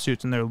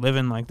jumpsuits and they're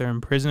living like they're in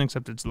prison,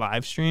 except it's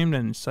live streamed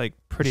and it's like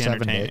pretty 7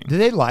 days. entertaining. Do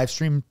they live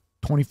stream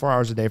 24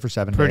 hours a day for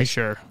 7 Pretty days?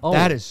 sure. Oh,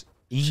 That is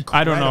incredible.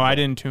 I don't know. I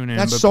didn't tune in,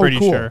 That's but so pretty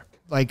cool. sure.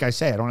 Like I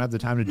say, I don't have the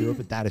time to do it,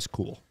 but that is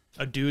cool.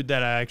 A dude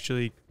that I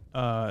actually,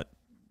 I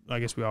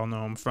guess we all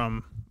know him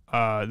from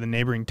the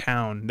neighboring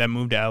town that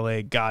moved to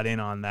LA, got in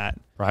on that.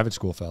 Private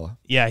school fella.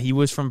 Yeah, he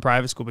was from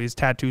private school, but he has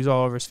tattoos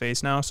all over his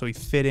face now, so he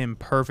fit in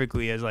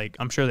perfectly as like,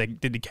 I'm sure they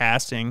did the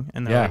casting,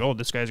 and they're Yeah. like, oh,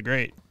 this guy's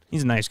great.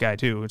 He's a nice guy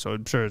too, so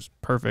I'm sure it's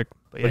perfect.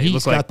 But yeah, But he he's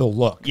looked got like, the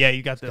look. yeah,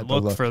 you got the got the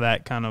look look. for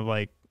that kind of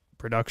like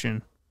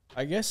production.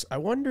 I guess I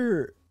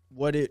wonder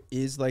what it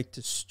is like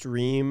to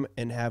stream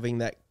and having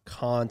that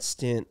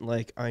constant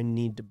like I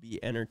need to be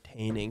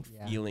entertaining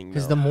feeling.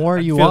 because though. the more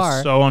I'd you feel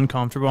are, so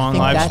uncomfortable on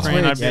think live that's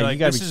screen. where I'd be yeah, you like,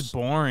 gotta this be is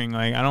boring.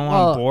 Like, I don't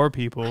Well, want to bore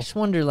people. I just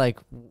wonder like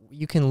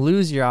you can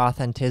lose your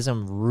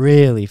authentism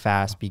really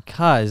fast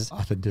because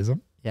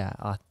Authentism.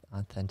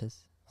 authentic.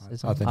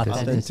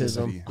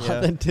 Authenticity. Yeah.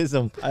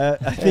 Authentism.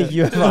 I think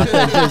you have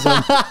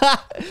authentism.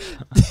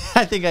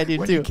 I think I do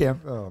When too. you can't,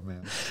 oh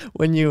man.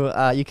 When you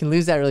can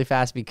lose that really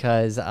fast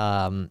because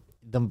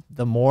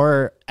the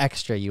more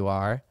extra you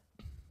are,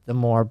 the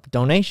more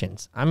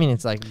donations. I mean,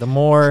 it's like the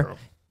more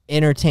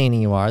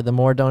entertaining you are, the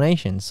more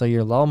donations. So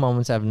your low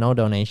moments have no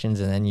donations,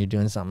 and then you're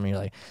doing something. You're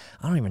like,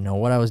 I don't even know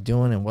what I was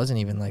doing. It wasn't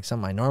even like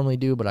something I normally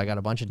do, but I got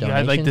a bunch of You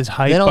donations. had like this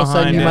hype then all of a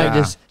sudden behind you it. might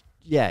just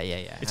yeah.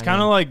 It's I kind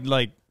mean, of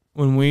like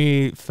when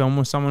we film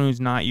with someone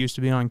who's not used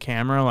to being on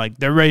camera, like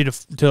they're ready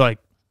to like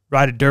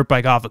ride a dirt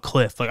bike off a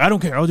cliff. Like, I don't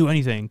care, I'll do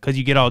anything, because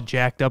you get all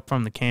jacked up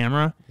from the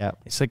camera. Yep.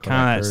 It's like Kodak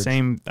kind of that urge.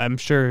 same. I'm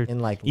sure in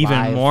like even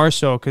live, more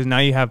so because now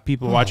you have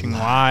people watching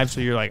live,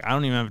 so you're like, I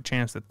don't even have a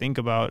chance to think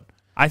about.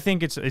 I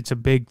think it's a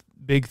big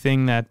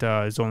thing that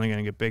is only going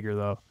to get bigger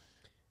though.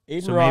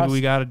 Aiden So Ross, maybe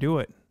we got to do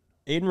it.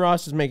 Aiden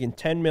Ross is making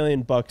 $10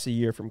 million a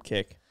year from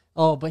Kick.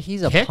 Oh, but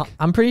he's a Kick? punk.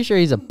 I'm pretty sure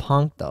he's a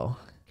punk though.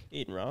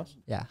 Aiden Ross.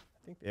 Yeah.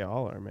 I think they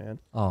all are, man.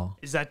 Oh.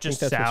 Is that just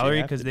that's what you salary?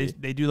 have Because to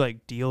they do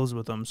like deals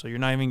with them, so you're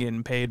not even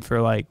getting paid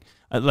for like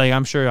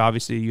I'm sure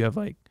obviously you have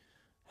like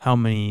how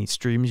many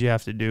streams you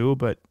have to do,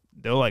 but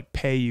they'll like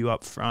pay you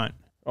up front.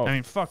 Oh, I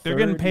mean, fuck, they're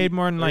getting 30 paid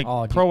more than like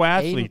Oh, dude, pro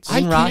athletes.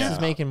 Aiden Ross can't- is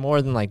making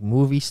more than like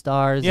movie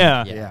stars.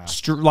 Yeah. Yeah.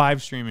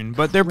 Live streaming,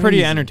 but they're pretty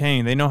Crazy.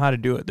 entertaining. They know how to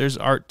do it. There's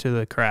art to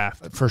the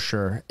craft. For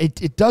sure.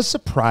 It does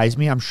surprise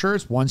me. I'm sure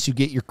it's once you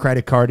get your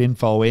credit card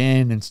info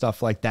in and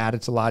stuff like that,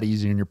 it's a lot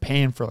easier and you're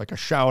paying for like a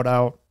shout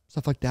out,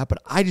 stuff like that. But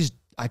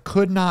I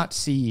could not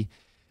see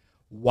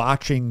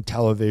watching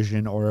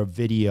television or a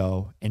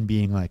video and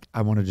being like,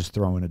 I want to just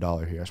throw in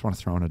 $1 here. I just want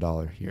to throw in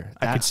 $1 here.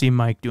 I could see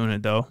Mike doing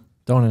it though.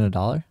 Throwing in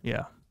 $1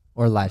 Yeah.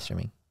 or live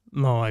streaming.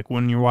 No, like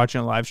when you're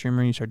watching a live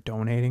streamer, you start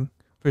donating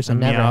for I some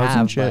never meows have,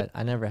 and shit. but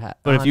I never have.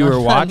 But if you were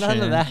none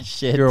watching, of that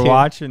shit. you were dude.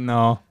 watching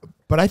though.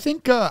 But I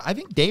think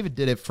David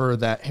did it for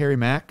that Harry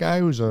Mack guy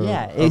who's a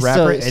Yeah, so-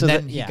 rapper, so and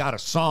then that- he yeah. got a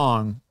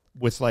song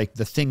with like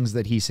the things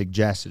that he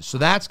suggested. So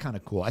that's kind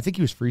of cool. I think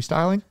he was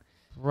freestyling.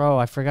 Bro,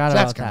 I forgot So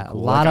that's about kind that. of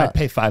cool. A lot Like, of I'd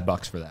pay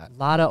 $5 for that.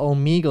 lot of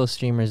Omegle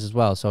streamers as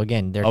well. So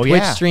again, they're Oh,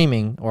 Twitch yeah.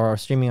 streaming or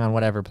streaming on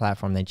whatever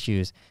platform they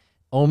choose.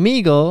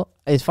 Omegle,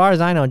 as far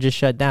as I know, just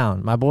shut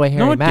down. My boy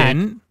Harry No, it Mack.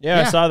 didn't. Yeah, I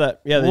Yeah. saw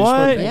that. Yeah, they just What?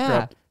 went Yeah.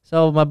 bankrupt.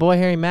 So my boy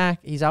Harry Mack,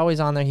 he's always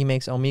on there. He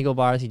makes Omegle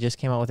bars. He just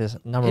came out with his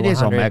number It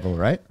is 100. Omegle,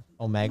 right?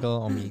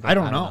 Omegle. I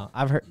don't know.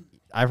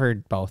 I've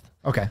heard both.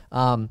 Okay.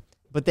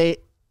 But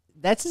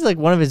that's just like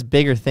one of his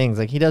bigger things.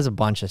 Like he does a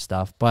bunch of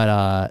stuff,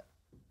 but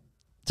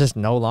just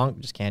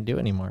can't do it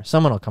anymore.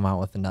 Someone will come out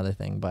with another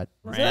thing, but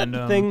Is that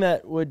the thing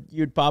that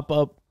you'd pop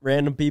up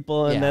random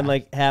people and then Yeah.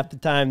 like half the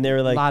time they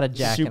were like Lot of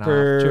jacking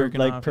super off. Jerking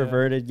like off, yeah.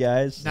 perverted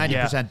guys.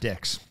 90%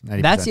 dicks.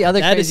 90% that's the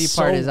other That crazy is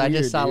part so is I just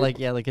weird, saw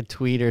dude. like a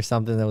tweet or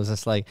something that was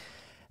just like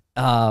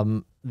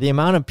the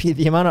amount of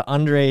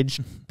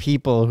underage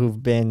people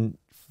who've been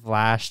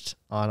flashed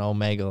on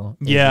Omegle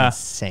is Yeah.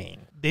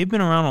 insane. they've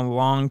been around a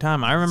long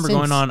time. I remember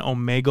going on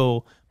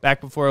Omegle back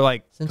before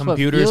like Since what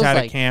computers feels had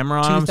a like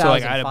camera on them. So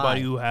like I had a 2005.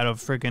 buddy who had a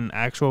freaking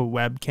actual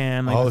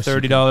webcam, like Oh, a so you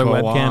 $30 could go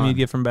webcam on. you'd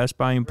get from Best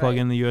Buy and plug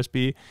in the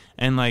USB.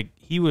 And like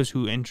he was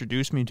who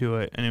introduced me to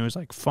it, and it was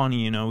like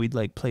funny, you know. We'd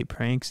like play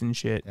pranks and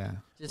shit. Yeah.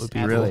 Just be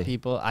F really- with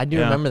people. I do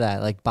Yeah. remember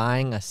that, like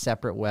buying a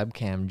separate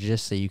webcam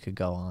just so you could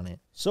go on it.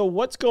 So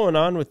what's going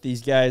on with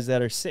these guys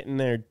that are sitting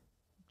there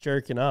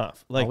jerking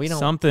off? Like, we don't.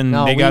 Something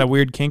No, they got we- a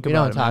weird kink We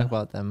about don't it, talk man.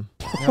 about them.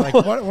 You're like,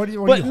 what are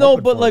you but no,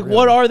 hoping but for, like, really?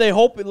 what are they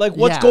hoping? Like,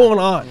 what's Yeah, going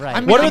on? right. I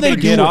mean, What I are they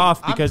think They get doing?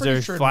 off I'm because pretty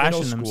they're sure in flashing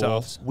middle school,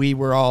 themselves. We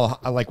were all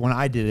like, when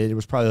I did it, it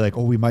was probably like,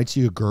 oh, we might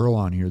see a girl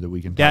on here that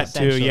we can. That talk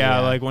too, Essentially, yeah.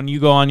 yeah. Like when you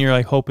go on, you're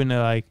like hoping to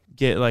like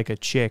get like a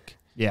chick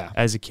Yeah,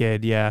 as a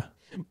kid. Yeah.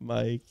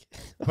 Mike,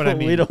 But I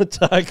we mean- don't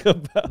talk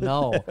about.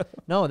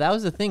 No, that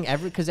was the thing.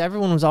 Because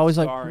everyone was always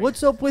like, Sorry.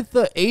 "What's up with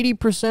the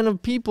 80%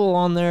 of people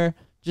on there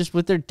just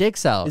with their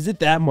dicks out?" Is it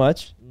that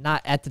much?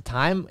 Not at the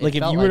time. it Like,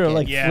 if felt you were to, it.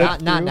 like, Yeah.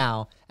 flip not through?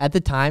 now. At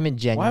the time, it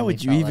genuinely. Why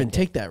would you felt even like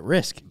take it. that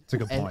risk? it's a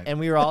good point. And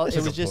we were all. It That's a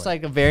was good just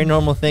point. like a very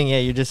normal thing. Yeah,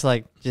 you're just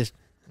like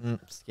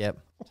skip.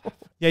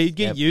 Yeah, you'd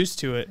get Yep. used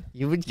to it.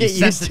 You would You're get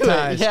used to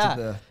sensitized it. to Yeah,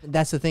 the-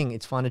 that's the thing.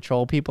 It's fun to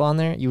troll people on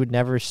there. You would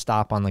never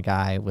stop on the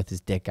guy with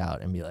his dick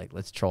out and be like,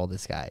 "Let's troll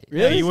this guy."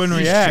 Yeah, you wouldn't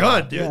You react.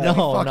 should, dude. Yeah. That'd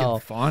be No, fucking no.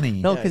 funny.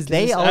 No, because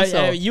they I-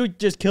 also you would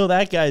just kill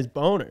that guy's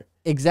boner.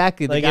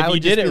 exactly. The Like, guy if you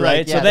would did just it be right,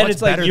 like, so yeah, then what's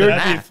it's like better you're. than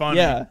That'd be that? funny.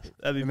 Yeah.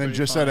 That'd be And then pretty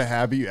just funny. out of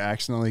habit, you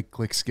accidentally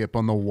click skip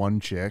on the one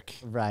chick.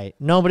 right.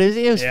 No, but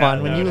it was Yeah,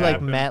 fun when that you would like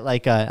happen. met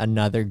like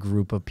another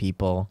group of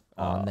people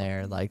on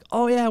there. Like,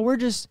 oh yeah, we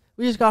just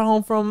got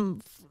home from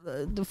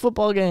the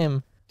football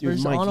game. Dude,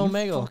 Versus Mike, on you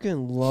Omegle.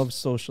 fucking love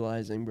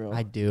socializing, bro.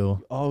 I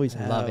do always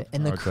have. love it.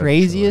 And the Oh, good,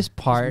 craziest Just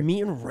part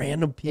meeting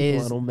random people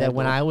is on Omegle. that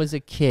when I was a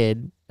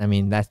kid, I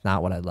mean, that's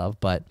not what I love,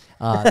 but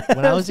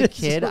when I was a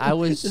kid, I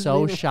was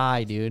so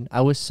shy, dude.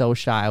 I was so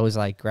shy. I was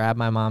like, grab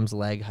my mom's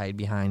leg, hide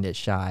behind it,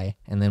 shy.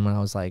 And then when I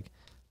was like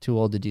too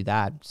old to do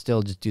that,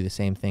 still just do the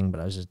same thing, but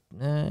I was just,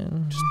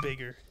 Just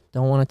bigger.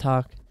 don't want to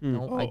talk. Hmm.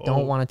 I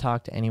don't want to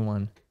talk to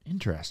anyone.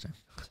 Interesting.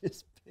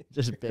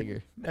 Just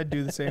bigger. I'd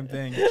do the same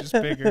thing, just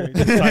bigger.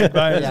 Just hide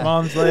by his Yeah.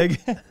 mom's leg.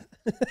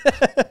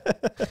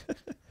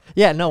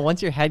 Yeah, no,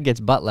 once your head gets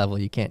butt level,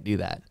 you can't do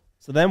that.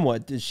 So then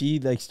what? Did she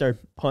like start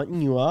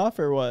punting you off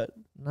or what?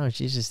 No,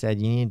 she just said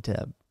you need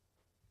to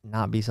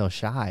not be so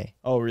shy.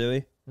 Oh,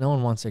 really? No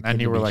one wants their kid And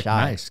to you were be like,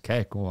 shy. nice,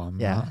 okay, cool. I'm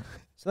Yeah. not.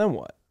 So then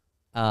what?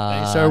 They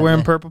started wearing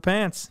the- purple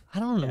pants. I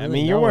don't know. I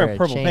mean, you're wearing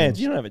purple pants.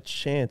 You don't have a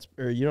chance,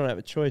 or you don't have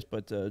a choice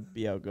but to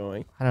be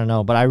outgoing. I don't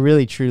know, but I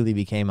really truly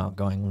became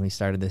outgoing when we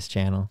started this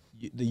channel.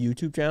 The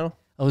YouTube channel?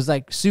 I was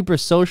like super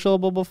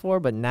sociable before,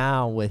 but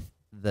now with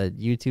the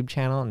YouTube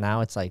channel,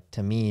 now it's like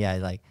to me, I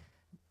like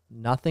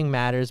nothing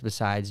matters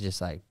besides just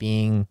like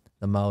being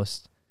the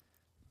most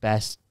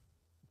best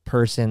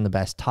person, the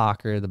best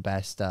talker, the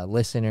best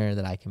listener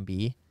that I can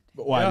be.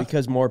 But why? Yeah.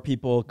 Because more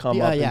people come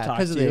up and talk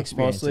because to of the you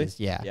experiences.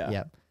 mostly? Yeah, Yeah.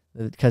 yeah,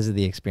 because of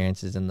the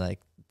experiences and like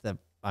the.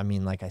 I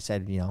mean, like I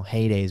said, you know,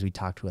 heydays we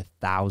talked to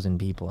 1,000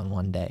 people in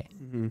one day.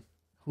 Mm-hmm.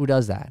 Who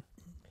does that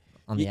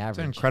on the It's an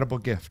average? incredible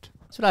gift.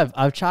 That's what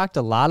I've chalked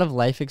a lot of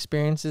life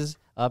experiences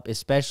up,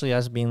 especially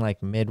us being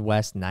like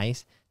Midwest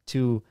nice,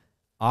 to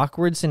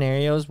awkward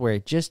scenarios where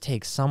it just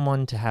takes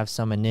someone to have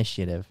some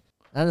initiative.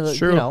 And,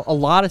 True. you know, a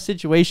lot of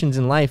situations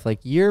in life, like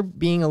you're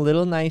being a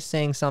little nice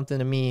saying something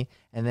to me,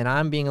 and then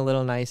I'm being a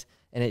little nice,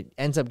 and it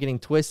ends up getting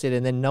twisted,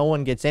 and then no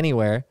one gets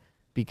anywhere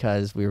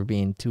because we were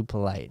being too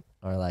polite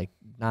or like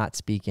not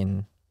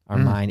speaking our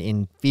mind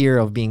in fear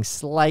of being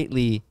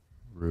slightly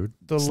Rude.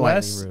 The Slightly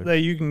less rude. that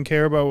you can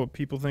care about what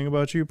people think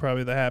about you,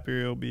 probably the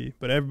happier you'll be.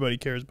 But everybody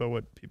cares about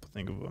what people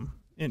think of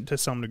them to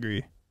some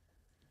degree.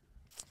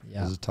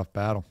 yeah. This is a tough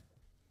battle.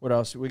 What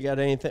else? We got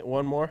anything?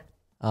 One more?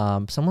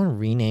 Someone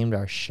renamed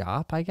our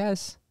shop, I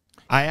guess.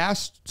 I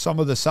asked some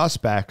of the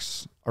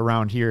suspects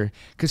around here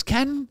because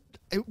Ken,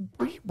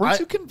 weren't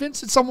you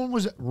convinced that someone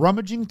was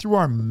rummaging through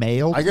our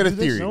mail? I to got a do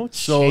this? theory. No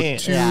So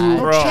chance. to Yeah.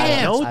 No Bro,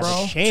 chance, No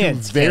bro. chance. to Ken. That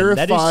is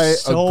verify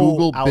so a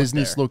Google out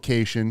business there.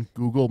 location,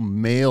 Google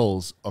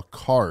mails a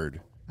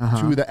card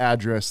to the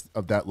address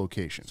of that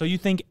location. So you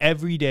think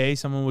every day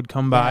someone would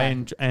come by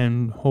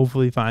and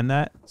hopefully find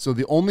that? So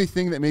the only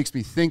thing that makes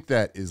me think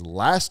that is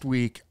last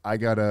week I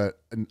got a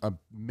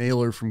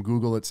mailer from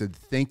Google that said,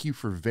 "Thank you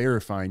for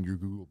verifying your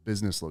Google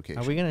business location."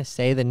 Are we gonna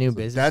say the new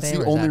business? That's name,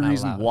 the or is that only not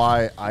reason allowed?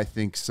 why I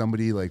think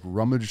somebody like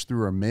rummaged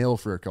through our mail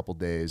for a couple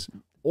days,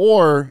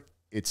 or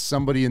it's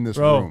somebody in this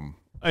Bro. room.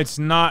 It's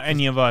not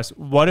any of us.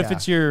 What if Yeah.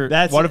 it's your?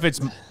 That's- What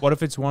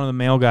if it's one of the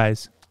male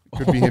guys?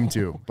 Could be him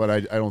too, but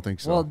I don't think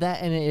so. Well,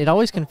 that and it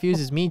always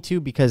confuses me too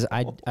because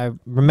I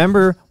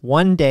remember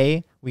one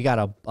day we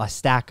got a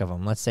stack of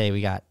them. Let's say we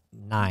got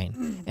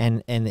 9,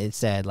 and it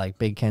said like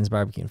Big Ken's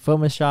Barbecue and Foot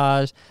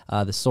Massage,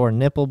 the Sore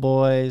Nipple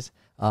Boys,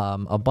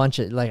 a bunch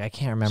of like I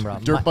can't remember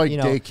Dirt Bike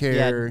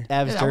Daycare. Yeah,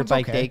 Ev's Yeah, that Dirt one's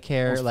Bike okay.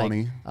 Daycare, That's like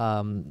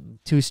funny.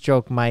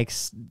 2-stroke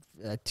Mike's.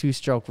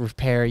 2-stroke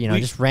repair, you know,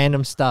 just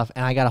random stuff,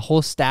 and I got a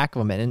whole stack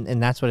of them,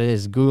 and that's what it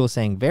is. Google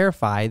saying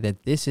verify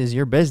that this is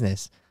your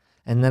business,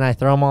 and then I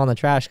throw them all in the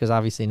trash because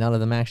obviously none of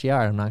them actually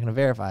are. I'm not going to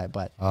verify it,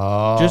 but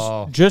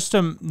Just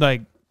to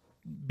like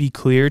be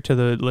clear to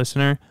the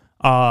listener,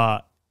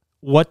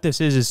 what this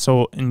is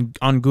so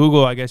on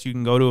Google, I guess you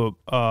can go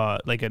to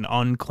like an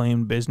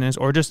unclaimed business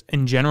or just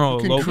in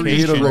general You can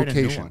create a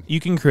location. You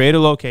can create a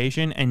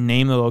location and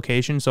name the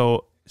location.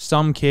 So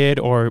some kid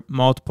or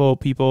multiple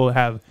people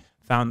have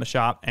found the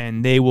shop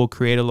and they will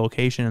create a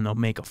location and they'll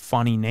make a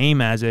funny name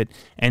as it,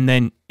 and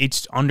then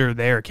it's under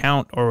their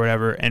account or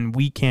whatever, and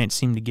we can't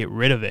seem to get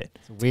rid of it.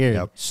 it's weird.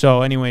 Yep.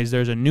 So anyways,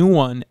 there's a new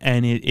one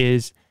and it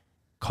is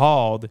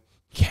called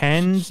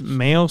Ken's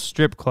Male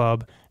Strip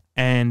Club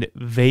and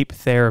Vape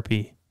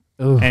Therapy.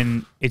 Ooh,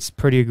 And it's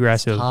pretty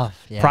aggressive.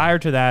 tough. Yeah. Prior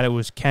to that, it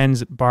was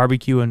Ken's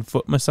Barbecue and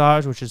Foot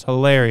Massage, which is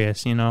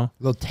hilarious, you know?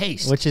 little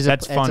taste. Which is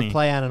That's it's funny. a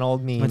play on an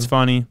old meme. It's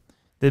funny.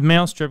 The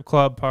male strip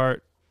club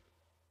part,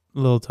 a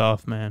little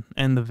tough, man.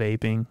 And the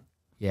vaping.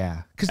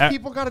 Yeah, because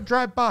people got to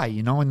drive by,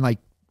 you know, and like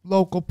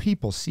local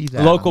people see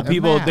that. Local on their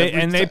people,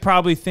 map. they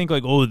probably think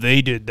like, oh,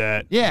 they did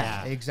that.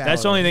 Yeah, exactly.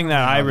 That's the only thing that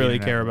I How the really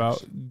internet care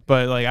works. about.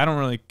 But like, I don't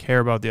really care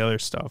about the other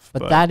stuff.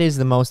 But that is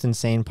the most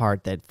insane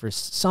part, that for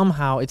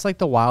somehow it's like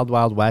the wild,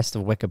 wild west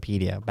of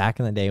Wikipedia. Back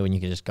in the day when you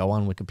could just go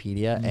on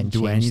Wikipedia and do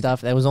change anything.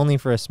 stuff, that was only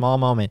for a small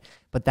moment.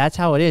 But that's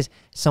how it is.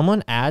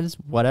 Someone adds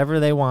whatever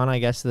they want, I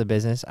guess, to the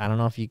business. I don't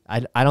know if you,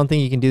 I don't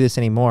think you can do this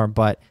anymore,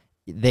 but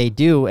they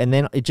do. And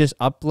then it just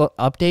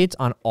updates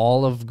on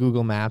all of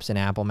Google Maps and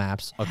Apple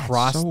Maps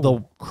across so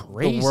the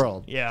crazy.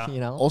 world. Yeah. You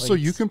know? Also,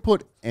 Like, you can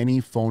put any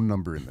phone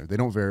number in there. They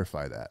don't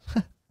verify that.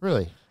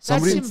 Really.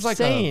 Somebody- That seems like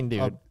insane,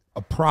 dude.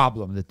 a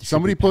problem that should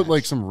Somebody be put patched.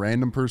 like some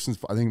random person's,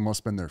 I think it must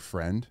have been their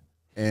friend.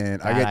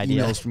 And I Bad get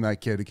idea. emails from that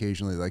kid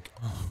occasionally like,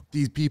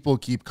 these people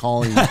keep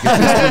calling. Get this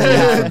kid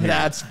away from here.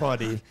 That's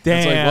funny.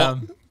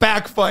 Damn.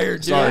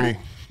 Backfired, dude. Sorry.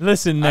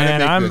 Listen, I didn't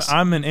man, make this.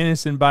 I'm an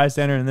innocent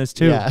bystander in this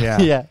too. yeah. Yeah.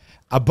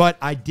 yeah. But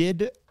I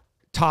did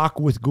talk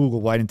with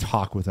Google. Well, I didn't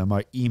talk with them.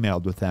 I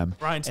emailed with them.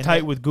 Ryan's And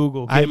tight with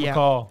Google. Give him yeah. a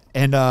call.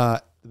 And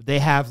they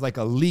have like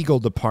a legal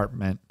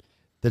department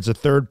that's a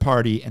third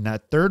party, and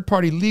that third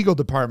party legal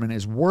department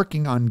is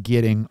working on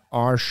getting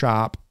our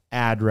shop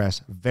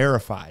address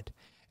verified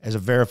as a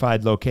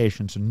verified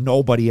location, so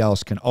nobody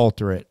else can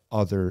alter it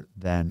other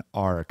than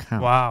our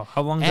account. Wow.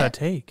 How long does And- that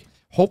take?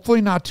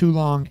 Hopefully not too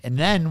long. And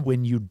then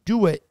when you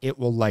do it, it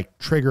will like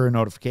trigger a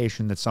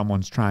notification that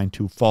someone's trying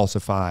to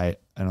falsify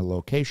a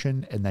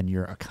location, and then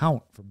your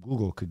account from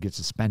Google could get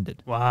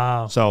suspended.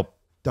 Wow. So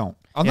don't.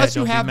 Unless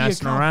don't you be have the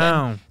messing account,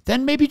 around.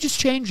 then maybe just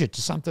change it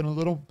to something a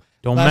little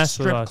Don't less mess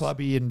with strip us.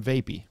 clubby and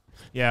vapey.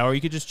 Yeah, or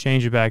you could just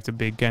change it back to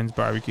Big Ken's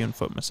Barbecue and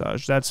Foot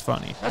Massage. That's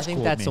funny. I think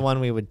cool that's with the me. one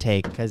we would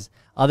take, because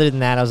other than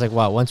that, I was like,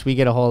 well, once we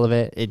get a hold of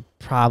it, it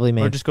probably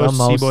makes Or just go the to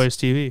most. CBoys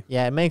TV.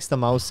 Yeah, it makes the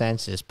most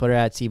sense. Just put her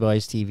at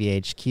CBoys TV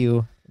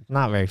HQ.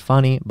 Not very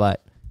funny,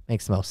 but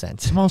makes the most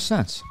sense. It's the most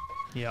sense.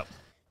 Yep.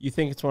 You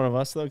think it's one of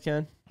us though,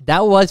 Ken?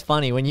 That was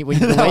funny when the way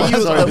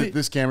you Sorry,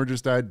 this camera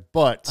just died.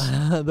 But,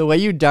 the way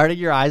you darted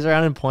your eyes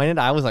around and pointed.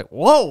 I was like,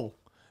 whoa.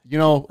 you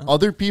know,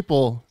 other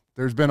people,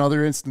 there's been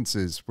other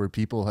instances where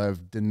people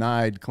have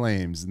denied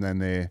claims and then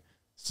they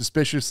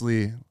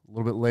suspiciously, a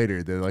little bit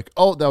later, they're like,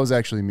 oh, that was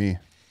actually me.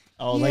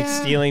 Oh, like Yeah.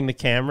 stealing the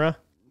camera?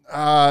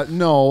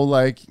 No,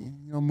 like, you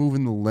know,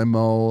 moving the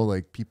limo,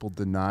 like people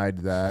denied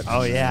that.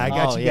 Oh, yeah. I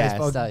got Oh, you yeah, guys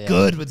both so, yeah.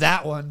 good with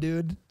that one,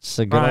 dude. It's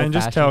a good Ryan,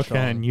 just old-fashioned tell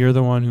trolling. Ken you're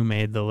the one who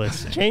made the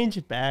list. Change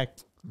it back.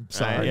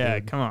 Sorry, yeah,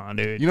 dude. come on,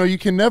 dude. You know, you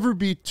can never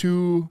be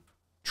too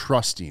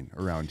trusting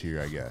around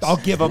here, I guess. I'll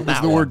give them That's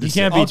that the one. word to You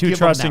say. can't I'll be too give 'em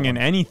that trusting in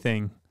one.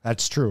 anything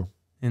That's true.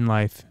 in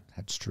life.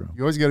 That's true.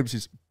 You always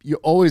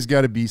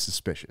got to be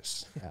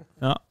suspicious.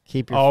 No,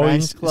 Keep your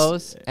Always friends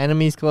close,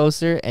 enemies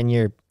closer, and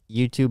your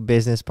YouTube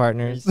business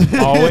partners.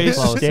 always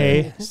Closer.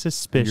 stay Your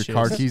suspicious.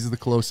 car keys are the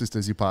closest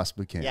as you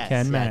possibly can. Yes.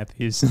 Ken Yeah.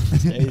 Matthews.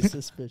 Stay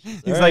suspicious.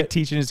 He's All like right.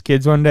 teaching his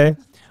kids one day.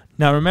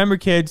 Now remember,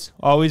 kids,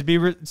 always be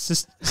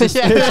suspicious.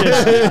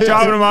 Yeah.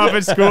 Dropping them off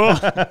at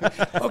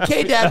school.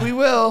 Okay, Dad, we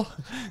will.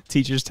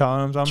 Teachers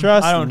telling him something.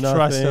 Trust I don't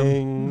trust him.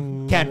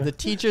 nothing. Ken, The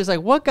teacher's like,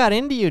 what got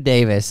into you,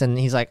 Davis? And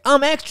he's like,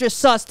 I'm extra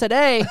sus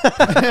today.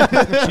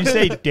 Did you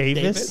say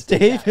Davis?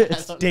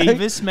 Davis.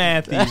 Davis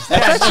Matthews.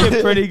 That's actually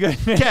a pretty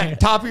good name. Ken,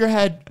 top of your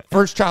head,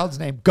 first child's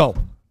name, go.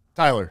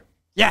 Tyler.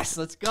 Yes,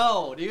 let's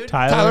go, dude.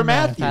 Tyler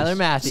Matthews. Tyler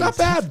Matthews. It's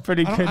not bad.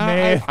 Pretty I don't- good I-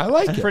 name. I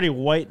like it. Pretty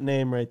white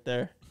name right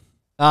there.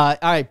 All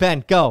right,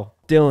 Ben, go.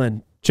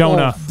 Dylan.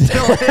 Jonah.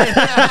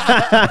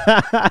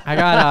 I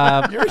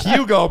got You're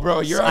Hugo,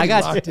 bro. You're I already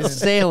got locked in.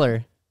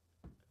 Sailor.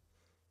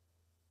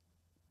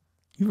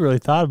 You really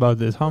thought about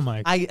this, huh,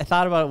 Mike? I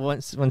thought about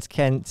it once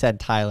Ken said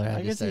Tyler.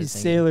 I just guess started he's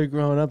thinking, Sailor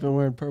growing up and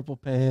wearing purple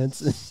pants.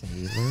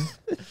 Sailor.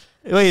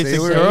 Wait, it's a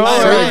Sailor- girl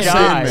Sailor or a Man.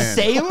 guy? Man.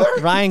 Sailor?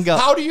 Ryan, go.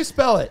 How do you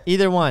spell it?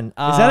 Either one. Is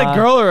that a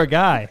girl or a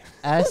guy?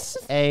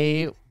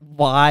 SAYLOR.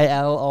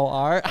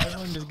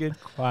 Everyone just get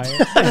quiet.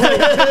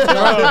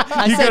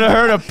 I You said- could have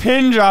heard a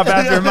pin drop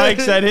after Mike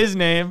said his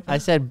name. I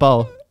said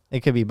Bo. It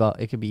could be Bo.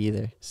 It could be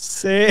either.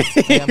 Sailor.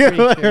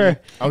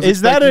 I was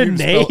Is that a expecting you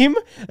to spell- name?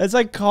 That's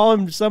like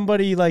calling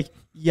somebody like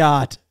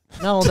yacht.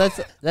 No,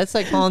 that's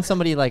like calling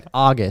somebody like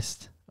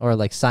August or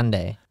like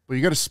Sunday. But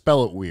you got to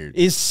spell it weird.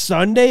 Is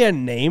Sunday a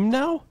name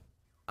now?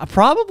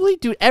 Probably,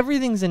 dude.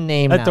 Everything's a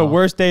name That's now. the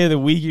worst day of the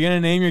week. You're gonna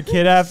name your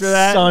kid after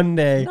that?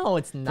 Sunday. No,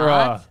 it's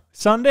not. Bruh.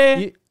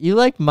 Sunday? You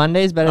like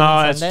Mondays better Oh,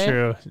 than that's Sunday?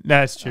 true.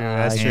 That's true.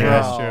 That's true. yeah.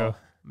 That's true.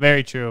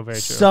 Very true. Very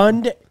true.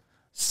 Sunday.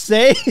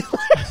 Say.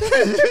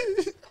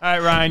 All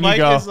right, Ryan, you Mike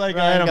go. is like,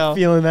 Ryan, I'm go.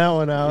 feeling that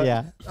one out.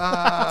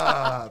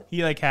 Yeah.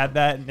 He like had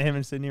that, and him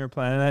and Sydney were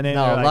planning that name.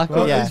 No, They're like, luckily,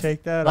 well, yeah.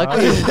 take that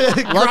Luckily,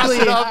 off.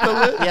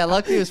 luckily, yeah.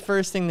 Luckily, it was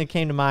first thing that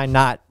came to mind,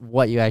 not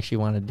what you actually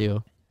want to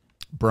do.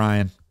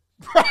 Brian.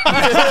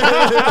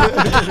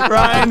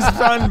 Ryan's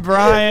son,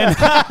 Brian.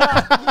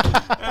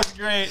 That's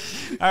great.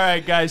 All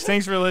right, guys,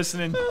 thanks for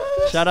listening.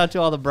 Shout out to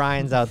all the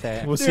Bryans out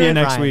there. We'll see you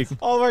next Bryans. week.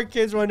 All of our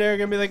kids one day are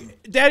gonna be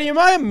like, "Daddy, am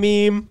I a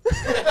meme?"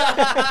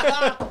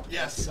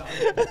 Yes, son.